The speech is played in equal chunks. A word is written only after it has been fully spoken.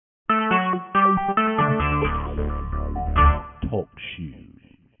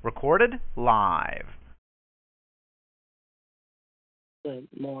Recorded live. Good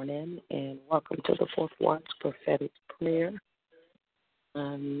morning and welcome to the Fourth Watch Prophetic Prayer.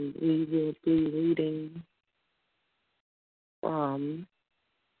 We will be reading from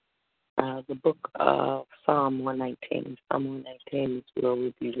the book of Psalm 119. Psalm 119 is where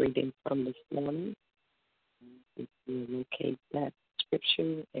we'll be reading from this morning. If you locate that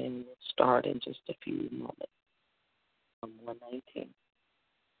scripture, and we'll start in just a few moments. Psalm 119.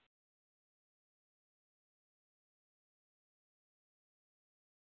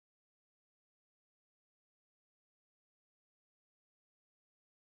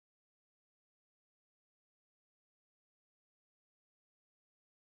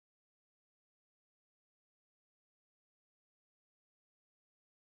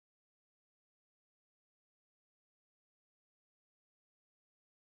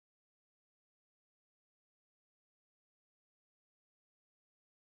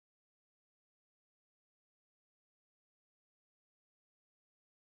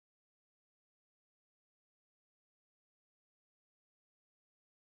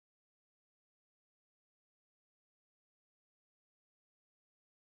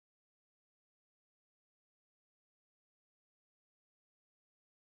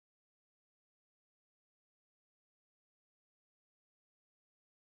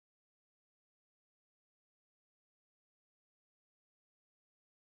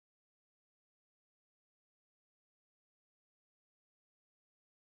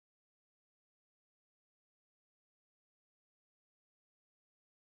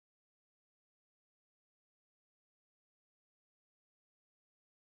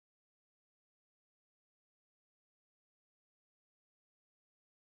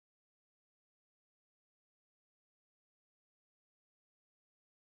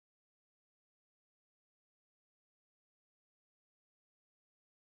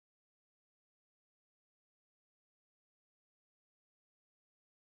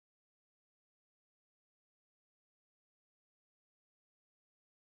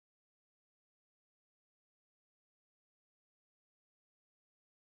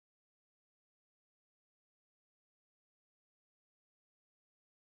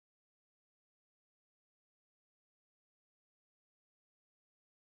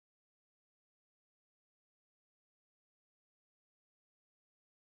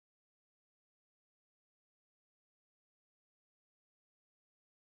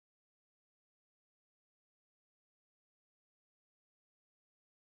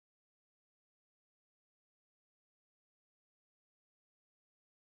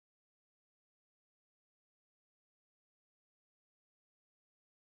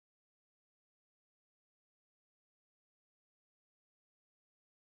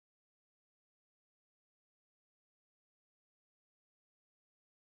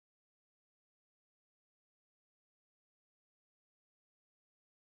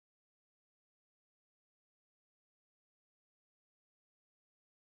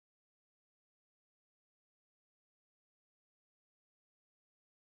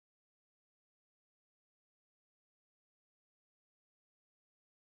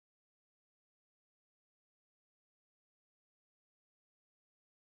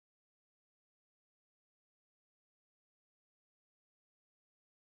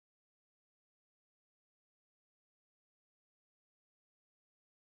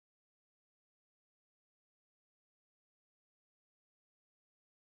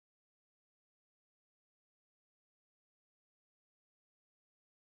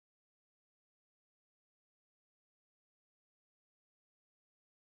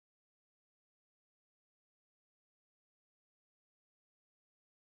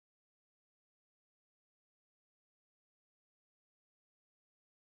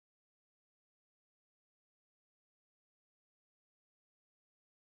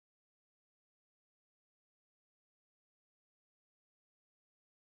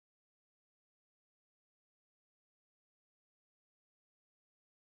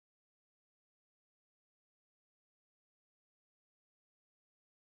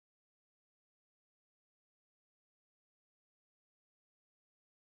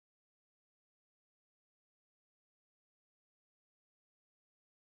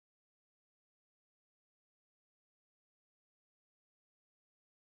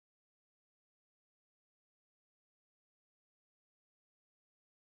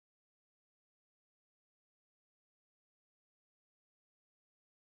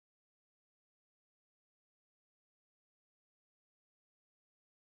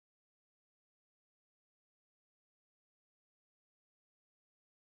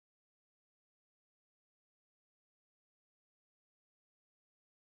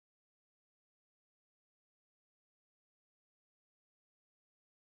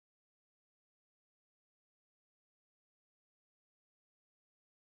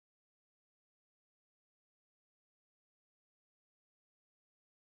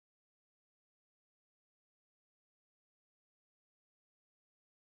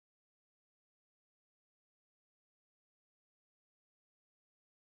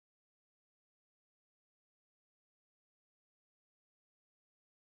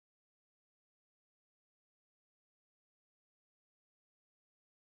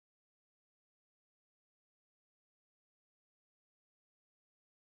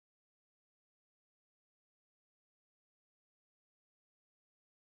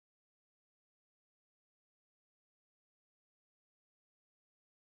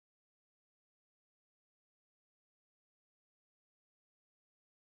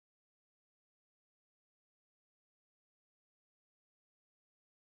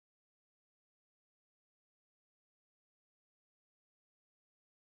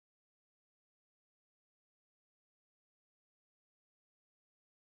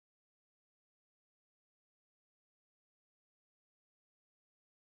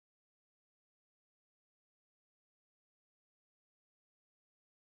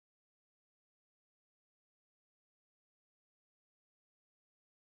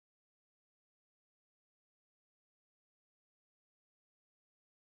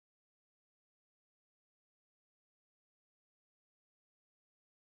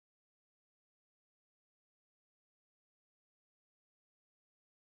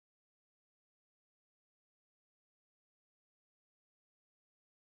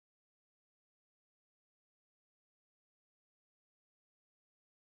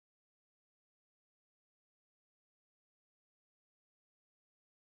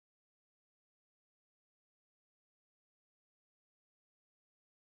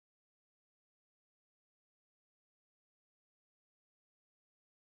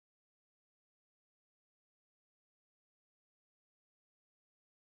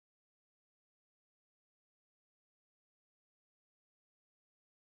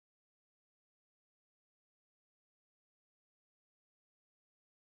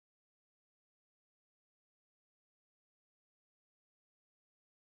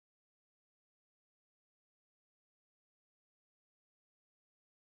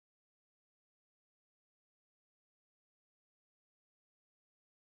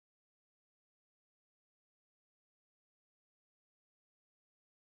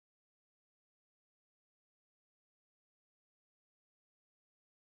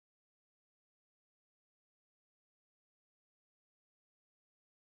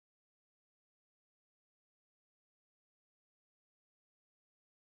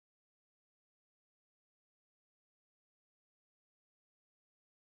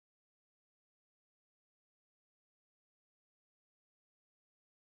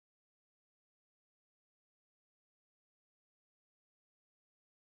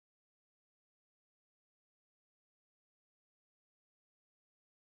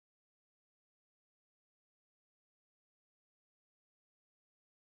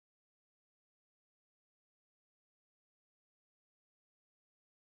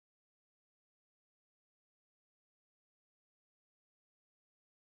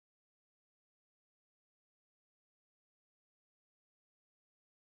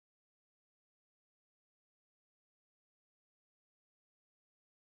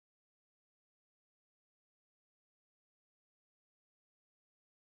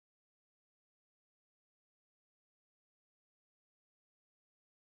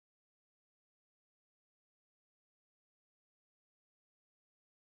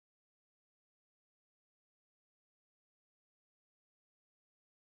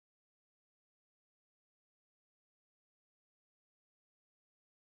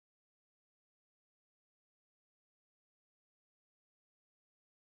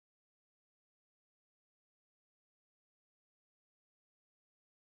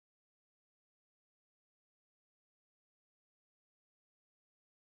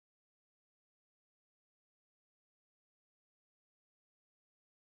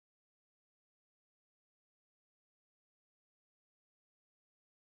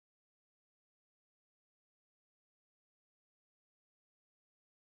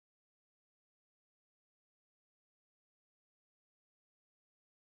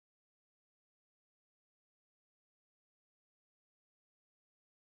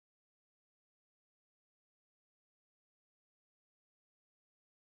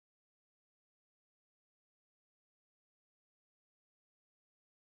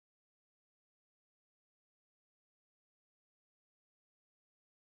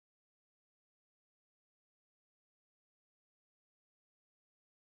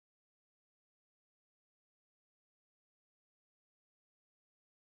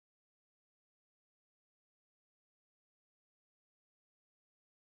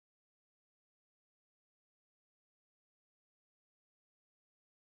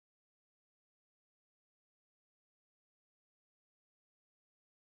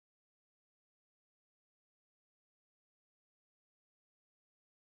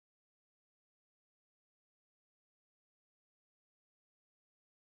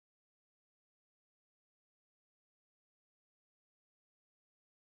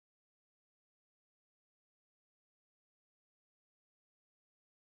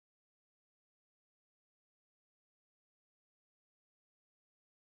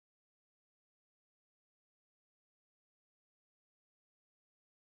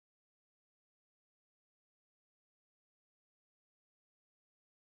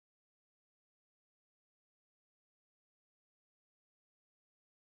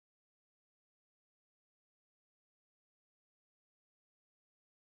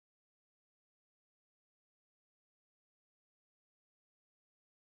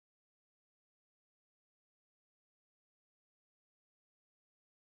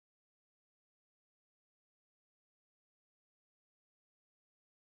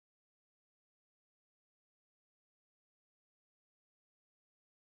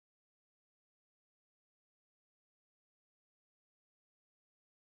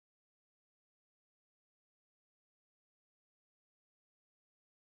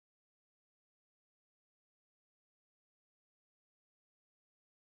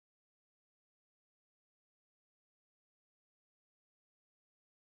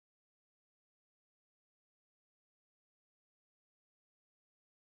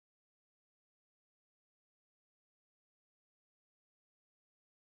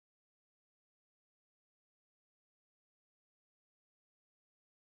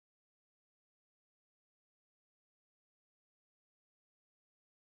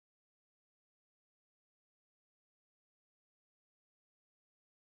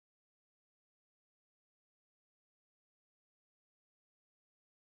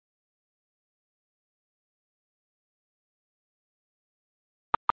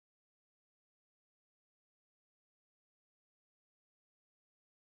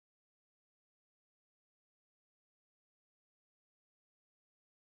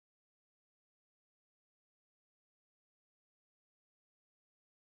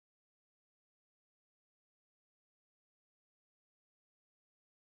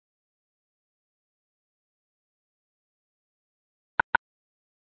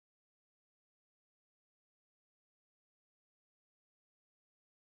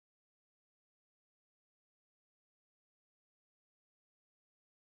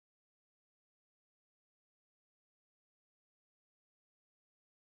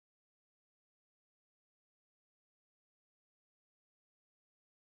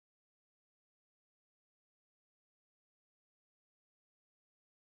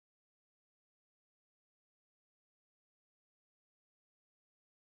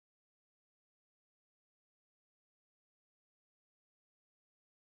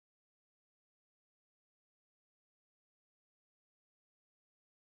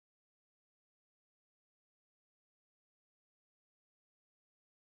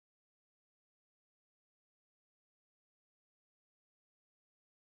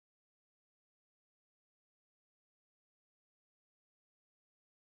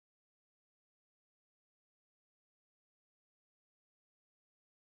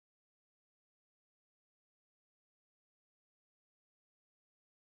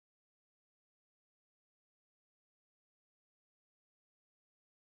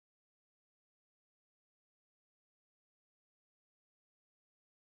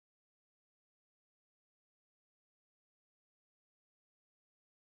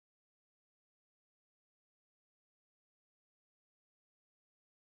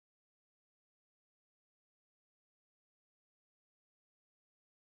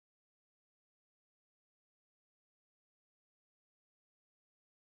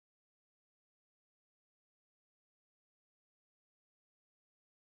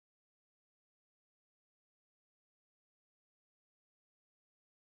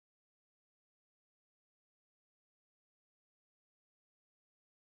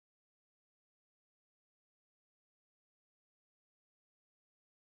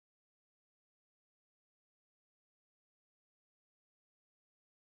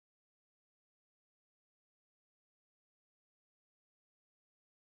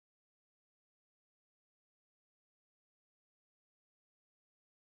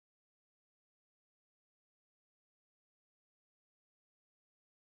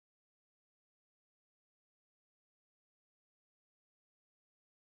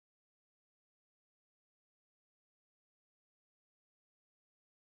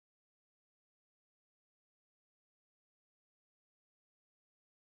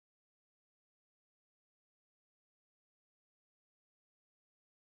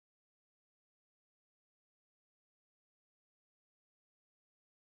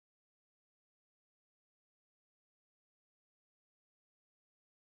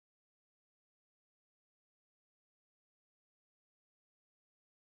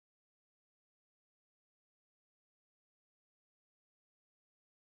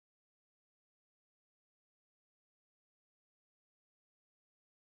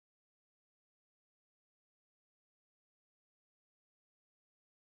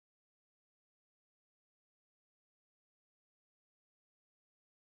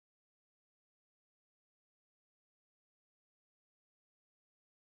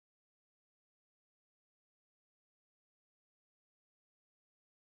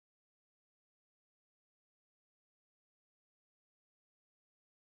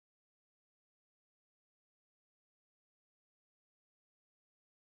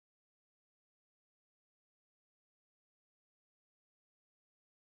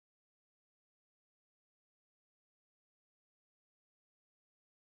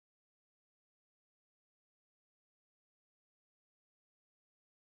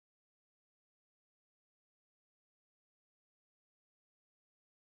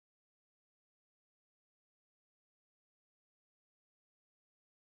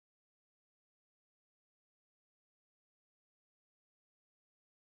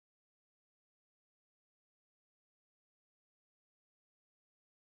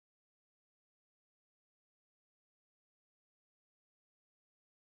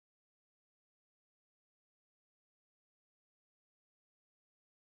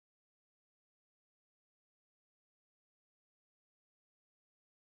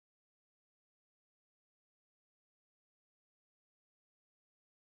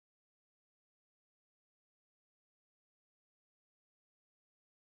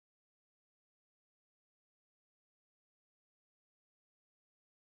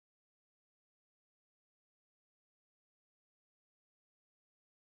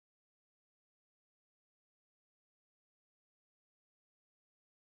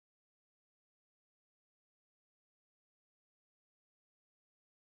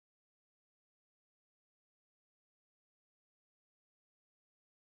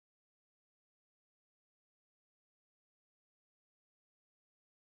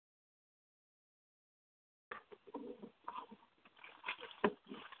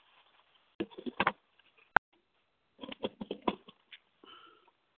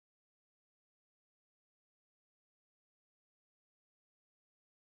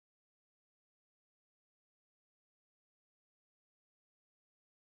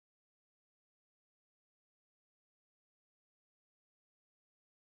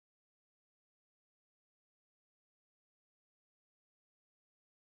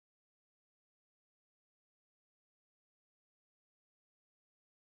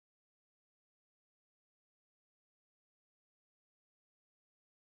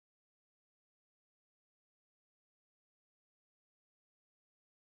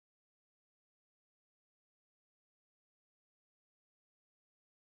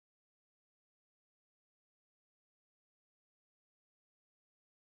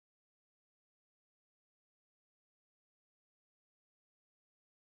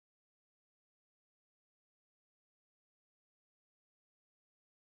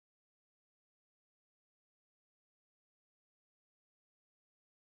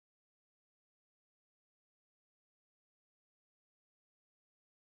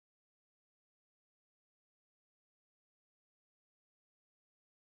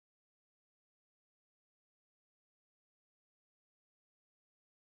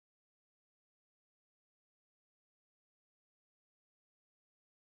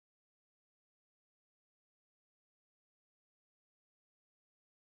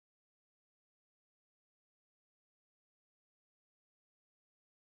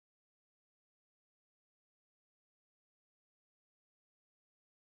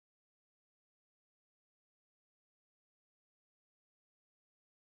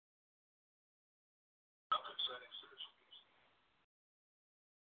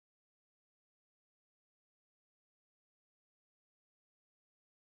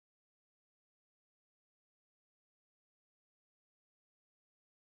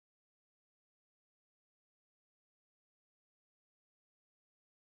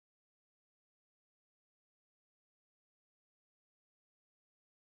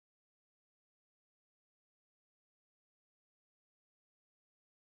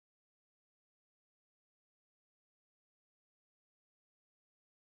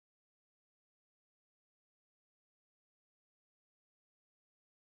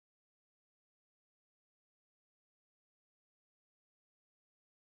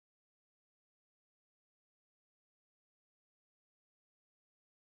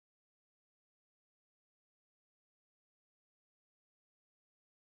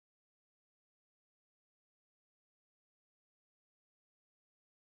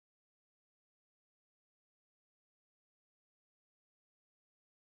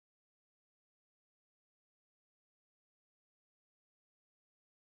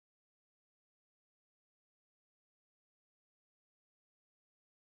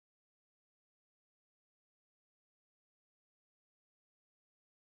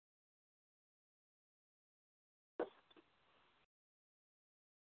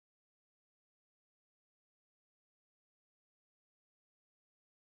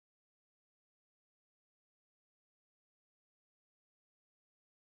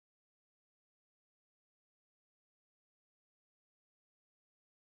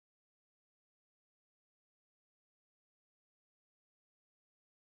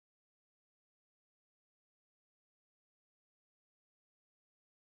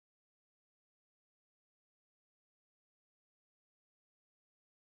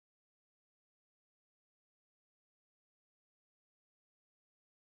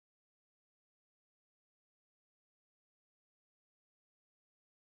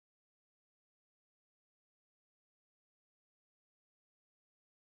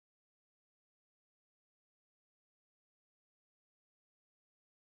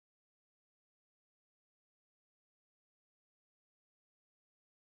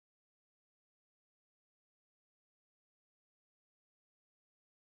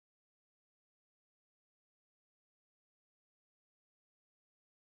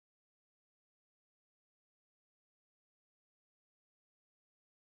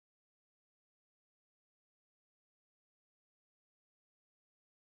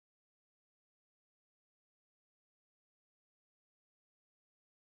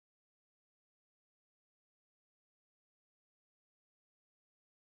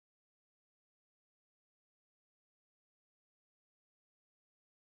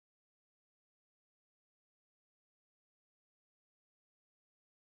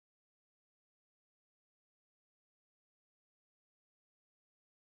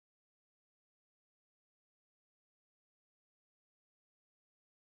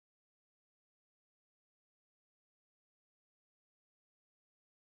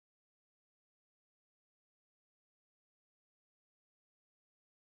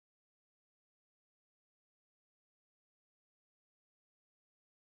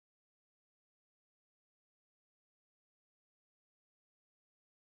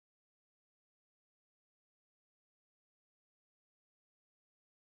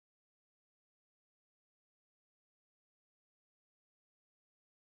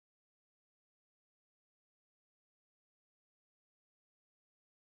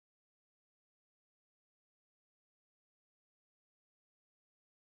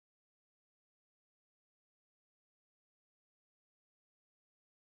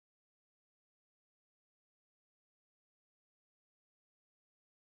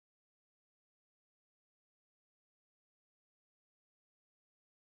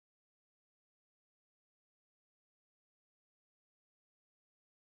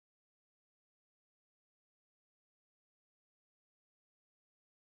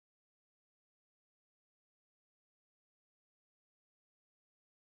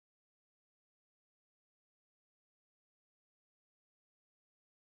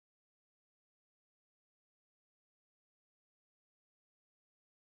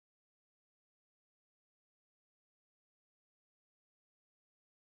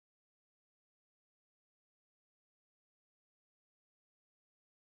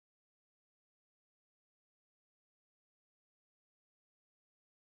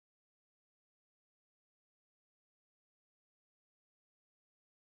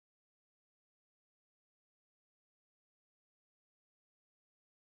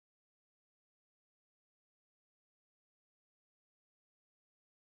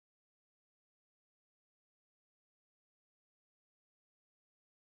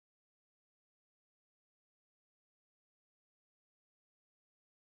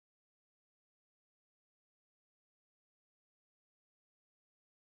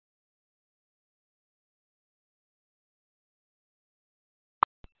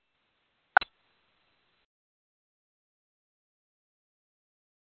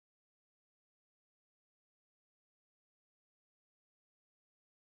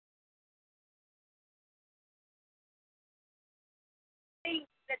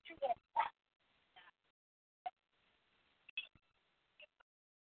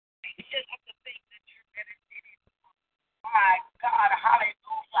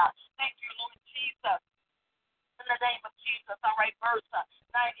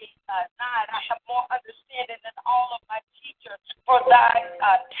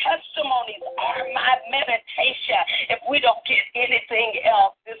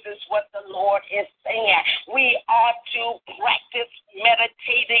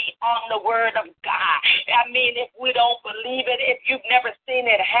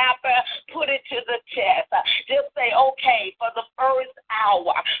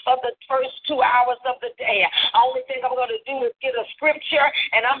 for the first 2 hours of the day. Only thing I'm going to do is get a scripture,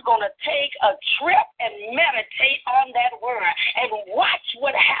 and I'm going to take a trip and meditate on that word and watch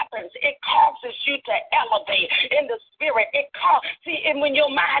what happens. It causes you to elevate in the spirit. See, and when your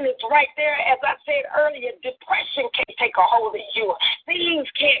mind is right there, as I said earlier, depression can't take a hold of you. Things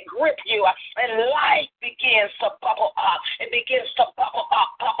can't grip you, and life begins to bubble up. It begins to bubble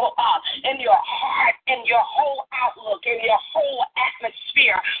up, and your heart and your whole outlook and your whole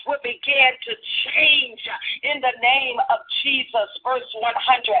atmosphere will begin to change in the name of Jesus. Verse 100,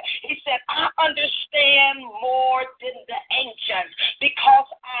 he said, I understand more than the ancients because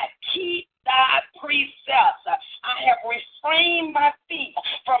I keep thy precepts. I have refrained my feet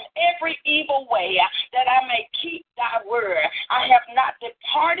from every evil way that I may keep thy word. I have not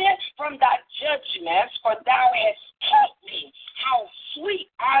departed from thy judgments, for thou hast taught me how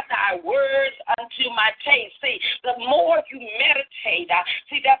sweet are thy words unto my taste. See, the more you meditate,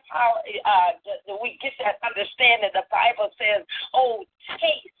 that's how we get that understanding. The Bible says, oh,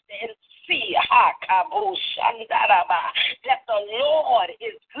 taste and see that the Lord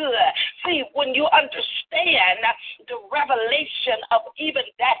is good. See, when you understand the revelation of even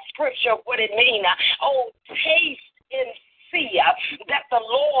that scripture, what it means, oh, taste and see that the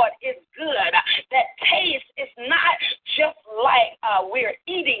Lord is good. That taste is not just like we're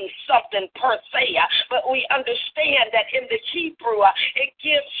eating something per se, but we understand that in the Hebrew, it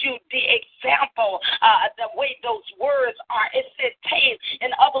gives you the example, the way those words are. It said taste.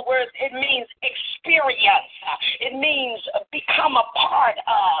 In other words, it means experience. It means become a part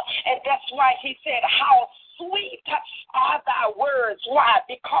of. And that's why he said, how sweet are thy words. Why?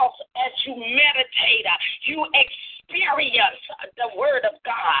 Because as you meditate, you experience the word of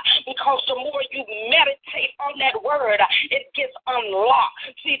God. Because the more you meditate on that word, it gets unlocked.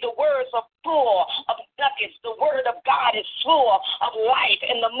 See, the words are full of nuggets. The word of God is full of life.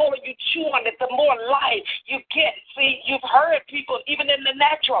 And the more you chew on it, the more life you get. See, you've heard people, even in the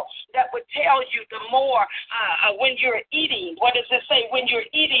natural, that would tell you the more when you're eating, what does it say? When you're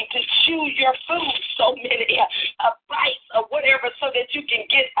eating, to chew your food so many bites or whatever so that you can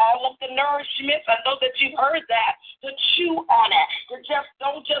get all of the nourishment. I know that you've heard that, to chew on it.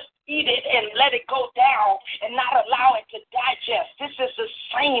 Don't just eat it and let it go down and not allow it to digest. This is the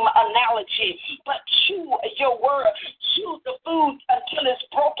same analogy. But chew your word. Chew the food until it's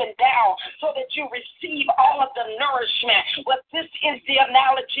broken down so that you receive all of the nourishment. Well, this is the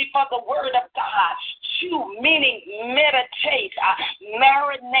analogy for the word of God. Chew, meaning meditate,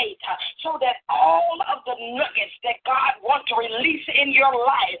 marinate, so that all of the nuggets that God wants to release in your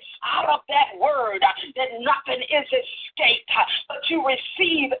life out of that word, that nothing is escaped, but you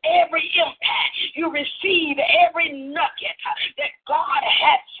receive every impact. You receive every nugget that God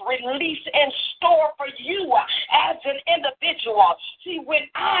has released and stored for you as an individual. See, when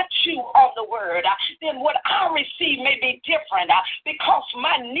I chew on the word, then what I receive may be different because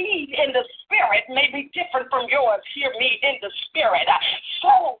my need in the spirit may be different from yours. Hear me, in the spirit.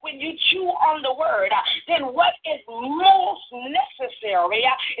 So when you chew on the word, then what is most necessary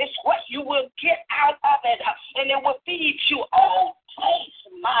is what you will get out of it, and it will feed you. Oh,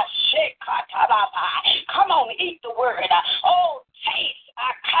 taste my shit. Come on, eat the word. Oh, taste.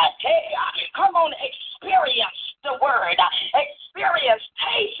 Come on, experience the word. Experience,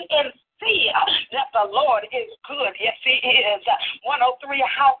 taste, and see that the Lord is good. Yes, he is. 103,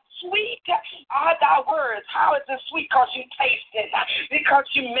 how sweet are thy words. How is it sweet? Because you taste it, because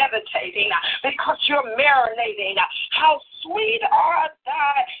you're meditating, because you're marinating. How sweet are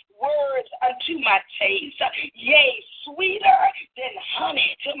thy words unto my taste, yea, sweeter than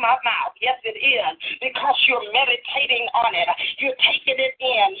honey to my mouth. Yes, it is, because you're meditating on it. You're taking it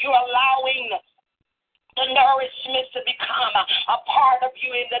in. You're allowing the nourishment to become a part of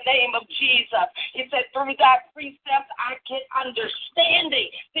you in the name of Jesus. He said, through thy precepts I get understanding.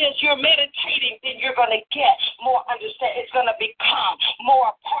 Since you're meditating, then you're going to get more understanding. It's going to become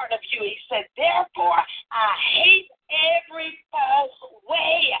more a part of you. He said, therefore, I hate every false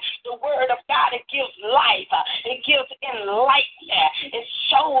way. The word of God, it gives life. It gives enlightenment. It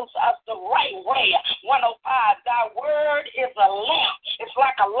shows us the right way. 105, thy word is a lamp. It's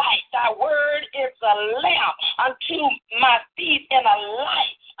like a light. Thy word is a lamp unto my feet and a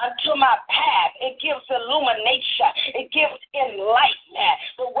light unto my path. It gives illumination. It gives enlightenment.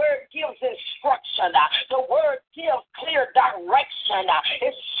 The word gives instruction. The word gives clear direction.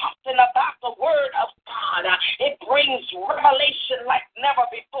 It's something about the word of God. It brings revelation like never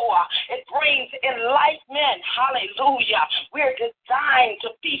before. It brings enlightenment. Hallelujah. We're designed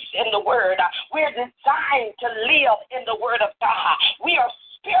to feast in the word. We're designed to live in the word of God. We are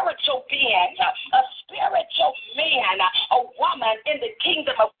spiritual beings, a spiritual man, a woman in the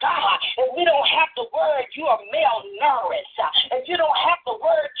kingdom of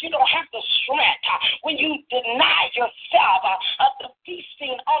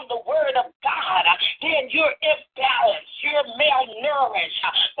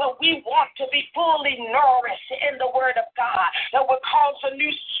fully nourished in the word of God, that will cause a new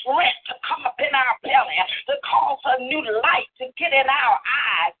strength to come up in our belly, to cause a new light to get in our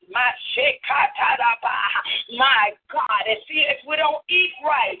eyes. My God. And see, if we don't eat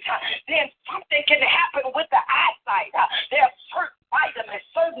right, then something can happen with the eyesight. There are certain vitamins,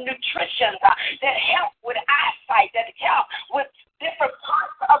 certain nutrition that help with eyesight, that help with different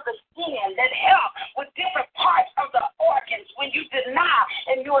parts of the skin, that help with different parts of the organs. When you deny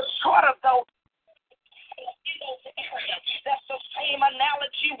and you're short of those in those areas, that's the same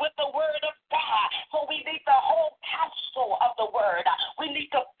analogy with the word of God. So we need the whole counsel of the word. We need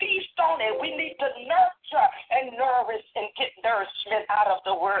to feast on it. We need to nurture and nourish and get nourishment out of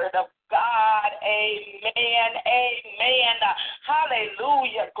the word of God. Amen. Amen.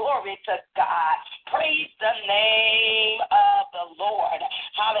 Hallelujah. Glory to God. Praise the name of the Lord.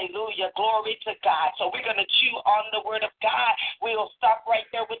 Hallelujah. Glory to God. So we're going to chew on the word of God. We'll stop right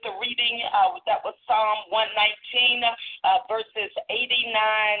there with the reading. That was Psalm 119, verses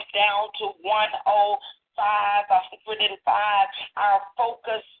 89 down to 105. Our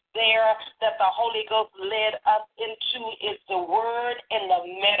focus there that the Holy Ghost led us into is the word and the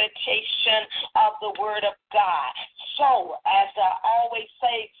meditation of the word of God. So, as I always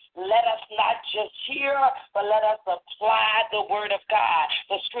say, let us not just hear, but let us apply the word of God.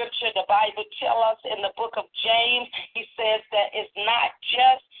 The scripture, the Bible tells us in the book of James, he says that it's not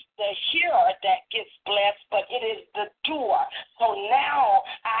just the hearer that gets blessed, but it is the doer. So now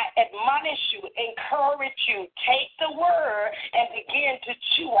I admonish you, encourage you, take the word and begin to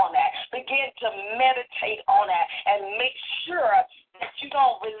chew on that. Begin to meditate on that and make sure that you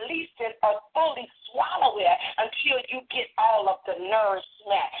don't release it or fully swallow it until you get all of the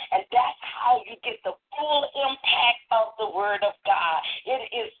nourishment. And that's how you get the full impact of the word of God. It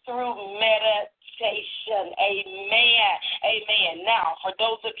is through meditation. Amen. Amen. Now, for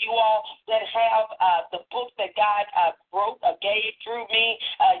those of you all that have the book that God wrote or gave through me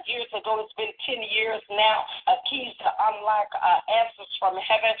years ago, it's been 10 years now, Keys to Unlock Answers from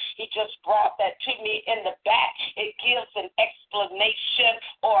Heaven. He just brought that to me in the back. It gives an explanation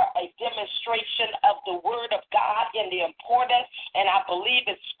or a demonstration of the word of God and the importance, and I believe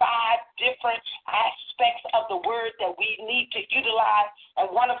it's 5 different aspects of the word that we need to utilize,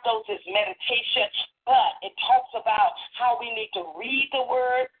 and one of those is meditation, but it talks about how we need to read the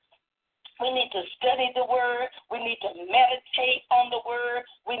word. We need to study the word. We need to meditate on the word.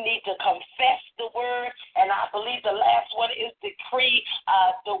 We need to confess the word. And I believe the last one is decree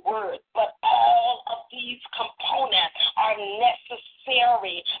the word. But all of these components are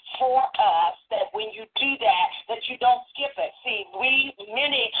necessary for us, that when you do that, that you don't skip it. See,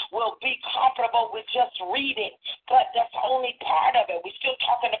 many will be comfortable with just reading, but that's only part of it. We're still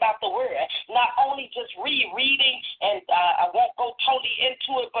talking about the word. Not only just reading, and I won't go totally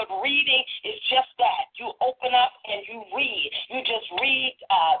into it, but reading is just that. You open up and you read. You just read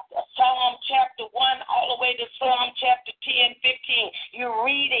Psalm chapter 1 all the way to Psalm chapter 10, 15. You're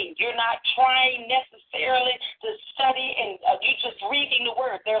reading. You're not trying necessarily to study, and you're just reading the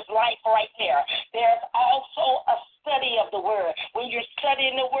word. There's life right there. There's also a study of the word. When you're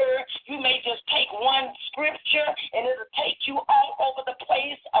studying the word, you may just take one scripture and it'll take you all over the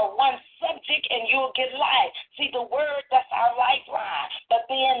place, or one subject, and you'll get life. See, the word, that's our lifeline. But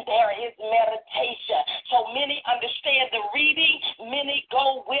then there is meditation. So many understand the reading. Many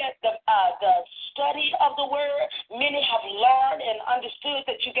go with the study of the word. Many have learned and understood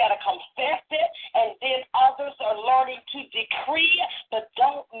that you got to confess it, and then others are learning to decree, but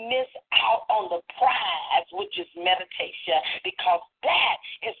don't miss out on the prize, which is meditation, because that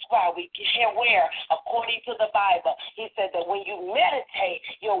is why we get where, according to the Bible, he said that when you meditate,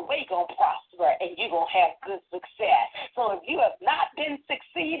 your way going to prosper and you're going to have good success. So if you have not been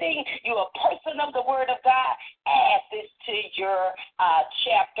succeeding, you're a person of the word of God, add this to your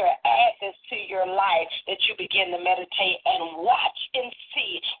chapter, add this to your life, that you begin to meditate and watch and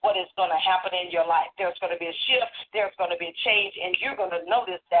see what is going to happen in your life. There's going to be a shift, there's going to be a change, and you're going to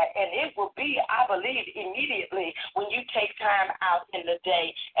notice that, and it will be, I believe, immediately when you take time out in the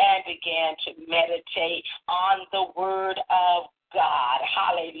day and begin to meditate on the word of God.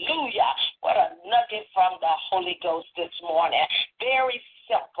 Hallelujah. What a nugget from the Holy Ghost this morning. Very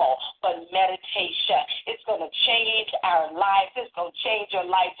simple, but meditation. It's going to change our life. It's going to change your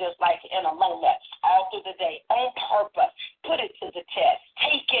life just like in a moment, all through the day, on purpose. Put it to the test.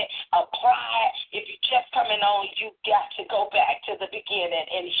 Take it, apply it. If you're just coming on, you got to go back to the beginning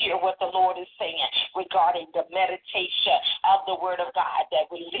and hear what the Lord is saying regarding the meditation of the word of God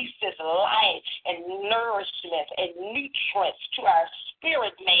that releases life and nourishment and nutrients to our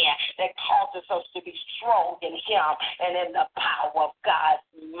spirit man, that causes us to be strong in him and in the power of God's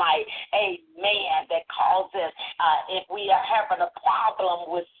might. Amen.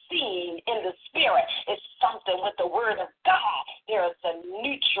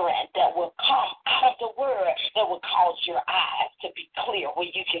 where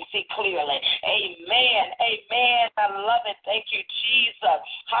you can see clearly. Amen. Amen. I love it. Thank you, Jesus.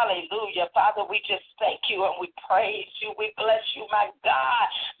 Hallelujah. Father, we just thank you and we praise you. We bless you, my God,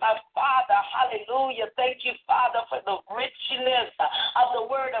 my Father. Hallelujah. Thank you, Father, for the richness of the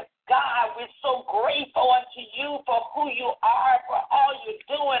word of God. We're so grateful unto you for who you are, for all you're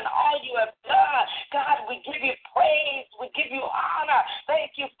doing, all you have done. God, we give you praise. We give you honor.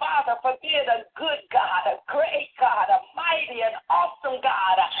 Thank you, Father, for being a good God, a great God, a mighty and awesome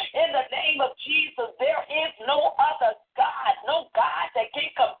God. In the name of Jesus, there is no other God, no God that can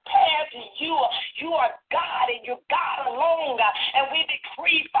compare to you. You are God and you're God alone. And we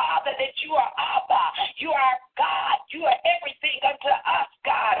decree, Father, that you are Abba. You are God. You are everything unto us,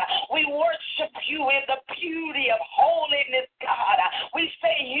 God. We worship you in the beauty of holiness, God. We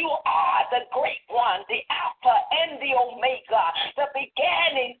say you are the great one, the Alpha and the Omega, the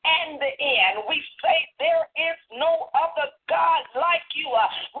beginning and the end. We say there is no other God like you.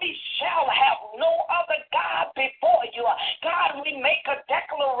 We shall have no other God before you. God, we make a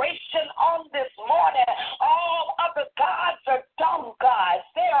declaration on this morning. All other gods are dumb gods.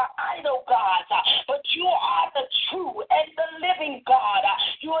 They are idol gods. But you are the true and the living God.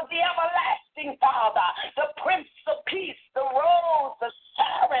 You are the everlasting Father, the Prince of Peace, the Rose, the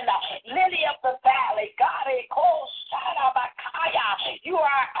Sharon, Lily of the Valley. God, you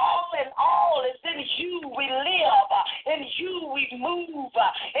are all in all. It's in you we live. In you we move.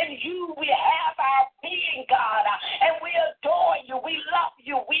 In you we have our being, God. And we adore you. We love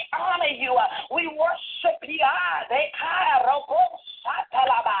you. We honor you. We worship you.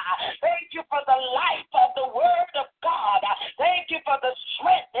 Thank you for the life of the word of God. Thank you for the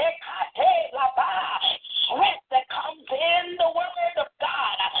strength.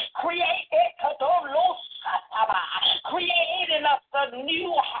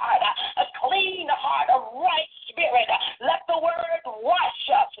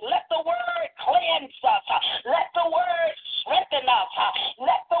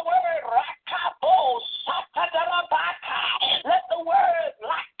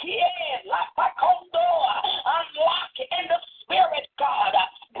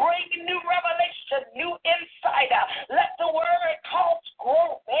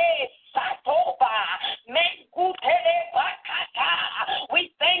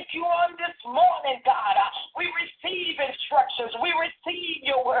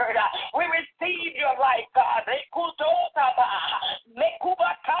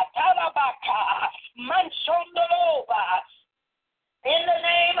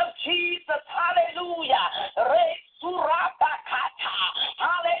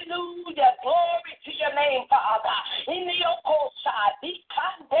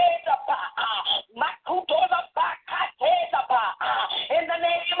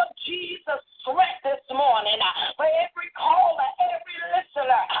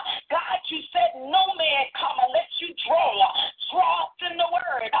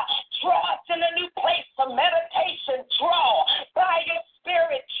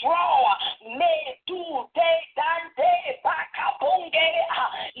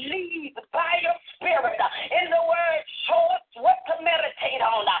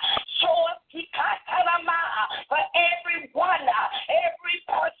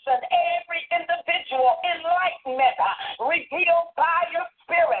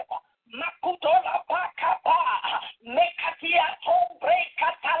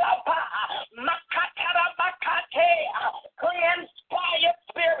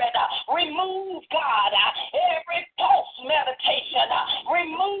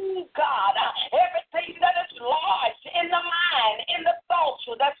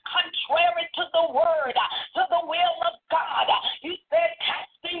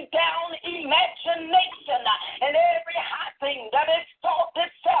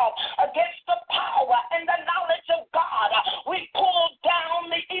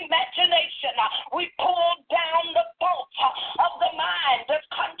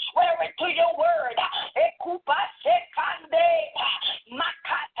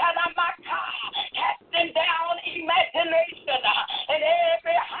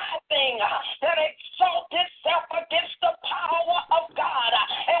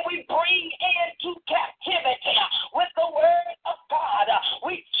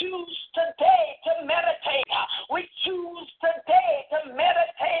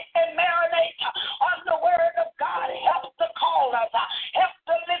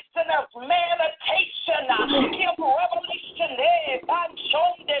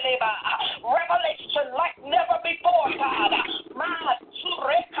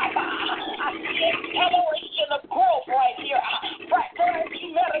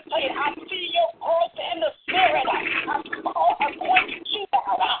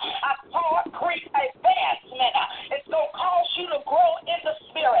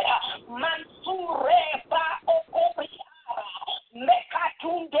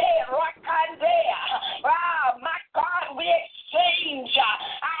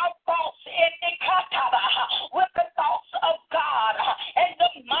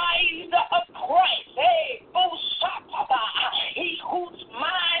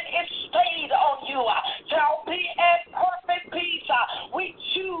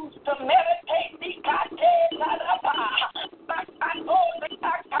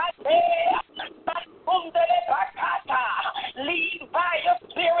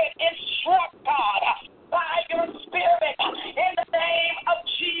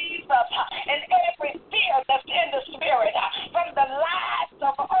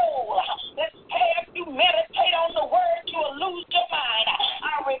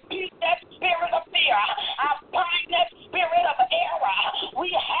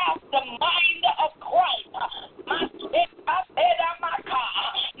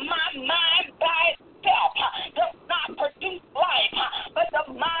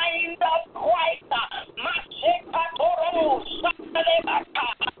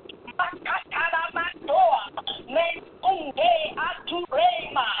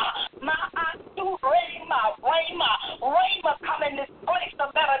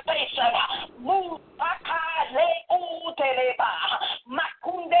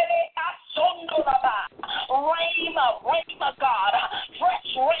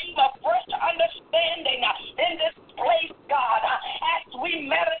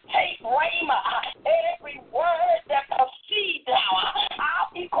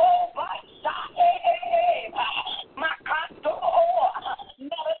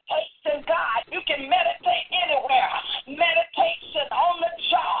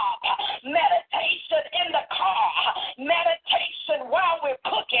 we're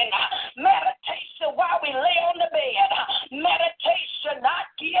cooking, meditation while we lay on the bed, meditation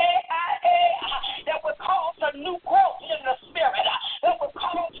that will cause a new growth in the spirit, that will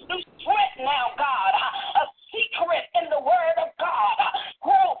cause new strength now, God, a secret in the word of God,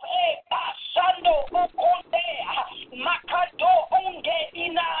 growth,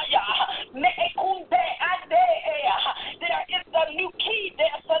 there is a new key,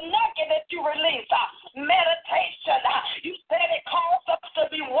 there's a nugget that you release, meditation, you said it calls us to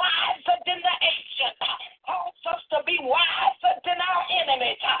be wiser than the ancient, calls us to be wiser than our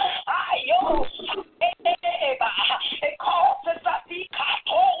enemies, it causes us to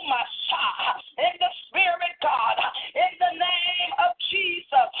in the spirit, God, in the name of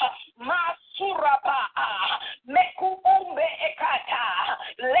Jesus, Masuraba, Meku Umbe Ekata,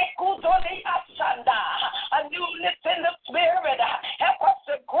 Lekudoli Asanda, a newness in the spirit. Help us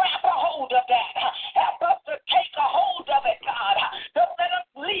to grab a hold of that. Help us to take a hold of it, God. Don't let us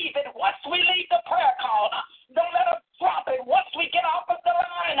leave it once we leave the prayer call. Don't let us drop it once we get off of the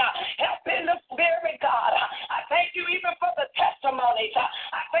line. Help in the spirit, God. I thank you even for the testimonies.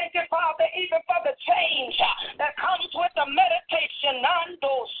 I thank you, Father, even for the change that comes with the meditation.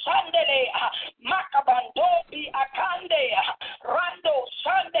 Nando Sandele, Makabando Bi Akande, Rando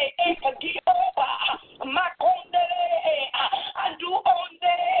Sande Ekadioba, Makondele, Andu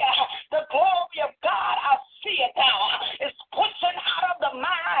Onde. The glory of God, I see it now. It's pushing out of the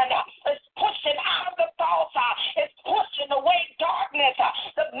mind. It's pushing out of the thoughts. It's pushing away darkness.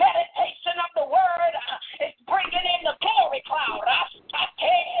 The meditation of the word is bringing in the glory cloud.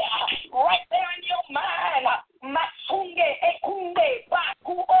 Right there in your mind. Masunge ekunde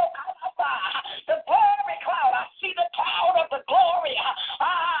baku okalaba. The glory cloud. I see the cloud of the glory.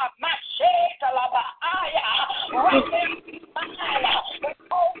 Mashetalaba. Right there in your mind. It's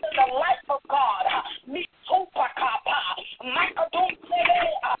over the life of God. Misupakapa.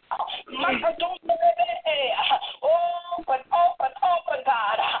 Open,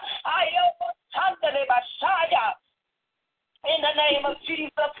 God. In the name of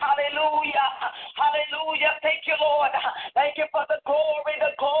Jesus, hallelujah, hallelujah. Thank you, Lord. Thank you for the glory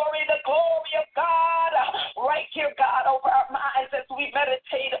of God. Right here, God, over our minds as we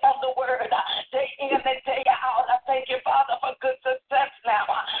meditate on the word day in and day out. I thank you, Father, for good success now.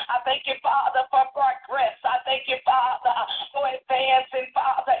 I thank you, Father, for progress. I thank you, Father, for advancing,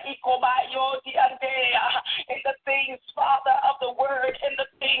 Father, equal by your in the things, Father, of the word, in the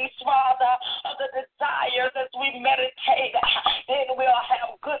things, Father, of the desires as we meditate. Then we'll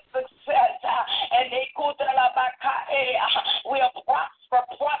have good success. And we'll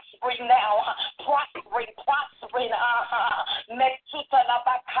prospering now. Prospering.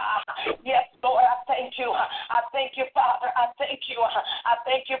 Yes, Lord, I thank you. I thank you, Father. I thank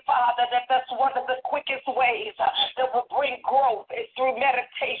you, Father, that that's one of the quickest ways that will bring growth is through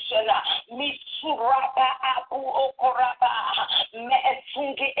meditation.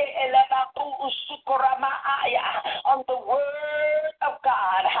 On the word of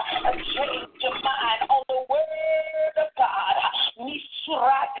God. Change your mind on the word of God.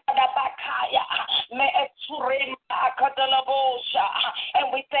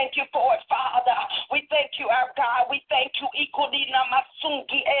 And we thank you for it, Father. We thank you, our God. We thank you.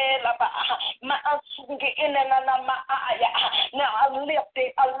 Now I lift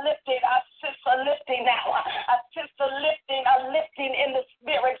it. I sense a lifting now. I sense a lifting in the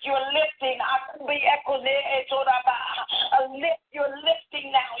spirit. You're lifting. You're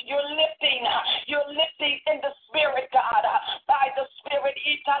lifting now. You're lifting in the spirit, God. By the spirit,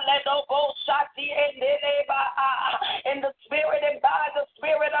 in the spirit and by the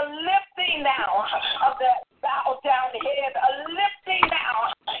spirit, a lifting now of that bowed down head, a lifting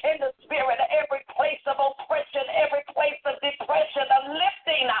now in the spirit, every place of oppression, every place of depression, a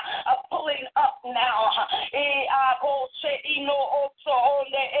lifting, a pulling up now.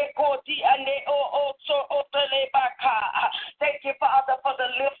 Thank you, Father, for the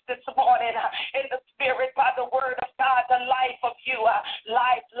lift this morning in the spirit by the word of God, the life of you,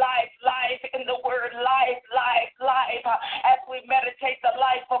 life in the word, life. As we meditate the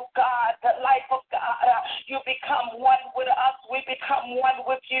life of God, you become one with us, we become one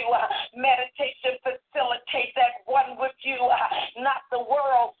with you. Meditation facilitates that one with you, not the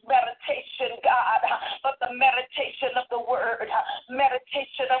world's meditation, God, but the meditation of the word,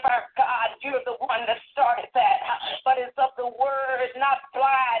 meditation of our God. You're the one that started that, but it's of the word, not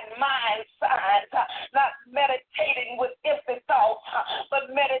blind mind signs, not meditating with empty thoughts, but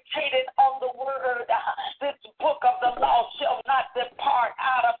meditating on the word. This book of the law shall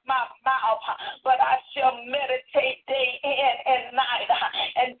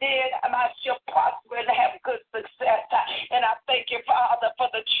Father, for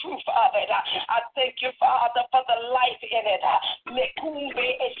the truth of it. I thank you, Father, for the life in it.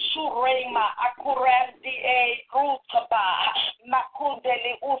 Mekumbe esurema akurandi e rutaba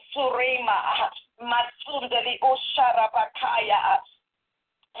makundeli usurema masundeli usharabakaya.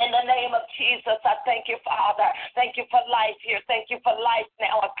 In the name of Jesus, I thank you, Father. Thank you for life here. Thank you for life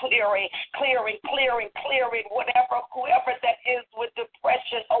now. Clearing, whoever that is with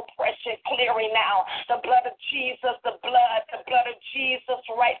depression, oppression, clearing now. The blood of Jesus, the blood of Jesus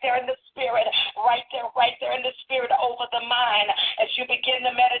right there in the spirit, right there in the spirit over the mind. As you begin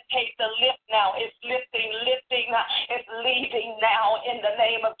to meditate, the lift now is lifting, it's leaving now in the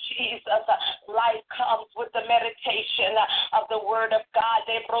name of Jesus. Life comes with the meditation of the word of God.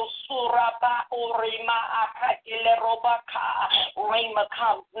 Rhema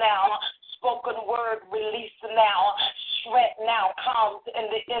comes now. Spoken word release now. Strength now comes in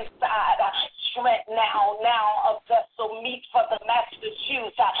the inside. Strength now a vessel meet for the master's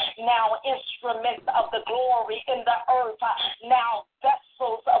use. Now instruments of the glory in the earth. Now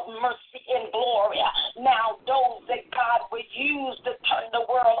vessels of mercy and glory. Now those that God would use to turn the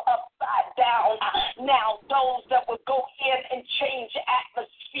world upside down. Now those that would go in and change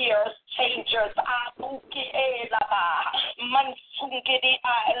atmospheres, changers.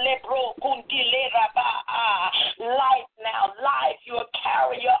 Life now, life, you're a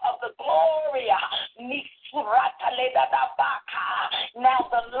carrier of the glory. Now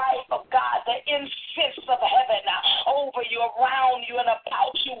the life of God, the incense of heaven over you, around you, and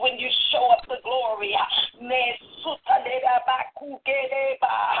about you when you show up the glory.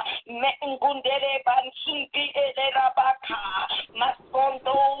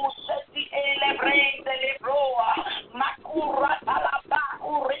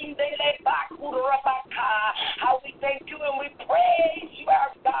 How we thank you and we praise you,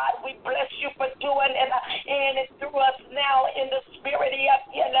 our God. We bless you for doing in and through us now in the spirit.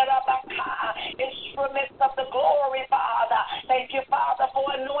 Instruments of the glory, Father. Thank you, Father, for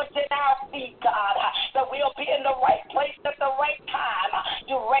anointing our feet, God, that we'll be in the right place at the right time,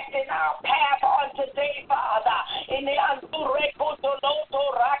 directing our path on today, Father.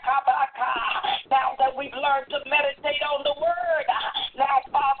 Now that we've learned to meditate on the word, now,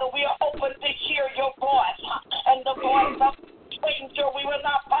 Father, we are open to hear your voice, and the voice of stranger we will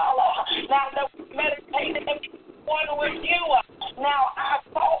not follow. Now that we meditated and one with you, now our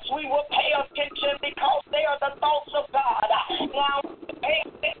thoughts we will pay attention because they are the thoughts of God. Now pay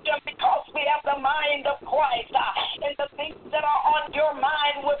attention because we have the mind of Christ, and the things that are on your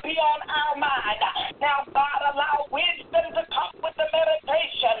mind will be on our mind. Now, God, allow wisdom to come with the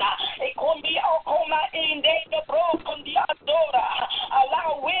meditation.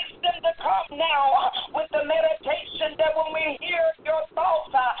 Allow wisdom to come now with the meditation, that when we hear your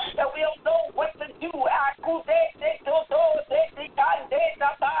thoughts, that we'll know what to do. I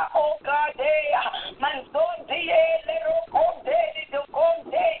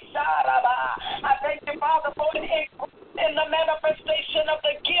thank you, Father, for the in the manifestation of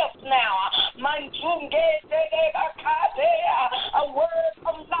the gifts now. A word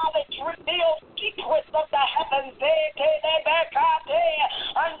of knowledge reveals secrets of the heavens.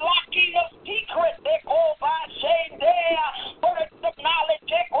 Unlocking of secrets. Words of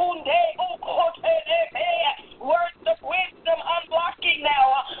knowledge. Words of wisdom unlocking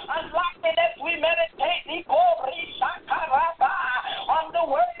now. Unlocking as we meditate on the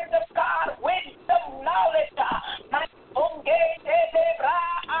word of God. Wisdom, knowledge.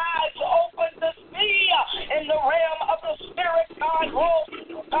 Eyes open to see in the realm of the spirit, God.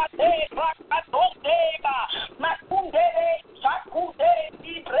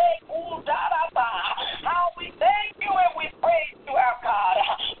 How we thank you and we praise you, our God.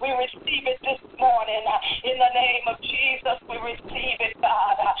 We receive it this morning in the name of Jesus. We receive it,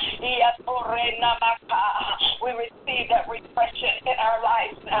 God. We receive that refreshing in our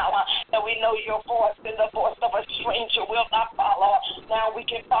lives now, that we know your voice, and the voice of a stranger will not follow. Now we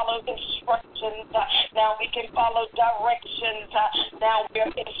can follow instructions. Now we can follow directions. Now we're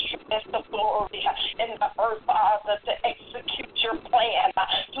instruments of glory in the earth, Father, to execute your plan,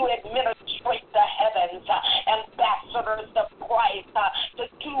 to administrate the heavens, ambassadors of Christ, to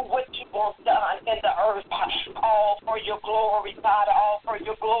do what you want done in the earth. All for your glory, God, all for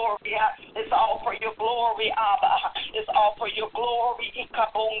your glory. It's all for your glory, Abba. It's all for your glory,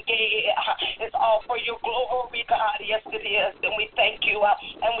 It's all for your glory, God. Yes, it is. And we thank you,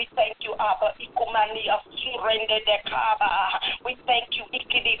 Abba. We thank thank you.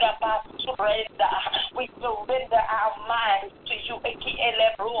 We surrender our minds to you.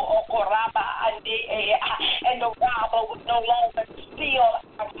 And the robber will no longer steal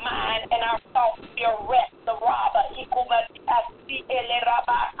our mind and our thoughts. We arrest the robber.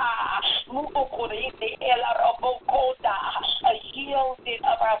 A yielding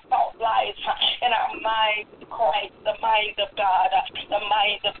of our thought lives and our mind to Christ, the mind of God, the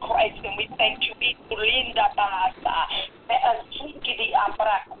mind of Christ. And we thank you.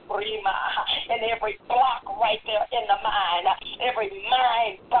 And every block right there in the mind, every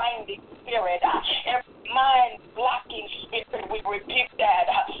mind binding spirit, every mind blocking spirit, we rebuke that.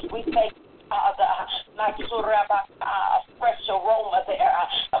 We thank you, Father, a fresh aroma there,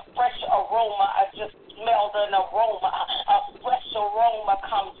 a fresh aroma. I just smelled an aroma. A fresh aroma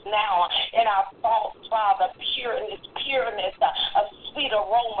comes now in our thoughts, Father. Pureness, a sweet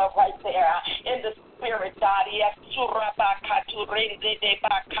aroma right there in the spirit, God.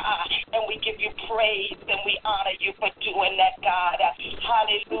 And we give you praise and we honor you for doing that, God.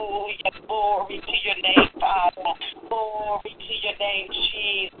 Hallelujah. Glory to your name, Father. Glory to your name,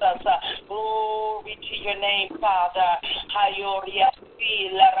 Jesus. Glory to your name, Father.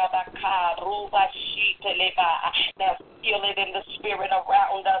 Now feel it in the spirit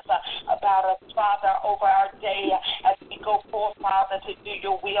around us, about us, Father, over our day as we go forth, Father, to do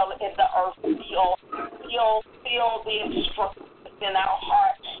your will in the earth. Feel the instructions in our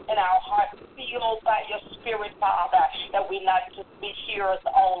heart, feel by your spirit, Father, that we not just be hearers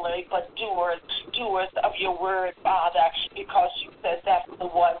only, but doers of your word, Father, because you said that's the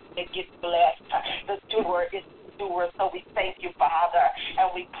one that gets blessed. The doer is the doer. So we thank you, Father,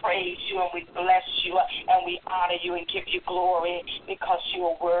 and we praise you and we bless you and we honor you and give you glory because you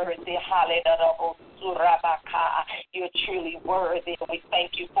are worthy. Hallelujah. You're truly worthy, and we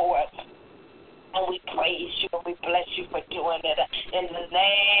thank you for it. And we praise you and we bless you for doing it. In the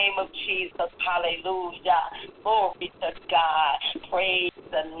name of Jesus, hallelujah. Glory to God. Praise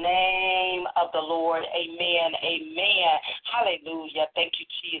the name of the Lord. Amen. Amen. Hallelujah. Thank you,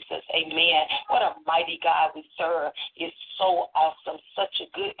 Jesus. Amen. What a mighty God we serve. It's so awesome. Such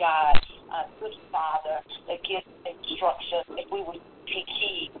a good God, a good Father that gives instructions. If we would take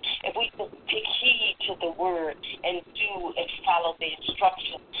heed, if we could take heed to the word and do and follow the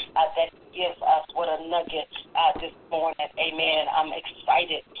instructions that gives us, what a nugget this morning. Amen. I'm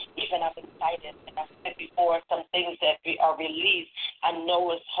excited. I'm excited. And I said before, some things that are released, I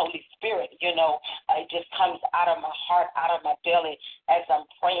know it's Holy Spirit. It just comes out of my heart, out of my belly as I'm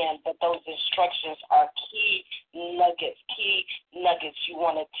praying. But those instructions are key nuggets. You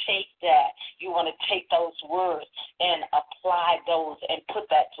want to take that. You want to take those words and apply those and put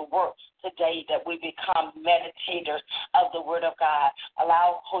that to work today, that we become meditators of the Word of God.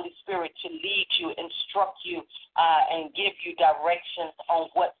 Allow Holy Spirit to lead you, instruct you, and give you directions on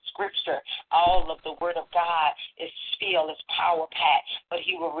what Scripture. All of the Word of God is power-packed, but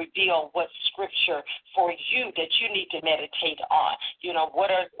He will reveal what Scripture for you that you need to meditate on.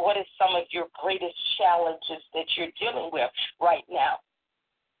 What is some of your greatest challenges that you're dealing with right now?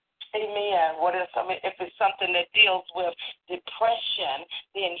 Amen. If it's something that deals with depression,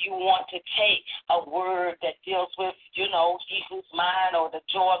 then you want to take a word that deals with, he whose mind or the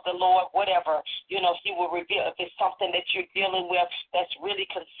joy of the Lord, whatever, He will reveal. If it's something that you're dealing with that's really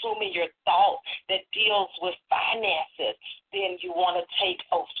consuming your thought that deals with finances, then you want to take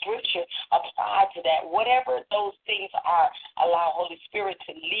a scripture, apply to that. Whatever those things are, allow Holy Spirit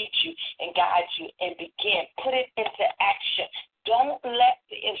to lead you and guide you and put it into action. Don't let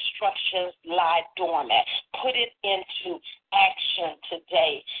the instructions lie dormant. Put it into action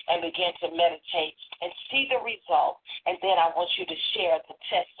today and begin to meditate and see the result. And then I want you to share the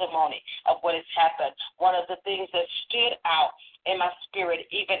testimony of what has happened. One of the things that stood out in my spirit,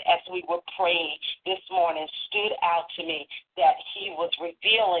 even as we were praying this morning, stood out to me that He was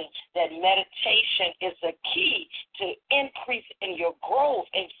revealing that meditation is a key to increase in your growth,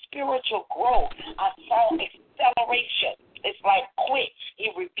 in spiritual growth. I saw acceleration. It's like quick. He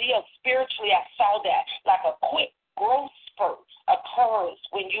revealed spiritually, I saw that, like a quick growth spurt occurs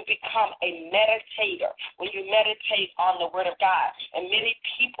when you become a meditator, when you meditate on the Word of God. And many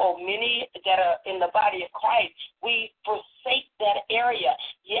that are in the body of Christ, we forsake that area.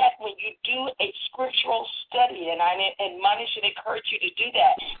 Yet when you do a scriptural study, and I admonish and encourage you to do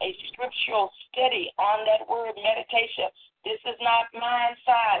that, a scriptural study on that word meditation, this is not mind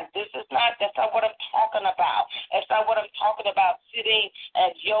science. That's not what I'm talking about. That's not what I'm talking about sitting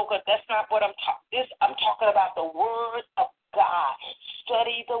at yoga. That's not what I'm talking. I'm talking about the Word of God.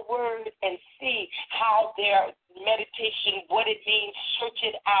 Study the Word and see how their meditation, what it means,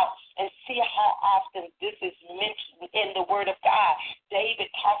 search it out and see how often this is mentioned in the Word of God.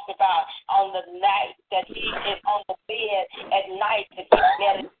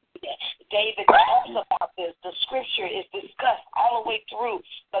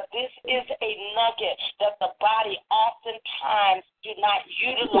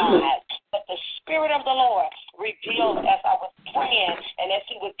 utilized. But the Spirit of the Lord revealed as I was praying and as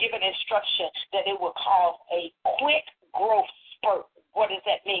He was giving instruction that it would cause a quick growth spurt. What does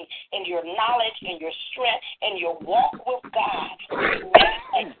that mean? In your knowledge, in your strength, in your walk with God.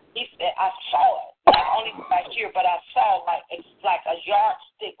 He said, I saw it. Not only right here, but I saw it's like a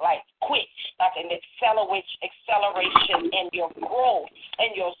yardstick, like quick, like an acceleration in your growth,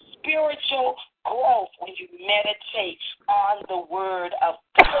 in your spiritual growth when you meditate on the Word of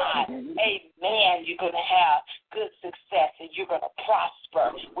God. Amen. You're going to have good success and you're going to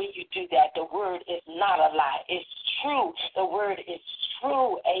prosper when you do that. The Word is not a lie. It's true. The Word is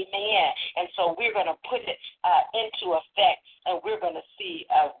true. Amen. And so we're going to put it into effect, and we're going to see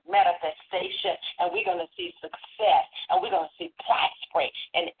a manifestation, and we're going to see success, and we're going to see prospering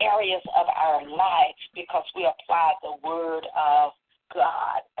in areas of our life because we apply the Word of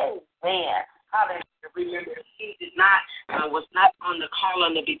God. Amen. Hallelujah. Remember, he was not on the call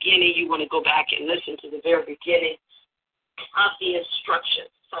in the beginning. You want to go back and listen to the very beginning of the instructions.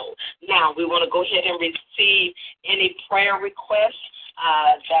 So now we want to go ahead and receive any prayer requests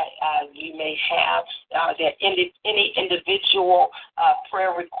that we may have, that any individual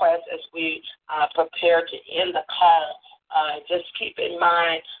prayer requests as we prepare to end the call. Just keep in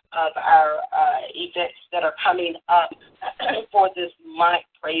mind of our events that are coming up for this month.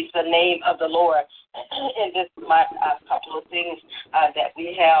 Praise the name of the Lord. In this month, a couple of things that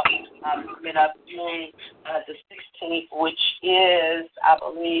we have coming up June the 16th, which is, I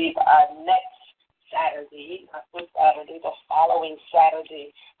believe, next Saturday, not this Saturday, the following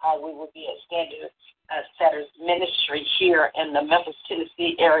Saturday, we will be at Standard Setters Ministry here in the Memphis,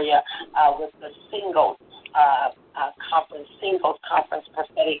 Tennessee area with the Singles Conference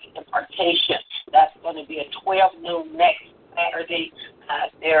Prophetic Impartation. That's going to be at 12 noon next Saturday. I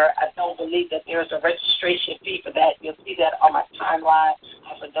don't believe that there's a registration fee for that. You'll see that on my timeline.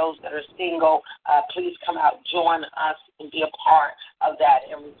 For those that are single, please come out, join us, and be a part of that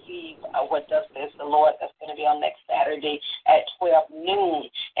and receive what thus says the Lord. That's going to be on next Saturday at 12 noon.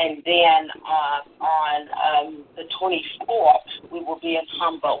 And then on the 24th, we will be in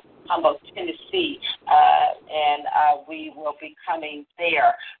Humboldt, Tennessee, and we will be coming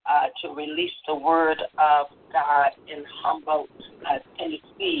there to release the Word of God in Humboldt,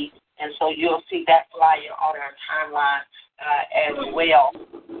 Tennessee. And so you'll see that flyer on our timeline as well.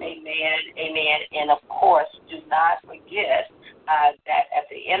 Amen, amen. And, of course, do not forget that at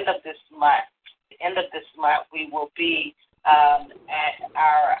the end of this month, we will be at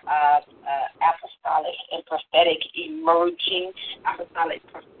our Apostolic and Prophetic Emerging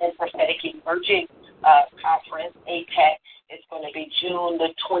Conference, APEC. It's going to be June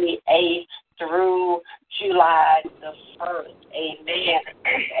the 28th through July the 1st. Amen.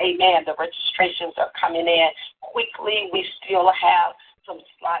 Amen. The registrations are coming in quickly. We still have some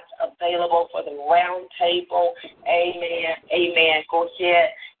slots available for the round table. Amen. Amen. Go ahead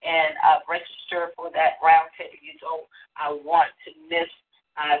and register for that round table. You don't want to miss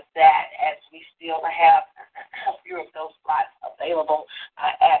that, as we still have a few of those slots available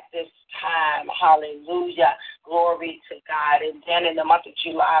at this time. Hallelujah. Glory to God. And then in the month of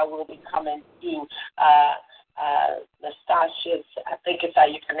July, we'll be coming to Nastasia's, I think it's how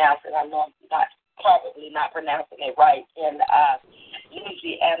you pronounce it. I know I'm probably not pronouncing it right. In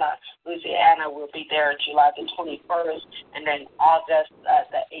Louisiana will be there July the 21st. And then August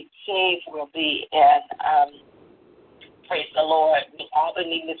the 18th will be in praise the Lord, New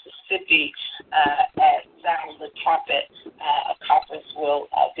Albany, Mississippi, at Sound the Trumpet. A conference will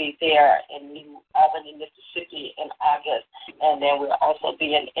be there in New Albany, Mississippi in August. And then we'll also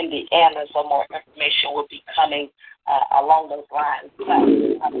be in Indiana, so more information will be coming along those lines.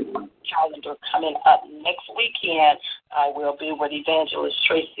 Calendar coming up next weekend will be with Evangelist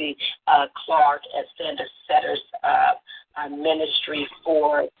Tracy Clark at Standard Setters Ministry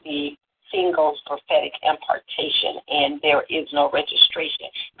for the Singles Prophetic Impartation, and there is no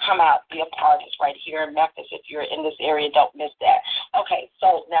registration. Come out, be a part. It's right here in Memphis. If you're in this area, don't miss that. Okay,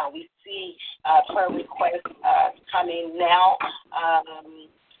 so now we see prayer requests coming now.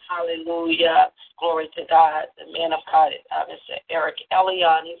 Hallelujah. Glory to God. The man of God, Mr. Eric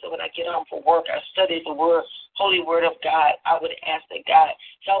Elion, he said, when I get home from work, I study the word, holy word of God. I would ask that God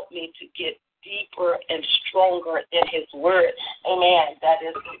help me to get deeper and stronger in his word. Amen. That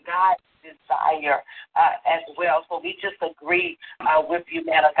is God's desire as well. So we just agree with you,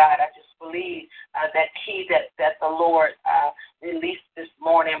 man of God. I just believe that key that the Lord released this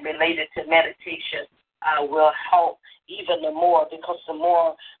morning related to meditation will help even the more, because the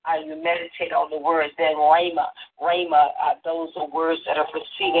more you meditate on the words, then Rhema, those are words that are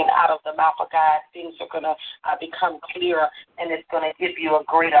proceeding out of the mouth of God. Things are going to become clearer, and it's going to give you a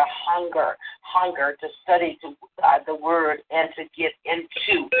greater hunger to study the word and to get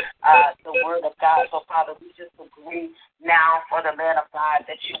into the word of God. So, Father, we just agree now for the man of God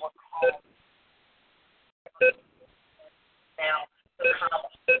that you will call now to come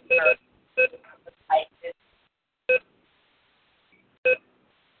like this.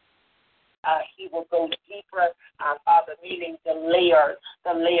 He will go deeper, Father, meaning the layers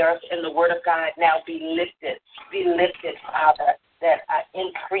in the Word of God now be lifted, Father, that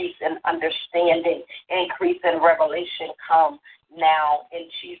increase in understanding, increase in revelation come now in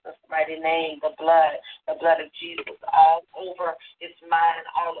Jesus' mighty name. The blood of Jesus all over his mind,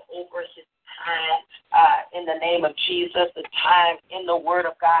 all over his time, in the name of Jesus, the time in the Word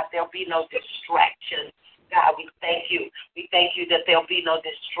of God. There'll be no distractions. God, we thank you. We thank you that there'll be no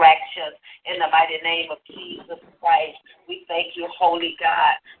distractions in the mighty name of Jesus Christ. We thank you, Holy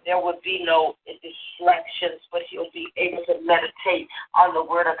God. There will be no distractions, but he'll be able to meditate on the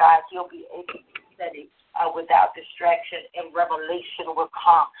Word of God. He'll be able to study without distraction, and revelation will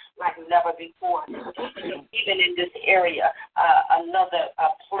come like never before. Even in this area, another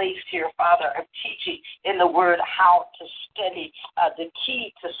place here, Father, of teaching in the Word how to study, the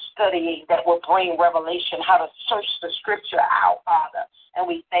key to studying that will bring revelation, how to search the Scripture out, Father. And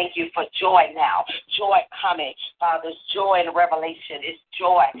we thank you for joy now, joy coming, Father, joy and revelation. It's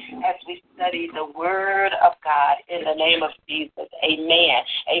joy as we study the Word of God in the name of Jesus. Amen.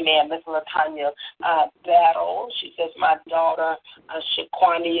 Amen. Miss LaTanya Battle, she says, my daughter,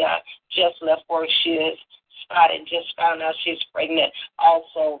 Shaquania, just left work. She is spotted, just found out she's pregnant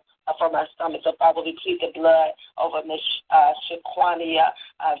also from her stomach. So, Father, we plead the blood over Miss Shaquania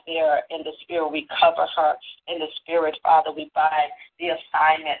there in the spirit. We cover her in the spirit, Father. We bind the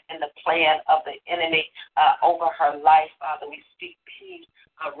assignment and the plan of the enemy over her life, Father. We speak peace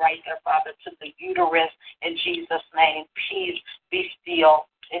right there, Father, to the uterus in Jesus' name. Peace, be still.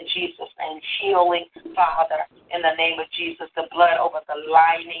 In Jesus' name, healing, Father, in the name of Jesus, the blood over the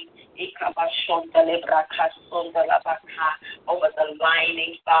lining, over the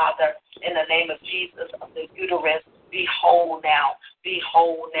lining, Father, in the name of Jesus, of the uterus, be whole now,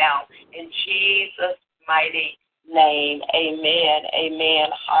 in Jesus' mighty name. Amen, amen,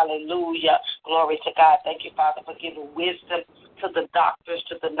 hallelujah, glory to God. Thank you, Father, for giving wisdom to the doctors,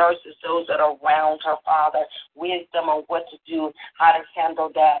 to the nurses, those that are around her, Father, wisdom on what to do, how to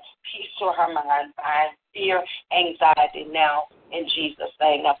handle that, peace to her mind, bind fear, anxiety now in Jesus'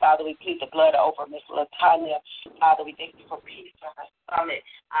 name. Now, Father, we plead the blood over Miss LaTanya. Father, we thank you for peace to her stomach,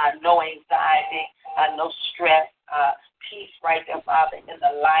 no anxiety, no stress, peace right there, Father, in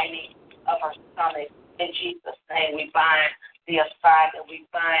the lining of her stomach. In Jesus' name, we bind the assignment, we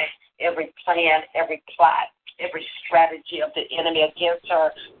bind every plan, every plot, every strategy of the enemy against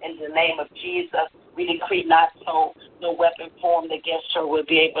her in the name of Jesus. We decree not so, no weapon formed against her will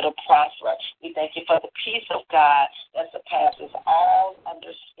be able to prosper. We thank you for the peace of God that surpasses all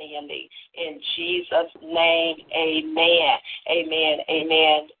understanding. In Jesus' name, amen. Amen,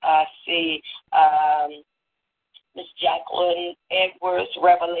 amen. I see Ms. Jacqueline Edwards,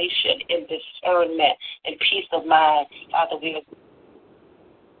 revelation and discernment and peace of mind. Father, we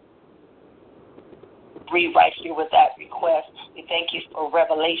agree right here with that request. We thank you for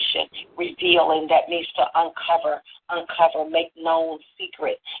revelation, revealing that means to uncover, make known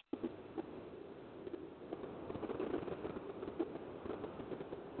secret.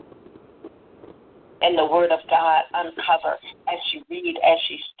 And the Word of God uncover as she read, as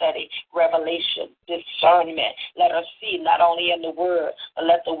she study, revelation, discernment. Let her see not only in the Word, but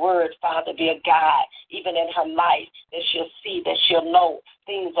let the Word, Father, be a guide, even in her life, that she'll see, that she'll know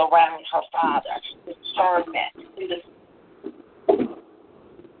things around her, Father. Discernment, in the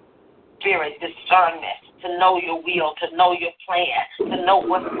Spirit, discernment, to know your will, to know your plan, to know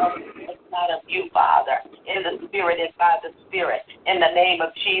what's not of you, Father, in the Spirit and by the Spirit, in the name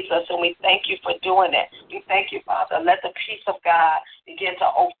of Jesus. And we thank you for doing it. We thank you, Father. Let the peace of God begin to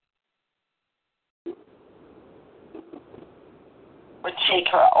overtake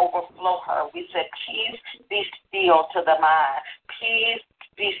her, overflow her. We said, peace be still to the mind. Peace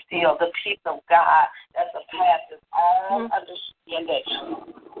be still, the peace of God that surpasses all understanding.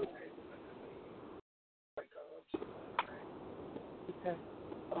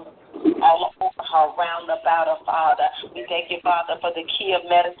 All over her, round about her, Father. We thank you, Father, for the key of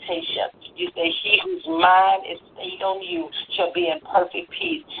meditation. You say, he whose mind is stayed on you shall be in perfect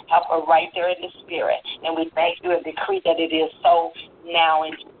peace. Help her right there in the Spirit. And we thank you and decree that it is so now.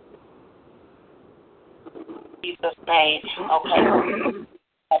 In Jesus' name. Okay.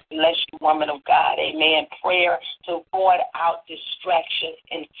 Bless you, woman of God. Amen. Prayer to void out distraction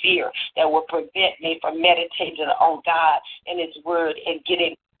and fear that will prevent me from meditating on God and His Word and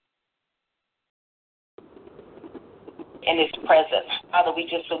getting in His presence. Father, we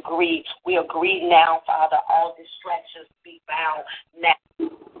just agree. We agree now, Father, all distractions be bound now.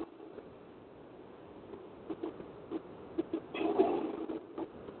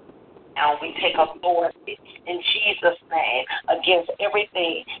 Now we take authority in Jesus' name against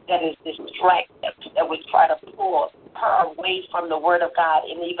everything that is distractive, that would try to pull her away from the Word of God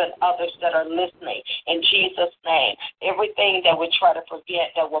and even others that are listening. In Jesus' name, everything that would try to prevent,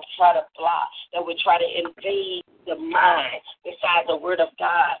 that will try to block, that would try to invade the mind beside the Word of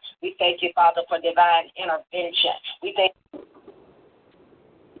God. We thank you, Father, for divine intervention. We thank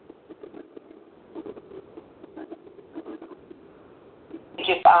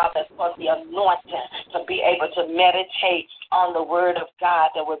you, Father, for the anointing to be able to meditate on the Word of God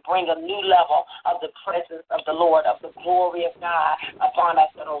that would bring a new level of the presence of the Lord, of the glory of God upon us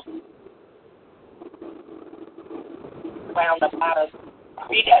and around about us.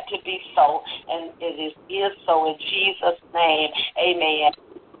 Pray that to be so, and it is so in Jesus' name. Amen.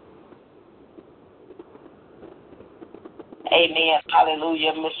 Amen.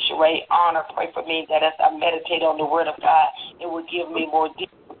 Hallelujah. Miss Sheree, honor, pray for me that as I meditate on the Word of God, it will give me more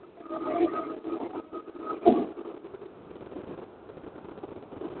deeper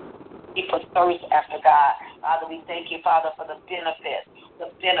thirst after God. Father, we thank you, Father, for the benefits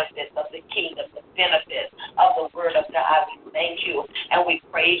of the kingdom, the benefits of the Word of God. We thank you and we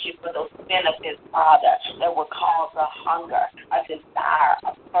praise you for those benefits, Father, that will cause a hunger, a desire,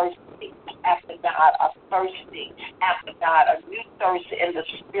 a thirsting after God, a thirsting after God, a new thirst in the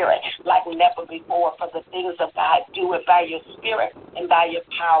Spirit like never before for the things of God. Do it by your Spirit and by your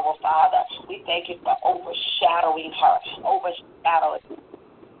power, Father. We thank you for overshadowing her,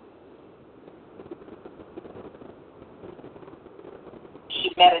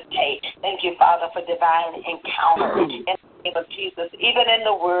 meditate. Thank you, Father, for divine encounter in the name of Jesus, even in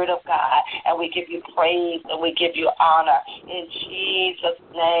the Word of God. And we give you praise and we give you honor. In Jesus'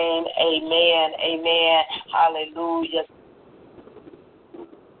 name, amen, amen, hallelujah.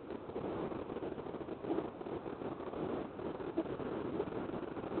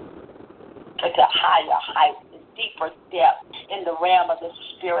 To higher heights and deeper depth in the realm of the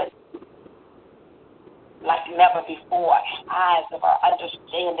Spirit like never before. Eyes of our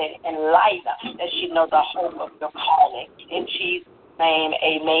understanding enlightened, that she know the hope of your calling. In Jesus' name,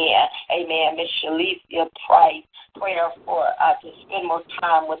 amen. Amen. Miss Shalicia Price, prayer for to spend more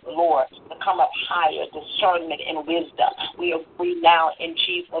time with the Lord, to come up higher, discernment and wisdom. We agree now in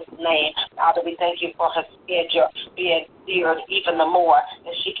Jesus' name. Father, we thank you for her schedule being steered even the more,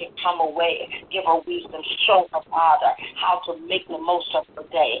 that she can come away, give her wisdom, show her, Father, how to make the most of her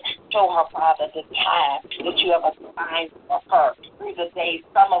day. Show her, Father, the time that you have assigned for her through the day.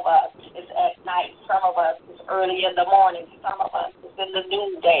 Some of us is at night, some of us is early in the morning, some of us is in the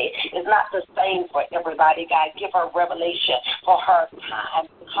noonday. It's not the same for everybody, God. Give her revelation for her time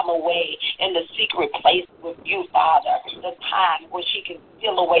to come away in the secret place with you, Father. The time where she can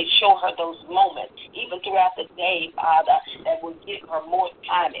steal away, show her those moments, even throughout the day, Father, that will give her more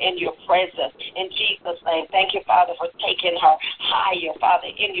time in your presence. In Jesus' name, thank you, Father, for taking her higher, Father,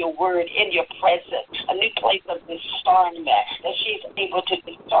 in your word, in your presence, a new place of discernment, that she's able to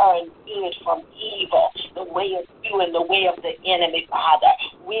discern good from evil, the way of you and the way of the enemy, Father.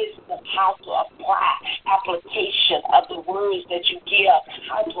 Wisdom, how to apply, application of the words that you give,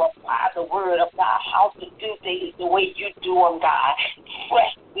 how to apply the word of God, how to do things the way you do them, God.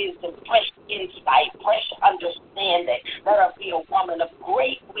 Fresh wisdom, fresh insight, fresh understanding. Let her be a woman of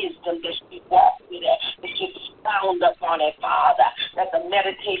great wisdom that she walks with it, that she expound upon it, Father, that the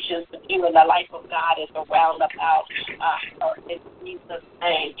meditations of you and the life of God is around about her in Jesus'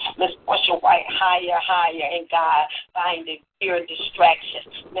 name. Miss Portia White, higher, higher in God, finding fear and distraction,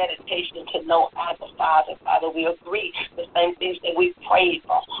 meditation to know Abba, Father. Father, we agree the same things that we prayed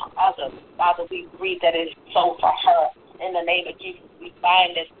for others. Father, we agree that it is so for her. In the name of Jesus, we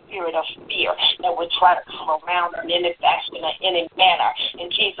bind this spirit of fear that would try to come around her in any fashion or any manner. In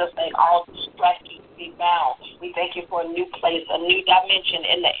Jesus' name, all distractions be bound. We thank you for a new place, a new dimension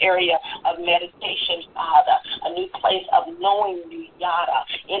in the area of meditation, Father, a new place of knowing you, Yada,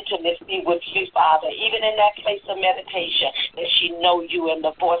 intimacy with you, Father. Even in that place of meditation, that she know you and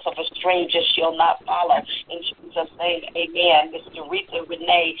the voice of a stranger she'll not follow. In Jesus' name, amen. Mr. Rita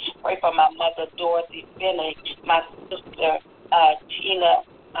Renee, pray for my mother, Dorothy Finney, my sister, Tina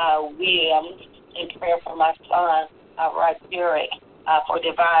Williams, in prayer for my son, Roderick for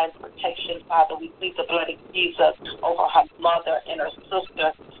divine protection, Father. We plead the blood of Jesus over her mother and her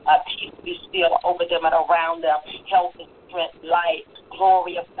sister. Peace be still over them and around them. Health and strength, light,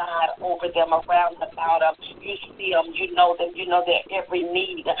 glory of God over them, around about them. You see them, you know them, you know their every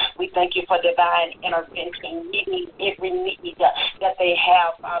need. We thank you for divine intervention, meeting every need that they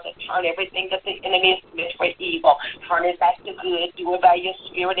have, Father. Turn everything that the enemy is meant for evil. Turn it back to good. Do it by your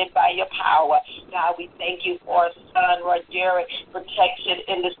spirit and by your power. God, we thank you for son, Roger, protection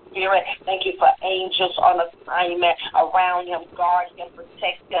in the spirit. Thank you for angels on assignment around him, guard him,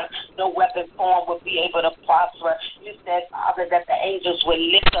 protect him. No weapon formed will be able to prosper. You said, Father, that the angels will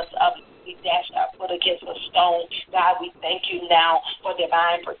lift us up. We dash our foot against a stone. God, we thank you now for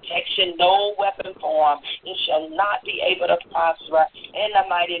divine protection. No weapon formed. It shall not be able to prosper. In the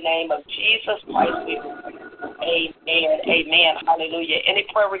mighty name of Jesus Christ, we pray. Amen. Amen. Hallelujah. Any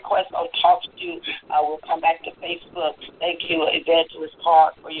prayer requests or talks to, we'll come back to Facebook. Thank you, Evangelist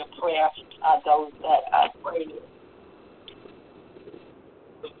Clark, for your prayer. Those that prayed.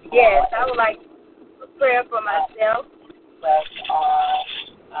 Yes, I would like prayer for myself.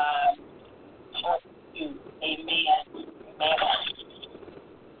 Amen. Amen.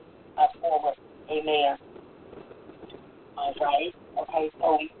 Forward. Amen. All right. Okay,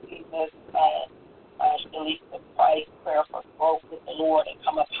 so we see this release of Christ, prayer for growth with the Lord and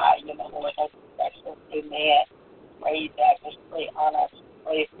come up high in the Lord. That's amen. Pray that, just pray on us.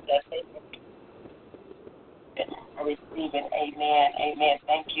 Pray that they can receive it. Amen. Amen.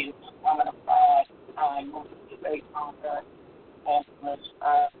 Thank you, woman of God. Move to great honor. Evangelist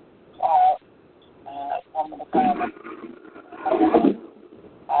Clark, woman of God.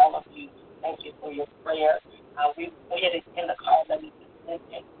 All of you, thank you for your prayer. We go ahead and end the call. Let me just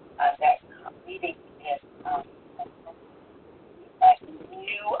mention that meeting is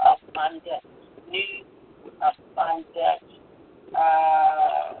new abundant.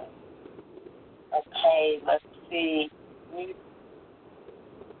 Okay, let's see. New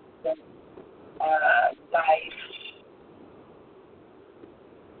life.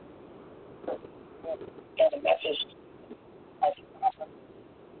 Get a message.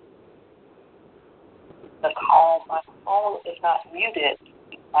 The call, my phone is not muted,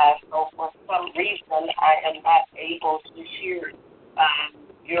 so for some reason I am not able to hear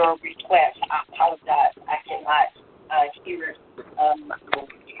your request. I apologize. I cannot hear it. I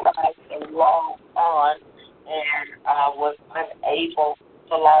tried to log on and was unable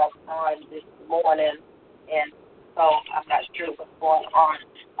to log on this morning, and so I'm not sure what's going on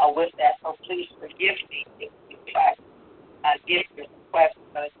with that. So please forgive me if you try to get your request.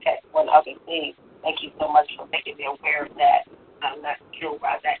 I'm going to check one other thing. Thank you so much for making me aware of that. I'm not sure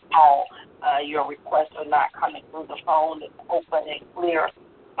why that call, your requests are not coming through the phone. It's open and clear.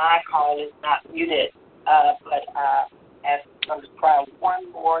 My call is not muted, but as I'm going to try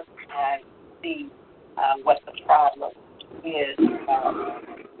one more time to see what the problem is.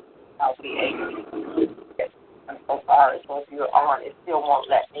 I'll be able to get. I'm so sorry. So if you're on, it still won't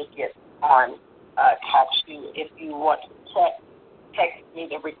let me get on talk to you. If you want to text me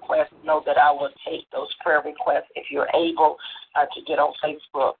the request, know that I will take those prayer requests. If you're able to get on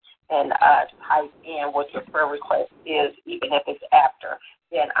Facebook and type in what your prayer request is, even if it's after,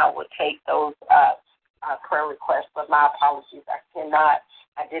 then I will take those prayer requests. But my apologies, I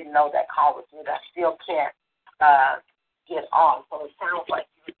didn't know that call was muted. I still can't get on. So it sounds like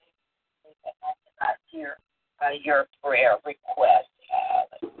you're that I cannot hear your prayer request.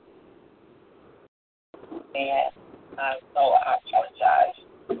 And so I apologize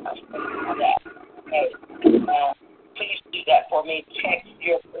for that. Okay. Please do that for me. Text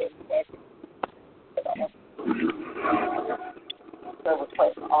your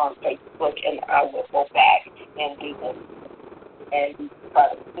request on Facebook, and I will go back and do this and try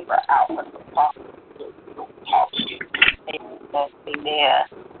to figure out what the problem is to talk to you. Amen.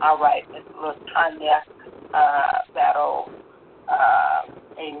 All right, Ms. Tanya Battle.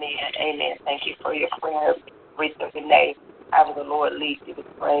 Amen. Amen. Thank you for your prayers. Rita Renee, however the Lord leads you to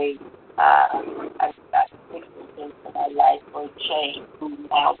pray. I've got 6 things in my life for change, moving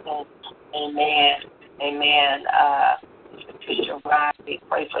mountains. Amen. Amen. Patricia Riley,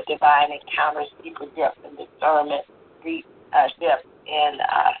 pray for divine encounters, deeper depth and discernment, deep depth in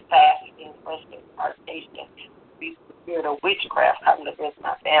fasting, rest and impartation. Be the spirit of witchcraft coming against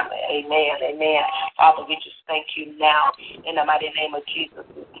my family. Amen. Amen. Father, we just thank you now in the mighty name of Jesus.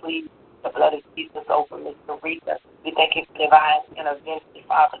 We plead the blood of Jesus over Mr. Rita. We thank you for divine intervention,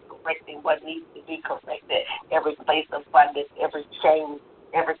 Father, correcting what needs to be corrected. Every place of bondage, every chain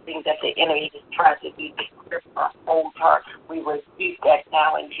everything that the enemy has tried to do to grip her, hold her. We rebuke that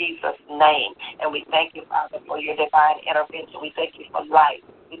now in Jesus' name. And we thank you, Father, for your divine intervention. We thank you for life.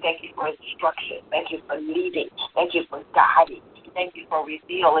 We thank you for instruction. Thank you for leading. Thank you for guiding. Thank you for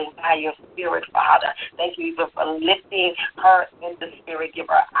revealing by your Spirit, Father. Thank you even for lifting her in the Spirit. Give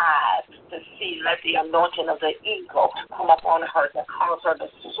her eyes to see. Let the anointing of the eagle come upon her to cause her to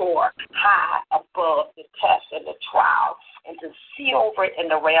soar high above the test and the trial, and to see over it in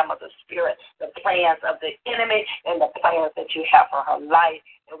the realm of the Spirit, the plans of the enemy and the plans that you have for her life.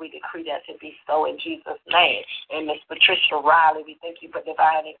 And we decree that to be so in Jesus' name. And Miss Patricia Riley, we thank you for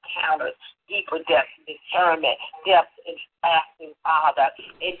divine encounters, deeper depth, discernment, depth in fasting, Father.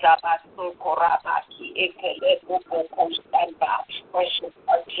 Precious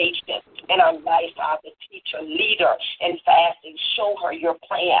partation in her life, Father. Teacher, leader in fasting. Show her your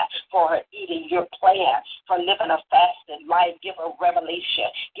plan for her eating, your plan for living a fasted life. Give her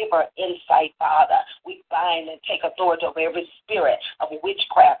revelation. Give her insight, Father. We bind and take authority over every spirit of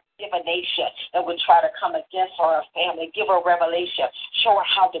witchcraft, divination that would try to come against her family. Give her revelation. Show her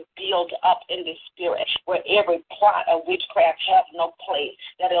how to build up in the spirit where every plot of witchcraft has no place,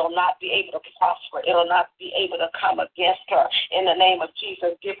 that it will not be able to prosper. It will not be able to come against her. In the name of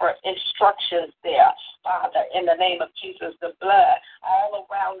Jesus, give her instructions there, Father. In the name of Jesus, the blood all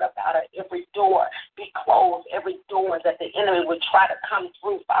around about her, every door be closed, every door that the enemy would try to come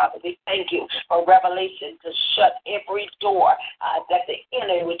through, Father. We thank you for revelation to shut every door that the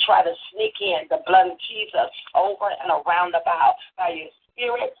enemy would try to sneak in. The blood of Jesus over and around about by your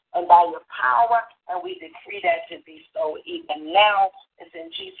Spirit and by your power, and we decree that to be so even now. It's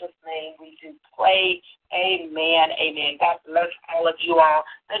in Jesus' name we do pray. Amen. Amen. God bless all of you all.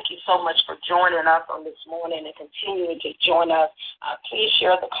 Thank you so much for joining us on this morning and continuing to join us. Please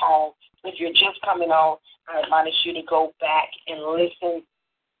share the call. If you're just coming on, I admonish you to go back and listen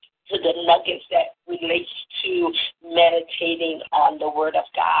to the nuggets that relates to meditating on the Word of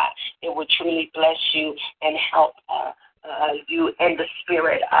God. It will truly bless you and help you in the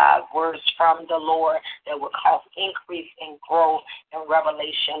spirit, words from the Lord that will cause increase in growth and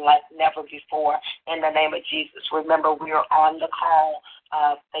revelation like never before. In the name of Jesus, remember we are on the call,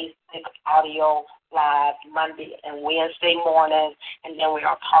 Facebook audio live Monday and Wednesday mornings, and then we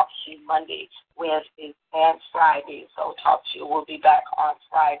are Talk to You Monday, Wednesday, and Friday. So Talk to You will be back on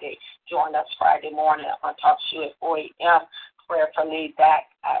Friday. Join us Friday morning on Talk to You at 4 a.m. Prayerfully, that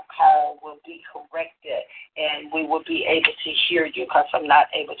call will be corrected, and we will be able to hear you, because I'm not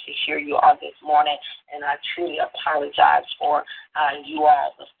able to hear you on this morning, and I truly apologize for you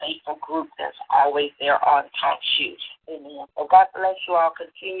all, the faithful group that's always there on Talk to You. Amen. So God bless you all.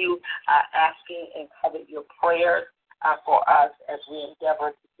 Continue asking and cover your prayers for us as we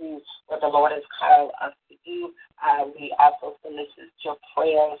endeavor to do what the Lord has called us to do. We also solicit your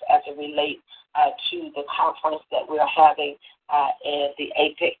prayers as it relates to the conference that we're having at the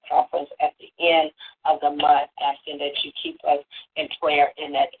APIC conference at the end of the month, asking that you keep us in prayer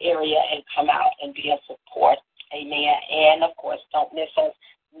in that area and come out and be a support. Amen. And, of course, don't miss us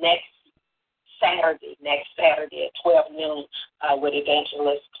next Saturday at 12 noon with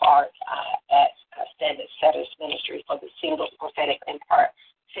Evangelist Clark at Standard Setters Ministry for the single prophetic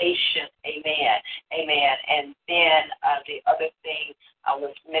impartation. Amen. Amen. And then the other thing I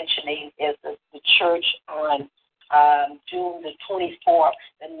was mentioning is the church on June the 24th.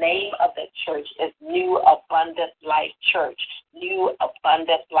 The name of the church is New Abundant Life Church. New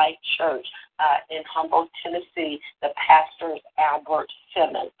Abundant Life Church in Humboldt, Tennessee. The pastor is Albert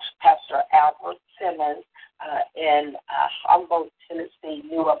Simmons. Pastor Albert Simmons in Humboldt, Tennessee.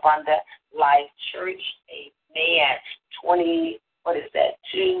 New Abundant Life Church. Amen.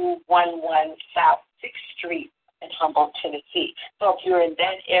 211 South 6th Street in Humboldt, Tennessee. So if you're in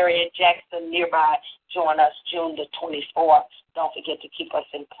that area, Jackson, nearby, join us June the 24th. Don't forget to keep us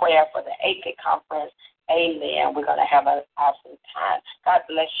in prayer for the APIC conference. Amen. We're going to have an awesome time. God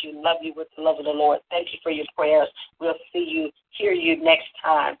bless you. Love you with the love of the Lord. Thank you for your prayers. We'll see you, hear you next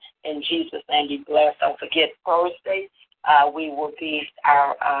time. In Jesus' name, be blessed. Don't forget, Thursday, we will be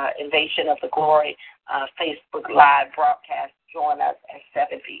our Invasion of the Glory Facebook Live broadcast. Join us at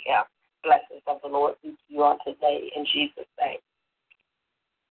 7 p.m. Blessings of the Lord be to you on today in Jesus' name.